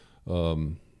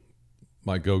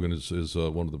Mike Gogan is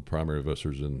one of the primary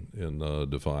investors in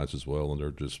Defiance as well, and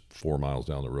they're just 4 miles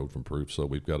down the road from Proof. So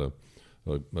we've got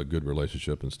a good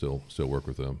relationship and still work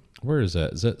with them. Where is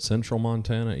that? Is that central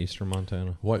Montana, eastern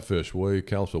Montana? Whitefish,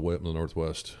 Kalispell, way up in the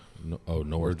northwest. Northwest.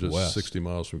 We're just 60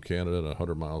 miles from Canada and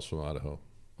 100 miles from Idaho.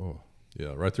 Oh.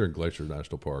 Yeah, right there in Glacier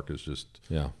National Park is just,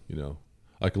 yeah.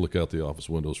 I can look out the office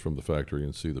windows from the factory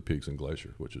and see the peaks in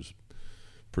Glacier, which is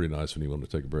pretty nice when he wanted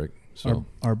to take a break. So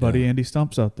our buddy Andy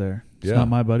Stump's out there. It's Yeah. not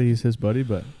my buddy; he's his buddy.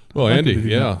 But Well, I'd like Andy, him to be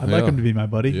yeah, I'd like yeah. him to be my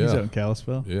buddy. He's Yeah. out in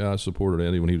Kalispell. yeah, I supported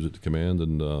Andy when he was at the command,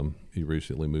 and he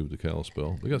recently moved to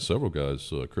Kalispell. They got several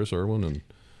guys, Chris Irwin, and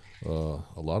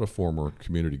a lot of former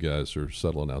community guys are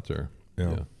settling out there.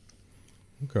 Yeah.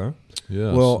 Okay.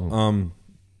 Yeah. Well, so-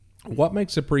 what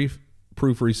makes a proof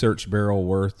research barrel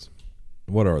worth?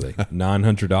 What are they?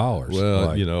 $900. well,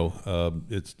 Like, you know,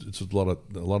 it's a lot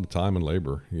of time and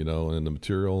labor, you know, and the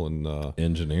material and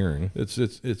engineering. it's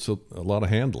a lot of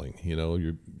handling. You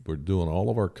know, we're doing all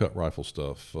of our cut rifle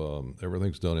stuff.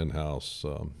 Everything's done in house.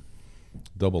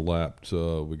 Double lapped.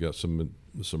 We got some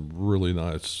really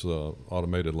nice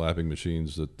automated lapping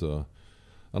machines that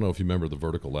I don't know if you remember the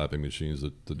vertical lapping machines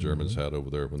that the Germans had over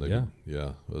there when they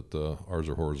but ours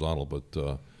are horizontal.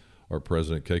 But our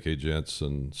president KK Gents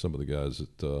and some of the guys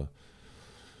that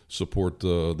support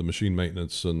the machine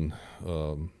maintenance and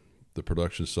the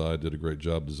production side did a great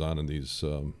job designing these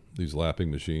lapping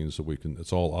machines, so we can.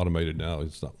 It's all automated now.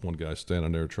 It's not one guy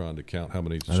standing there trying to count how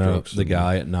many I know strokes. the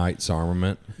guy at Knight's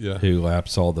Armament Yeah. who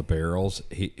laps all the barrels.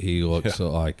 He looks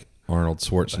like Arnold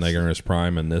Schwarzenegger in his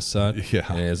prime in this side. Yeah.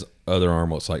 And his other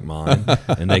arm looks like mine.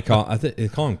 And they call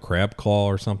him Crab Claw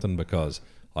or something because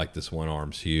like this one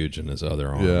arm's huge and his other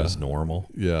arm Yeah. is normal.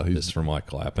 Yeah, he's Just from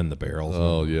like lapping the barrels.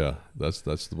 Oh yeah, that's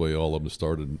the way all of them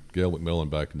started. Gail McMillan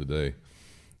back in the day,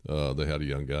 they had a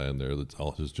young guy in there that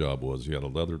all his job was he had a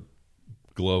leather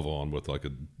glove on with like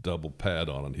a double pad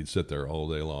on it. He'd sit there all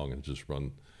day long and just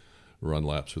run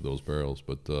laps with those barrels.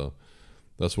 But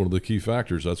that's one of the key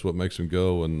factors. That's what makes them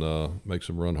go and makes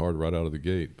them run hard right out of the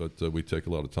gate. But we take a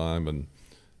lot of time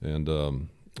and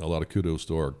a lot of kudos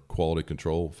to our quality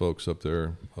control folks up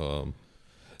there.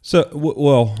 So,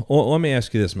 well, let me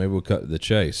ask you this. Maybe we'll cut to the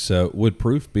chase. So, would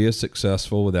Proof be as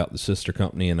successful without the sister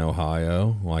company in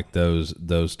Ohio, like those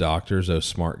doctors, those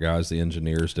smart guys, the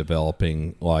engineers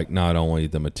developing like not only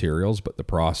the materials but the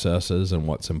processes and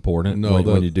what's important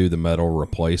when you do the metal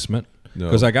replacement? No.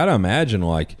 Because I got to imagine,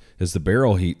 like, as the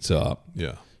barrel heats up,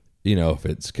 Yeah. you know, if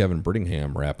it's Kevin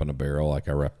Brittingham wrapping a barrel, like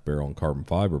I wrap a barrel in carbon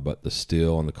fiber, but the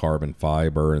steel and the carbon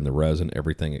fiber and the resin,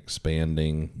 everything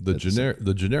expanding. The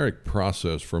generic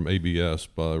process from ABS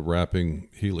by wrapping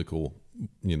helical,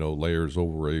 layers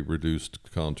over a reduced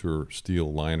contour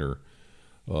steel liner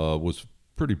was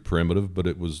pretty primitive, but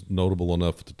it was notable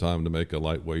enough at the time to make a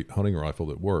lightweight hunting rifle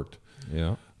that worked.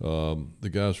 Yeah. The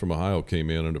guys from Ohio came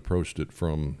in and approached it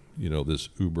from, this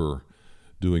uber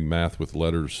doing math with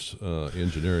letters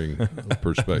engineering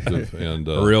perspective. And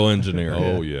A real engineer.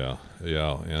 Oh, yeah.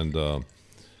 And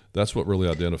that's what really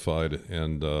identified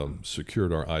and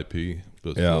secured our IP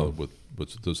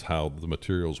with just how the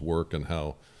materials work and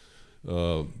how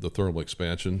the thermal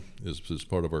expansion is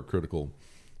part of our critical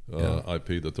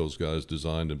IP that those guys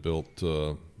designed and built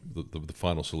the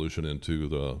final solution into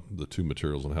the two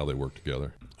materials and how they work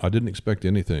together. I didn't expect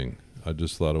anything. I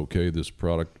just thought, okay, this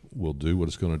product will do what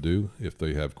it's going to do. If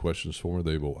they have questions for me,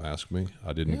 they will ask me.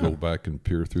 I didn't go back and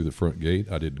peer through the front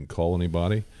gate. I didn't call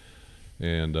anybody.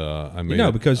 And I made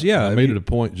I made it a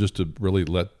point just to really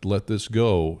let this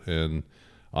go, and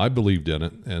I believed in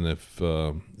it. And if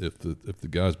the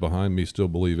guys behind me still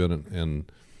believe in it,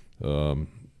 and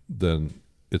then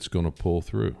it's going to pull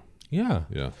through. Yeah.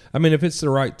 Yeah. I mean, if it's the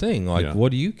right thing, like,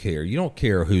 what do you care? You don't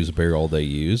care whose barrel they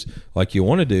use. Like, you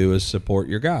want to do is support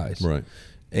your guys. Right.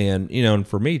 And, and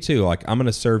for me, too, like, I'm going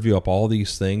to serve you up all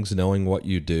these things knowing what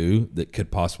you do that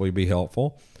could possibly be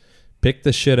helpful. Pick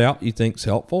the shit out you think's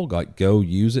helpful. Like, go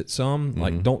use it some. Mm-hmm.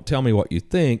 Like, don't tell me what you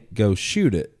think. Go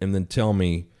shoot it. And then tell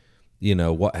me,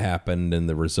 what happened and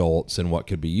the results and what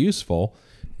could be useful.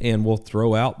 And we'll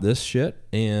throw out this shit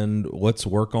and let's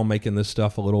work on making this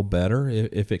stuff a little better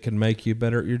if it can make you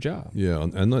better at your job. Yeah,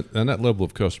 and that level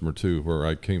of customer too, where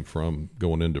I came from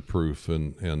going into Proof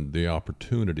and the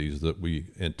opportunities that we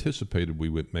anticipated we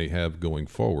may have going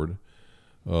forward,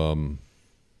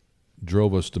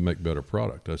 drove us to make better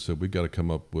product. I said we got to come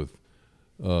up with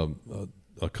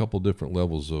a couple different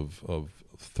levels of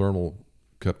thermal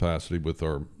capacity with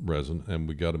our resin, and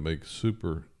we got to make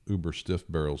super uber stiff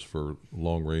barrels for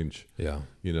long range. Yeah.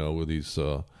 With these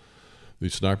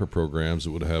sniper programs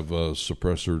that would have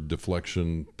suppressor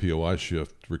deflection POI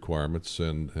shift requirements,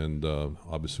 and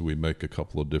obviously we make a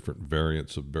couple of different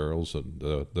variants of barrels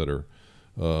that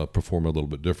are perform a little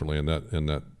bit differently in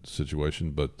that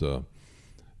situation. But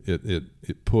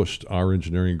it pushed our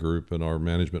engineering group and our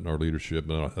management and our leadership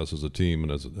and us as a team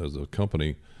and as a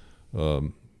company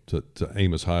to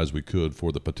aim as high as we could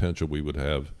for the potential we would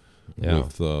have. Yeah.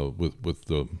 With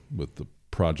the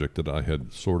project that I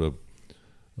had sort of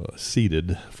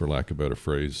seeded, for lack of a better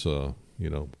phrase,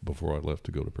 before I left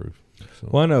to go to Proof. So.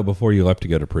 Well, I know before you left to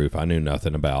go to Proof, I knew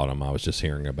nothing about them. I was just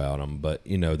hearing about them. But,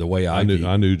 the way I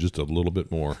knew just a little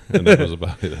bit more, and that was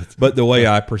about it. But the way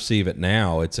I perceive it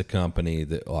now, it's a company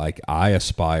that, like, I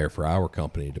aspire for our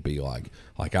company to be like.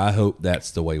 Like, I hope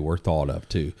that's the way we're thought of,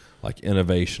 too. Like,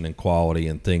 innovation and quality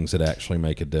and things that actually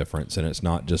make a difference. And it's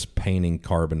not just painting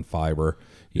carbon fiber,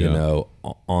 you know,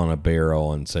 on a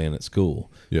barrel and saying it's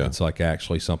cool. Yeah. It's, like,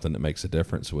 actually something that makes a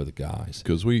difference with the guys.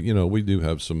 Because we do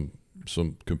have some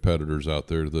competitors out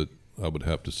there that I would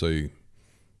have to say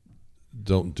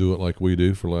don't do it like we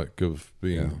do, for lack of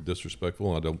being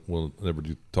disrespectful. I don't want to never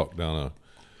talk down a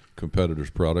competitor's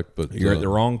product, but you're at the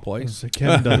wrong place.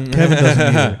 Kevin doesn't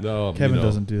either. No, Kevin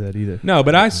doesn't do that either. No,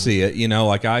 but I see it.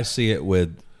 Like I see it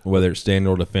with whether it's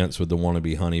Daniel Defense with the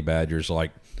wannabe honey badgers.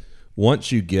 Like,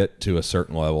 once you get to a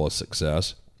certain level of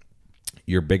success,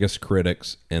 your biggest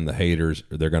critics and the haters,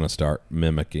 they're going to start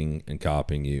mimicking and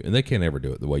copying you, and they can't ever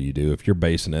do it the way you do if you're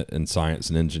basing it in science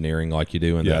and engineering like you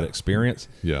do in that experience.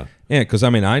 Yeah. Because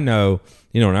I know,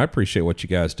 and I appreciate what you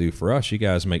guys do for us. You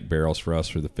guys make barrels for us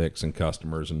for the fix and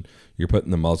customers, and you're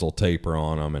putting the muzzle taper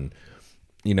on them.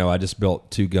 And I just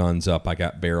built 2 guns up. I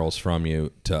got barrels from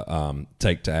you to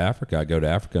take to Africa. I go to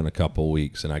Africa in a couple of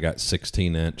weeks, and I got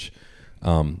 16-inch.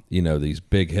 These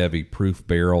big, heavy proof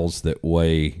barrels that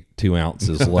weigh 2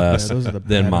 ounces less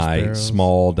than my barrels.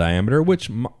 Small diameter, which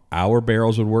our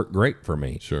barrels would work great for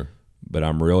me. Sure. But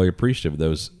I'm really appreciative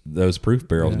of those proof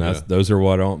barrels. And those are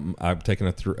what I've taken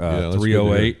a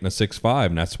 308 and a 6.5,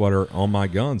 and that's what are on my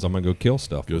guns. I'm going to go kill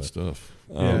stuff Good with. stuff.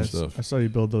 I saw you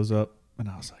build those up, and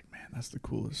I was like, man, that's the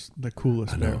coolest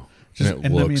I know. barrel. And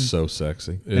it looks so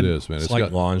sexy. It is, man. It's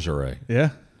like lingerie. Yeah.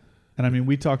 And I mean,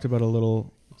 we talked about a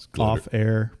little off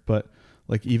air, but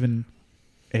like even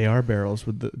AR barrels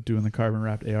with doing the carbon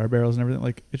wrapped AR barrels and everything,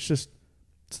 like it's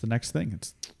the next thing.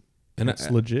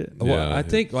 It's legit. Well, I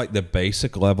think like the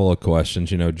basic level of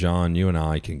questions, John, you and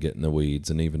I can get in the weeds,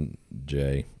 and even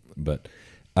Jay, but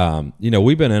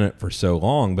we've been in it for so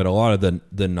long, but a lot of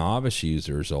the novice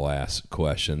users will ask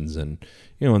questions, and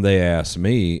when they ask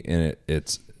me, and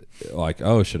it's like,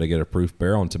 oh, should I get a proof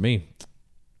barrel? And to me,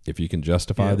 if you can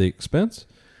justify the expense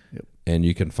and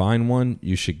you can find one,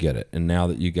 you should get it. And now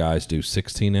that you guys do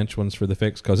 16-inch ones for the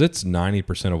fix, because it's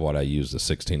 90% of what I use, the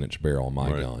 16-inch barrel on my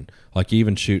gun. Like,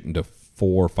 even shooting to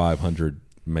 400, 500,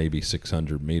 maybe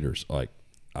 600 meters, like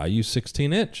I use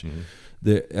 16-inch.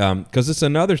 Because it's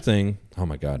another thing. Oh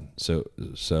my God! So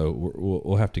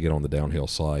we'll have to get on the downhill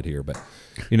slide here, but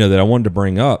that I wanted to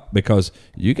bring up, because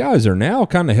you guys are now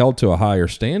kind of held to a higher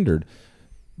standard,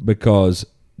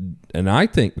 and I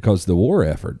think because of the war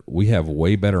effort, we have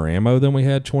way better ammo than we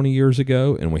had 20 years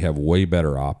ago, and we have way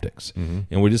better optics,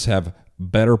 and we just have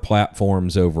better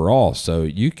platforms overall. So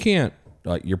you can't,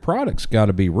 like, your product's got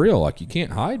to be real. Like, you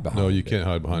can't hide behind. No, you can't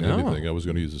hide behind anything. I was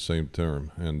going to use the same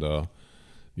term, and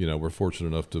we're fortunate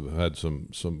enough to have had some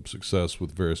success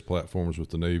with various platforms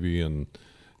with the Navy and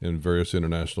various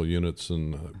international units,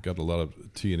 and got a lot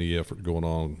of T&E effort going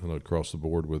on across the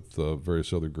board with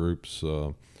various other groups.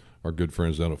 Our good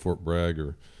friends down at Fort Bragg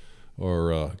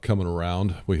are coming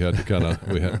around. We had to kind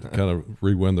of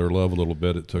re-win their love a little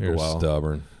bit. It took a while.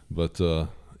 Stubborn, but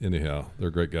anyhow,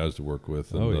 they're great guys to work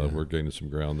with, and we're gaining some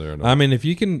ground there. And I mean, if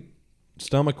you can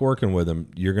stomach working with them,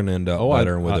 you're going to end up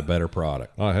better with a better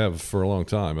product. I have for a long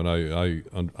time, and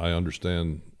I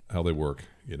understand how they work.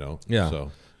 Yeah.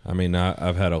 So I mean,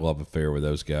 I've had a love affair with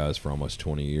those guys for almost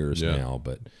 20 years now,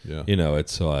 but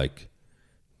it's like,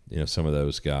 some of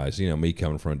those guys, me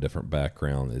coming from a different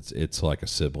background, it's like a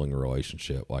sibling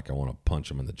relationship. Like, I want to punch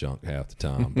them in the junk half the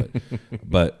time,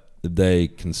 but they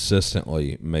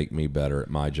consistently make me better at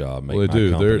my job. Well, they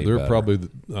do. They're probably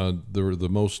they're the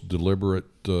most deliberate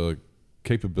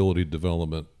capability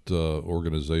development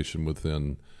organization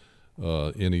within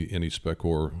any spec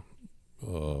or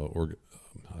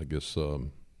I guess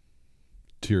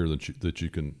tier that you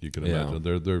can imagine.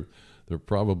 They're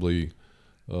probably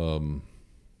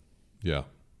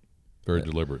very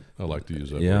deliberate. I like to use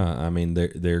that word. I mean,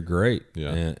 they're great.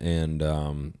 Yeah. And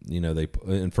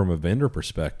and from a vendor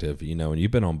perspective, and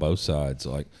you've been on both sides,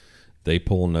 like, they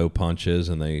pull no punches,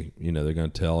 and they're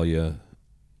going to tell you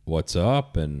what's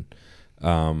up, and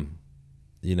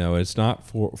it's not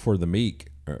for the meek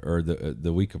or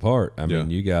the weak of heart. I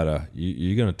mean,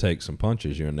 you're going to take some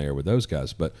punches here and there with those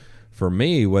guys. But for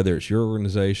me, whether it's your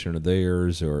organization or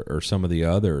theirs or some of the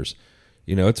others,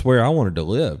 it's where I wanted to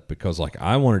live, because, like,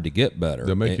 I wanted to get better.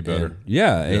 They'll make you better.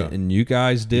 And you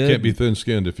guys did. You can't be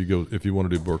thin-skinned if you want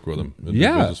to do work with them and do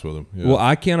business with them. Yeah. Well,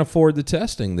 I can't afford the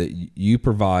testing that you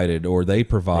provided or they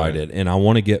provided, and I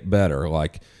want to get better.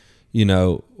 Like, you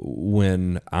know,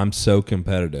 when I'm so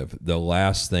competitive, the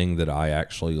last thing that I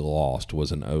actually lost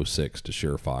was an 06 to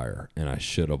Surefire, and I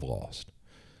should have lost.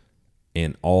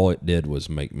 And all it did was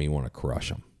make me want to crush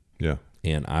them. Yeah.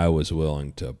 And I was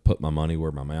willing to put my money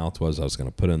where my mouth was. I was going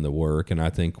to put in the work, and I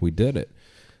think we did it.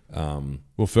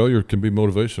 Well, failure can be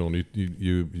motivational, and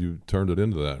you turned it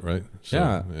into that, right? So,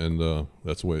 yeah. And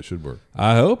that's the way it should work.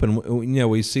 I hope, and you know,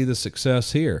 we see the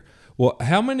success here. Well,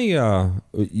 how many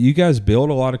you guys build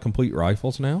a lot of complete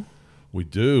rifles now? We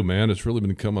do, man. It's really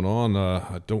been coming on.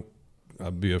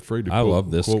 I'd be afraid to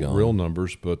quote real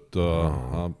numbers, but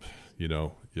you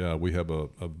know, yeah, we have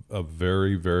a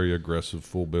very, very aggressive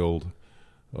full build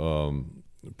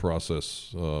process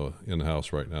in the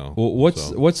house right now. Well,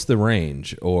 what's the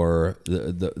range or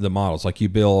the models? Like you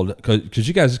build, because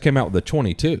you guys just came out with the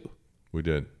 22. We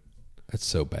did. That's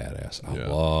so badass. I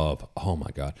love. Oh my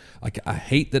god! Like I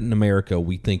hate that in America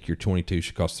we think your 22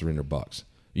 should cost $300.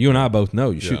 You and I both know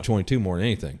you shoot 22 more than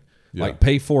anything. Yeah. Like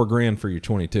pay $4,000 for your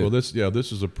 22. Well, this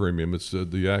is a premium. It's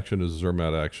the action is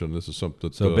Zermatt action. This is something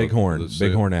that's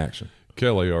bighorn action.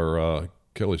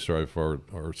 Kelly Strife,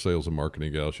 our sales and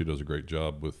marketing gal, she does a great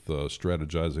job with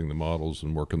strategizing the models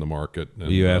and working the market. And,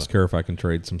 will you ask her if I can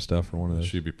trade some stuff for one of those?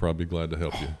 She'd be probably glad to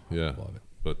help you. Yeah, love it.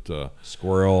 But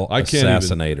squirrel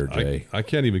assassinator, Jay. I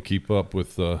can't even keep up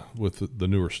with the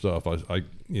newer stuff.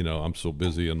 I'm so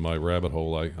busy in my rabbit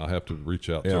hole. I have to reach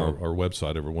out to our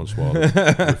website every once in a while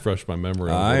to refresh my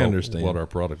memory on what our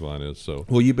product line is. So,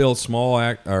 well, you build small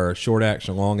or short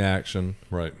action, long action,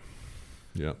 right?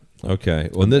 Yeah. Okay.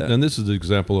 Well, and this is the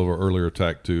example of our earlier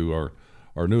attack too.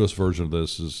 Our newest version of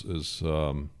this is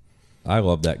I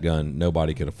love that gun.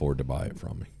 Nobody could afford to buy it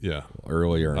from me. Yeah.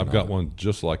 Earlier. I've got one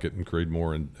just like it in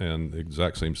Creedmoor and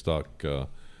exact same stock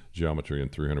geometry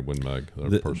and 300 Win Mag,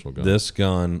 personal gun. This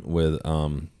gun with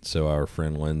so our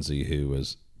friend Lindsay, who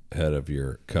was head of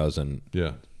your cousin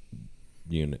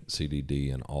unit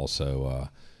CDD and also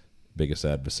biggest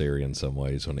adversary in some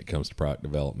ways when it comes to product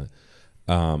development.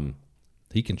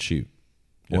 He can shoot.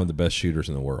 One of the best shooters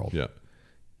in the world. Yeah.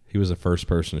 He was the first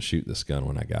person to shoot this gun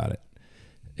when I got it.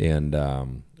 And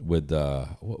with the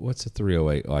what's the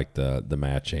 308 like the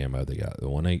match ammo they got, the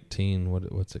 118,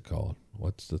 what's it called?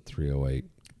 What's the 308?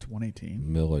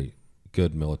 118.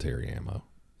 Good military ammo.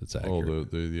 That's accurate. Oh,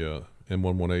 the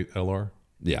M118 LR.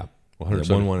 Yeah.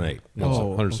 118.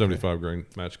 175 grain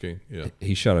match key. Yeah.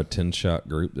 He shot a 10-shot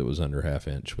group that was under half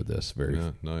inch with this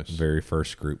nice. Very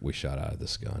first group we shot out of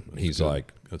this gun. He's good.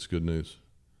 Like, that's good news.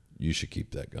 You should keep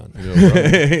that gun.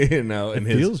 You know, it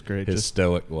feels great. His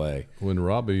stoic way. When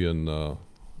Robbie and I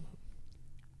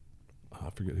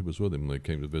forget who was with him when they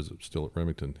came to visit, still at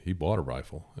Remington, he bought a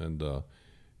rifle and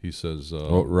he says,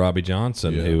 Robbie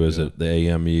Johnson, who was at the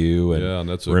AMU and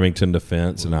that's Remington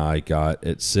Defense, and I got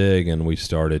at SIG, and we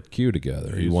started Q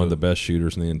together. He's one of the best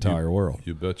shooters in the entire world.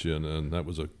 You betcha, and that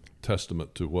was a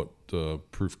testament to what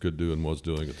Proof could do and was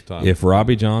doing at the time. If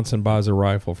Robbie Johnson buys a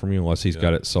rifle from you, unless he's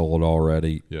got it sold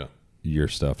already, your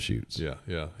stuff shoots.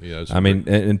 Yeah. I mean,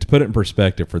 and to put it in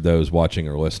perspective for those watching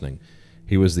or listening,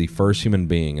 he was the first human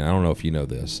being, and I don't know if you know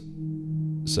this.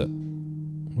 So,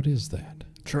 what is that?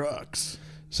 Trucks.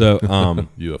 So,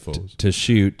 UFOs. To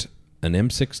shoot an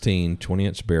M16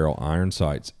 20-inch barrel iron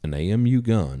sights, an AMU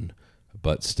gun,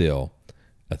 but still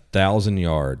 1,000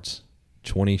 yards,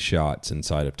 20 shots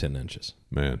inside of 10 inches.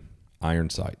 Man. Iron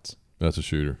sights. That's a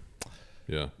shooter.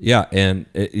 Yeah. Yeah, and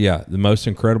the most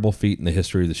incredible feat in the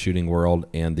history of the shooting world,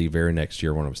 and the very next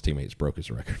year one of his teammates broke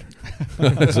his record.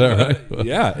 Is that right?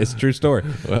 Yeah, it's a true story.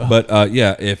 Well, but,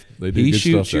 if he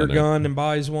shoots your gun and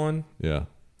buys one,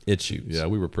 it shoots. Yeah,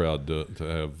 we were proud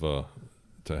to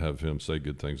have him say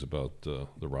good things about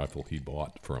the rifle he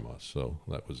bought from us, so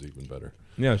that was even better.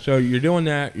 Yeah, so you're doing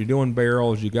that. You're doing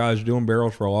barrels. You guys are doing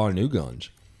barrels for a lot of new guns.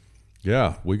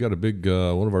 Yeah, we got a big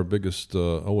one of our biggest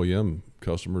OEM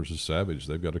customers is Savage.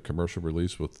 They've got a commercial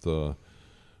release with their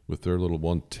little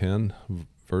 110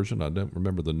 version. I don't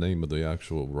remember the name of the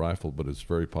actual rifle, but it's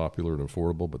very popular and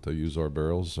affordable. But they use our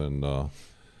barrels, and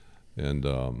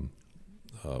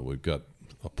we've got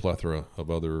a plethora of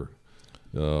other.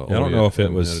 I don't know if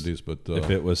it was entities, but if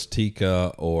it was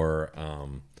Tika or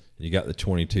you got the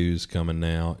 22s coming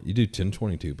now. You do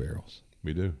 1022 barrels.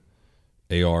 We do.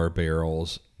 AR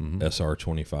barrels,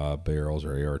 SR25 barrels,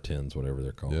 or AR10s, whatever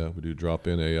they're called. Yeah, we do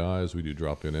drop-in AIs. We do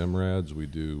drop-in MRADs. We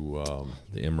do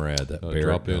the MRAD, that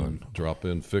Barrett gun.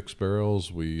 Drop-in fixed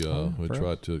barrels. We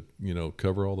try to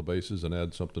cover all the bases and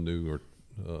add something new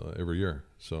every year.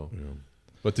 So,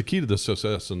 but the key to the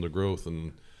success and the growth,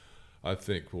 and I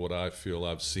think what I feel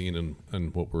I've seen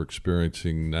and what we're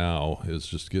experiencing now is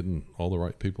just getting all the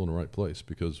right people in the right place,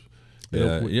 because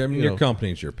Yeah, You know, I mean, you your know,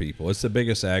 company's your people. It's the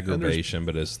biggest aggravation,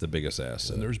 but it's the biggest and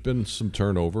asset. there's been some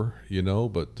turnover, you know,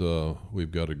 but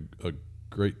we've got a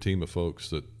great team of folks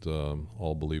that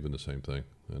all believe in the same thing,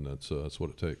 and that's what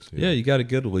it takes. Yeah, you got a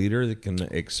good leader that can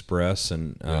express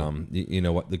and you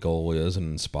know what the goal is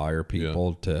and inspire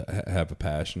people to have a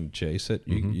passion to chase it.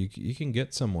 You can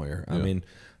get somewhere. I mean,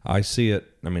 I see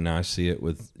it. I mean, I see it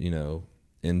with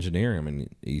engineering. I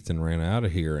mean, Ethan ran out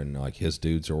of here, and like his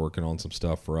dudes are working on some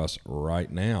stuff for us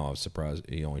right now. I was surprised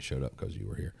he only showed up because you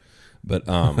were here, but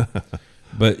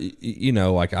but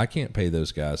like I can't pay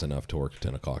those guys enough to work at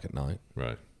 10 o'clock at night.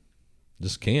 Right.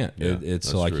 Just can't. Yeah,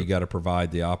 It's like you got to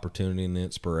provide the opportunity and the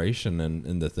inspiration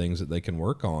and the things that they can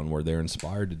work on where they're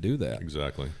inspired to do that.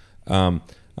 Exactly. All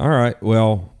right.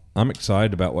 Well, I'm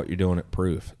excited about what you're doing at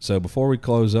Proof. So before we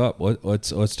close up,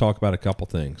 let's talk about a couple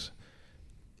things.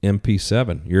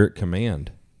 MP7, you're at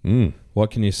command.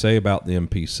 What can you say about the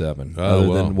MP7?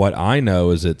 Other than what I know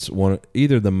is it's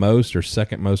either the most or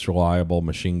second most reliable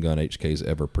machine gun HK's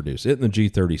ever produced. It and the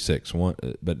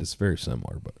G36, but it's very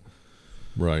similar. But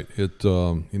right, it the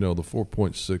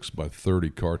 4.6 by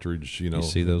 30 cartridge. You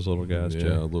see those little guys, yeah, Jay?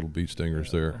 little bee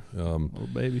stingers there. Little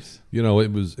babies.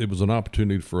 It was an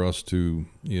opportunity for us to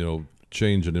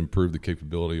change and improve the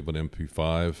capability of an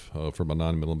MP5 from a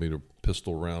 9mm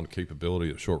pistol round capability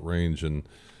at short range and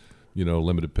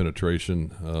limited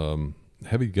penetration.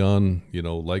 Heavy gun,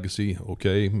 legacy.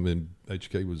 Okay, I mean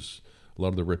HK was a lot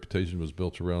of their reputation was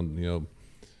built around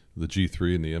the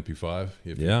G3 and the MP5.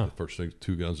 The first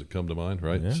two guns that come to mind,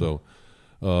 right? Yeah. So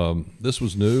this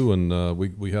was new, and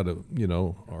we had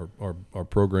our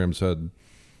programs had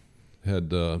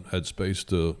space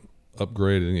to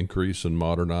upgrade and increase and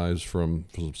modernize from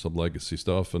some legacy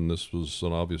stuff, and this was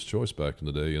an obvious choice back in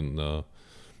the day. And well,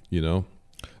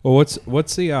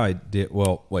 what's the idea?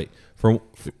 Well, wait, for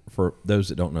those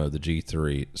that don't know the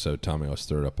G3. So Tommy, let's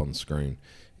throw it up on the screen.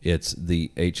 It's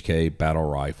the HK battle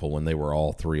rifle when they were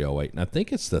all 308, and I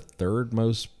think it's the third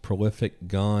most prolific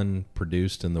gun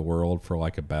produced in the world for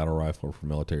like a battle rifle for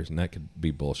militaries, and that could be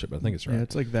bullshit, but I think it's right. Yeah,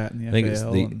 it's like that in the I think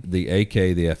FAL. it's the AK,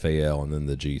 the FAL, and then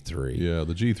the G3. Yeah,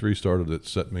 the G3 started at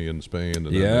Set Me in Spain. And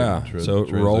then so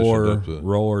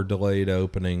roller delayed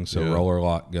opening, so roller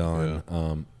lock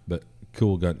gun, but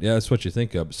cool gun. Yeah, that's what you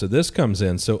think of. So this comes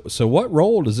in. So what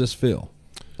role does this fill?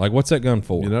 Like, what's that gun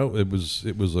for? It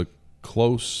was a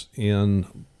close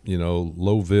in,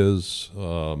 low vis,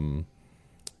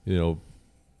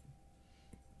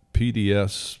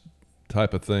 PDS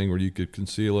type of thing where you could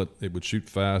conceal it. It would shoot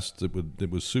fast. It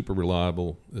was super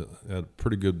reliable. It had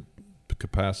pretty good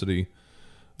capacity.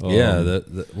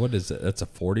 What is it? That's a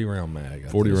 40 round mag.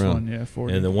 40 round. One,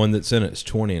 40. And the one that's in it is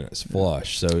 20 and it's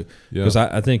flush. So, because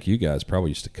I think you guys probably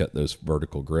used to cut those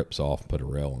vertical grips off and put a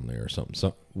rail in there or something.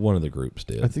 So one of the groups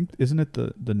did. I think, isn't it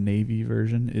the Navy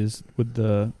version is with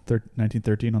the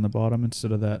 1913 on the bottom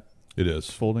instead of that? It is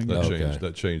folding.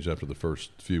 That changed after the first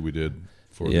few we did.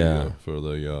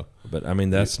 But I mean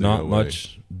that's not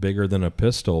much bigger than a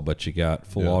pistol, but you got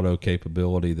full auto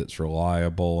capability that's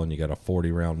reliable, and you got a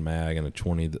 40 round mag and a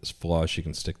 20 that's flush. You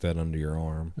can stick that under your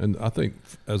arm. And I think,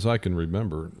 as I can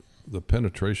remember, the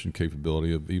penetration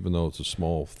capability of, even though it's a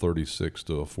small 36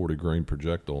 to a 40 grain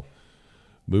projectile,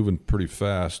 moving pretty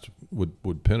fast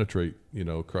would penetrate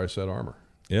Chrysat armor.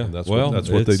 Yeah, and that's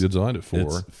what they designed it for.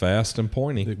 It's fast and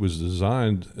pointy. It was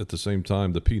designed at the same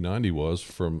time the P90 was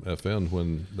from FN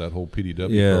when that whole PDW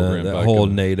program. Yeah, that whole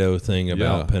NATO thing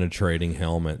about penetrating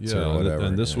helmets or whatever.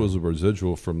 And this was a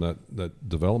residual from that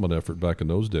development effort back in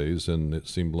those days, and it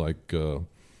seemed like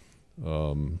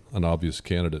an obvious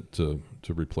candidate to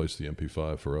replace the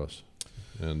MP5 for us.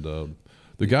 And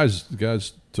the guys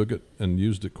took it and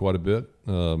used it quite a bit.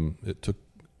 It took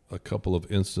a couple of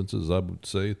instances, I would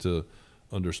say, to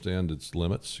understand its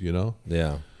limits.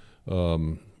 It's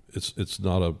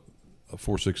not a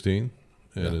 416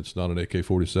 and it's not an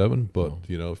AK-47, but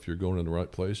if you're going in the right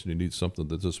place and you need something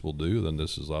that this will do, then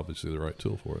this is obviously the right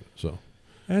tool for it. So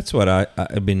that's what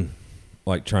I've been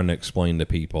like trying to explain to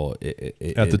people.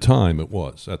 At the time.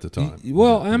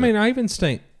 Well, I mean, I even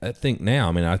think now.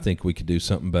 I mean, I think we could do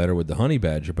something better with the Honey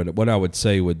Badger. But what I would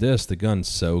say with this, the gun's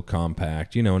so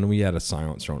compact, and we had a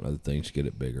silencer on other things to get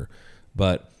it bigger,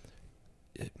 but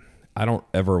I don't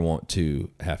ever want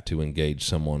to have to engage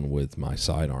someone with my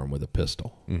sidearm with a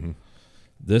pistol. Mm-hmm.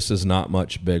 This is not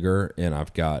much bigger, and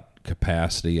I've got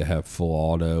capacity. I have full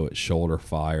auto. It's shoulder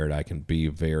fired. I can be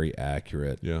very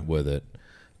accurate with it.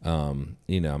 I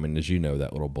mean, as you know,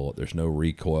 that little bullet, there's no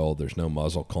recoil. There's no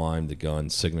muzzle climb. The gun,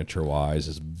 signature-wise,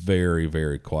 is very,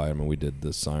 very quiet. I mean, we did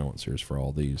the silencers for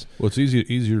all these. Well, it's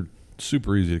easier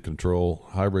super easy to control,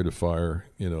 high rate of fire.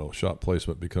 Shot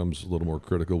placement becomes a little more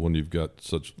critical when you've got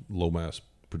such low mass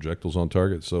projectiles on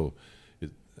target. So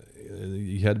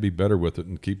you had to be better with it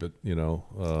and keep it.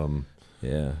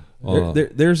 Yeah.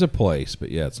 There's a place,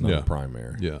 but yeah, it's not a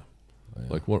primary. Yeah.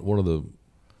 Like one of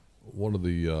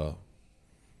the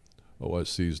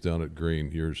OSCs down at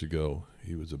Green years ago.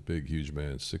 He was a big, huge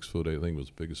man, 6'8". I think he was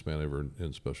the biggest man ever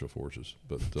in Special Forces.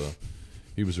 But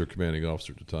he was their commanding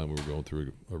officer at the time. We were going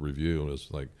through a review, and it's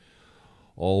like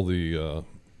all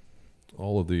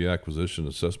of the acquisition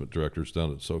assessment directors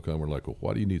down at SOCOM were like, well,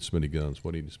 why do you need so many guns?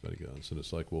 Why do you need so many guns? And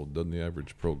it's like, well, doesn't the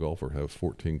average pro golfer have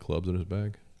 14 clubs in his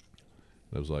bag?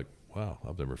 And I was like, wow,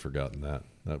 I've never forgotten that.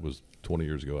 That was 20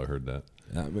 years ago I heard that.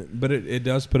 But it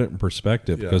does put it in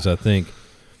perspective because I think,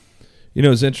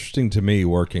 it's interesting to me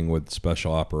working with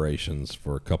special operations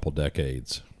for a couple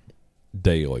decades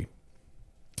daily.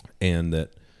 And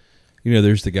that,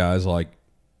 there's the guys like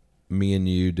me and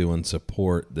you doing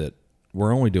support that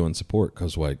we're only doing support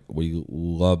because we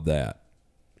love that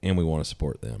and we want to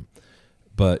support them.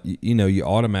 But, you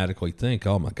automatically think,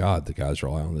 oh, my God, the guys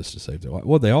rely on this to save their life.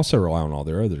 Well, they also rely on all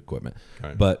their other equipment.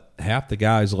 Right. But half the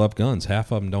guys love guns.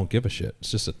 Half of them don't give a shit. It's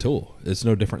just a tool. It's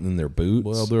no different than their boots.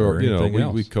 Well, there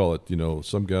are, we call it,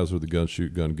 some guys are the gun,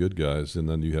 shoot gun good guys. And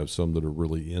then you have some that are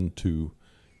really into,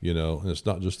 and it's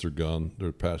not just their gun.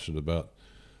 They're passionate about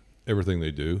everything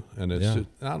they do. And it's just,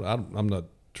 I'm not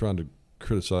trying to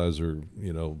criticize or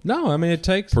no, I mean it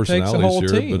takes personalities a whole here,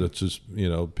 team. But it's just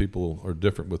people are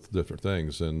different with different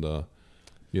things, and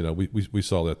we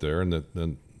saw that there, and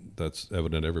then that's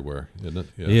evident everywhere, isn't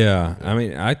it? Yeah. I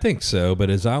mean I think so.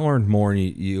 But as I learned more, and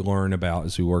you learn about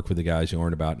as we work with the guys, you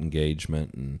learn about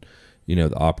engagement and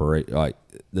the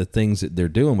the things that they're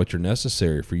doing, which are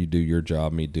necessary for you to do your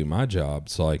job, me do my job.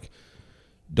 It's like,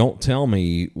 don't tell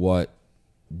me what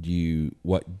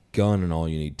gun and all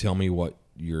you need. Tell me what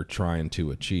you're trying to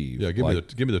achieve. Yeah, give me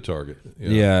the target.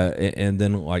 Yeah, and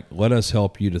then let us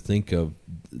help you to think of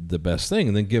the best thing,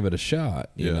 and then give it a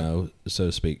shot. You know, so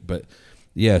to speak. But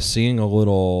yeah, seeing a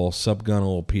little subgun, a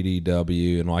little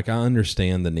PDW, and I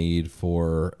understand the need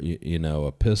for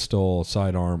a pistol,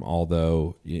 sidearm.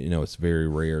 Although it's very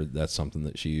rare that's something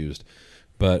that's used.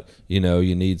 But you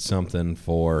need something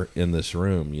for in this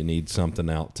room. You need something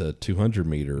out to 200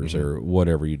 meters or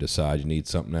whatever you decide. You need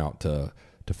something out to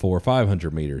 400 or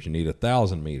 500 meters. You need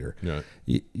 1,000 meter. Yeah.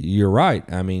 You're right.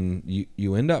 I mean,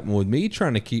 you end up with me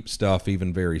trying to keep stuff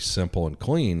even very simple and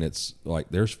clean. It's like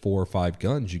there's 4 or 5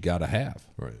 guns you got to have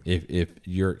right. if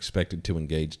you're expected to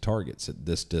engage targets at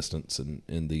this distance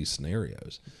in these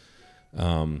scenarios.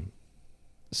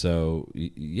 So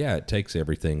yeah, it takes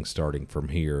everything starting from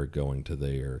here, going to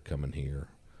there, coming here.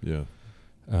 Yeah.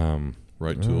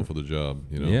 Right tool for the job.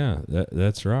 Yeah,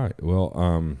 that's right.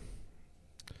 Well,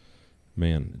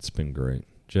 man, it's been great.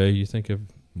 Jay, you think of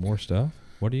more stuff?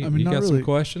 What do you? You got really, some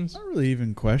questions? Not really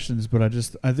even questions, but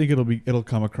I think it'll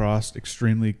come across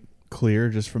extremely clear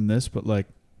just from this. But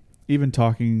even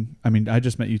talking, I mean, I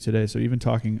just met you today, so even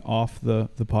talking off the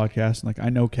podcast, and I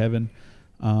know Kevin,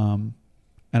 and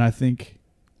I think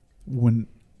when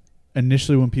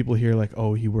people hear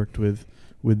oh, he worked with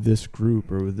this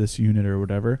group or with this unit or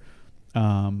whatever.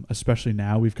 Especially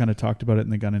now, we've kind of talked about it in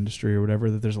the gun industry or whatever,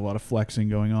 that there's a lot of flexing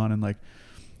going on, and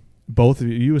both of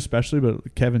you especially,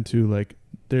 but Kevin too,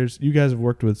 you guys have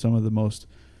worked with some of the most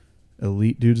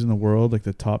elite dudes in the world,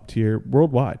 the top tier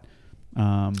worldwide.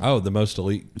 The most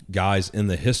elite guys in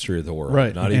the history of the world,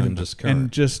 right? Not even just current.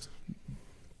 And just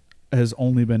has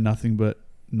only been nothing but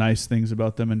nice things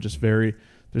about them, and just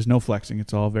there's no flexing.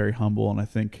 It's all very humble, and I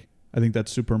think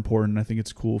that's super important. I think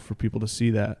it's cool for people to see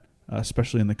that.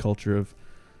 Especially in the culture of,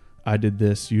 I did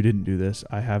this, you didn't do this.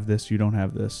 I have this, you don't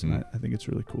have this. And I think it's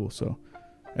really cool. So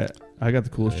I got the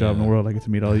coolest job in the world. I get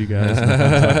to meet all you guys. And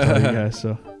talk to all you guys.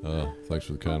 So thanks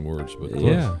for the kind words. But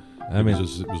yeah, it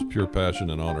was pure passion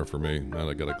and honor for me. And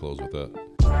I got to close with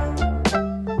that.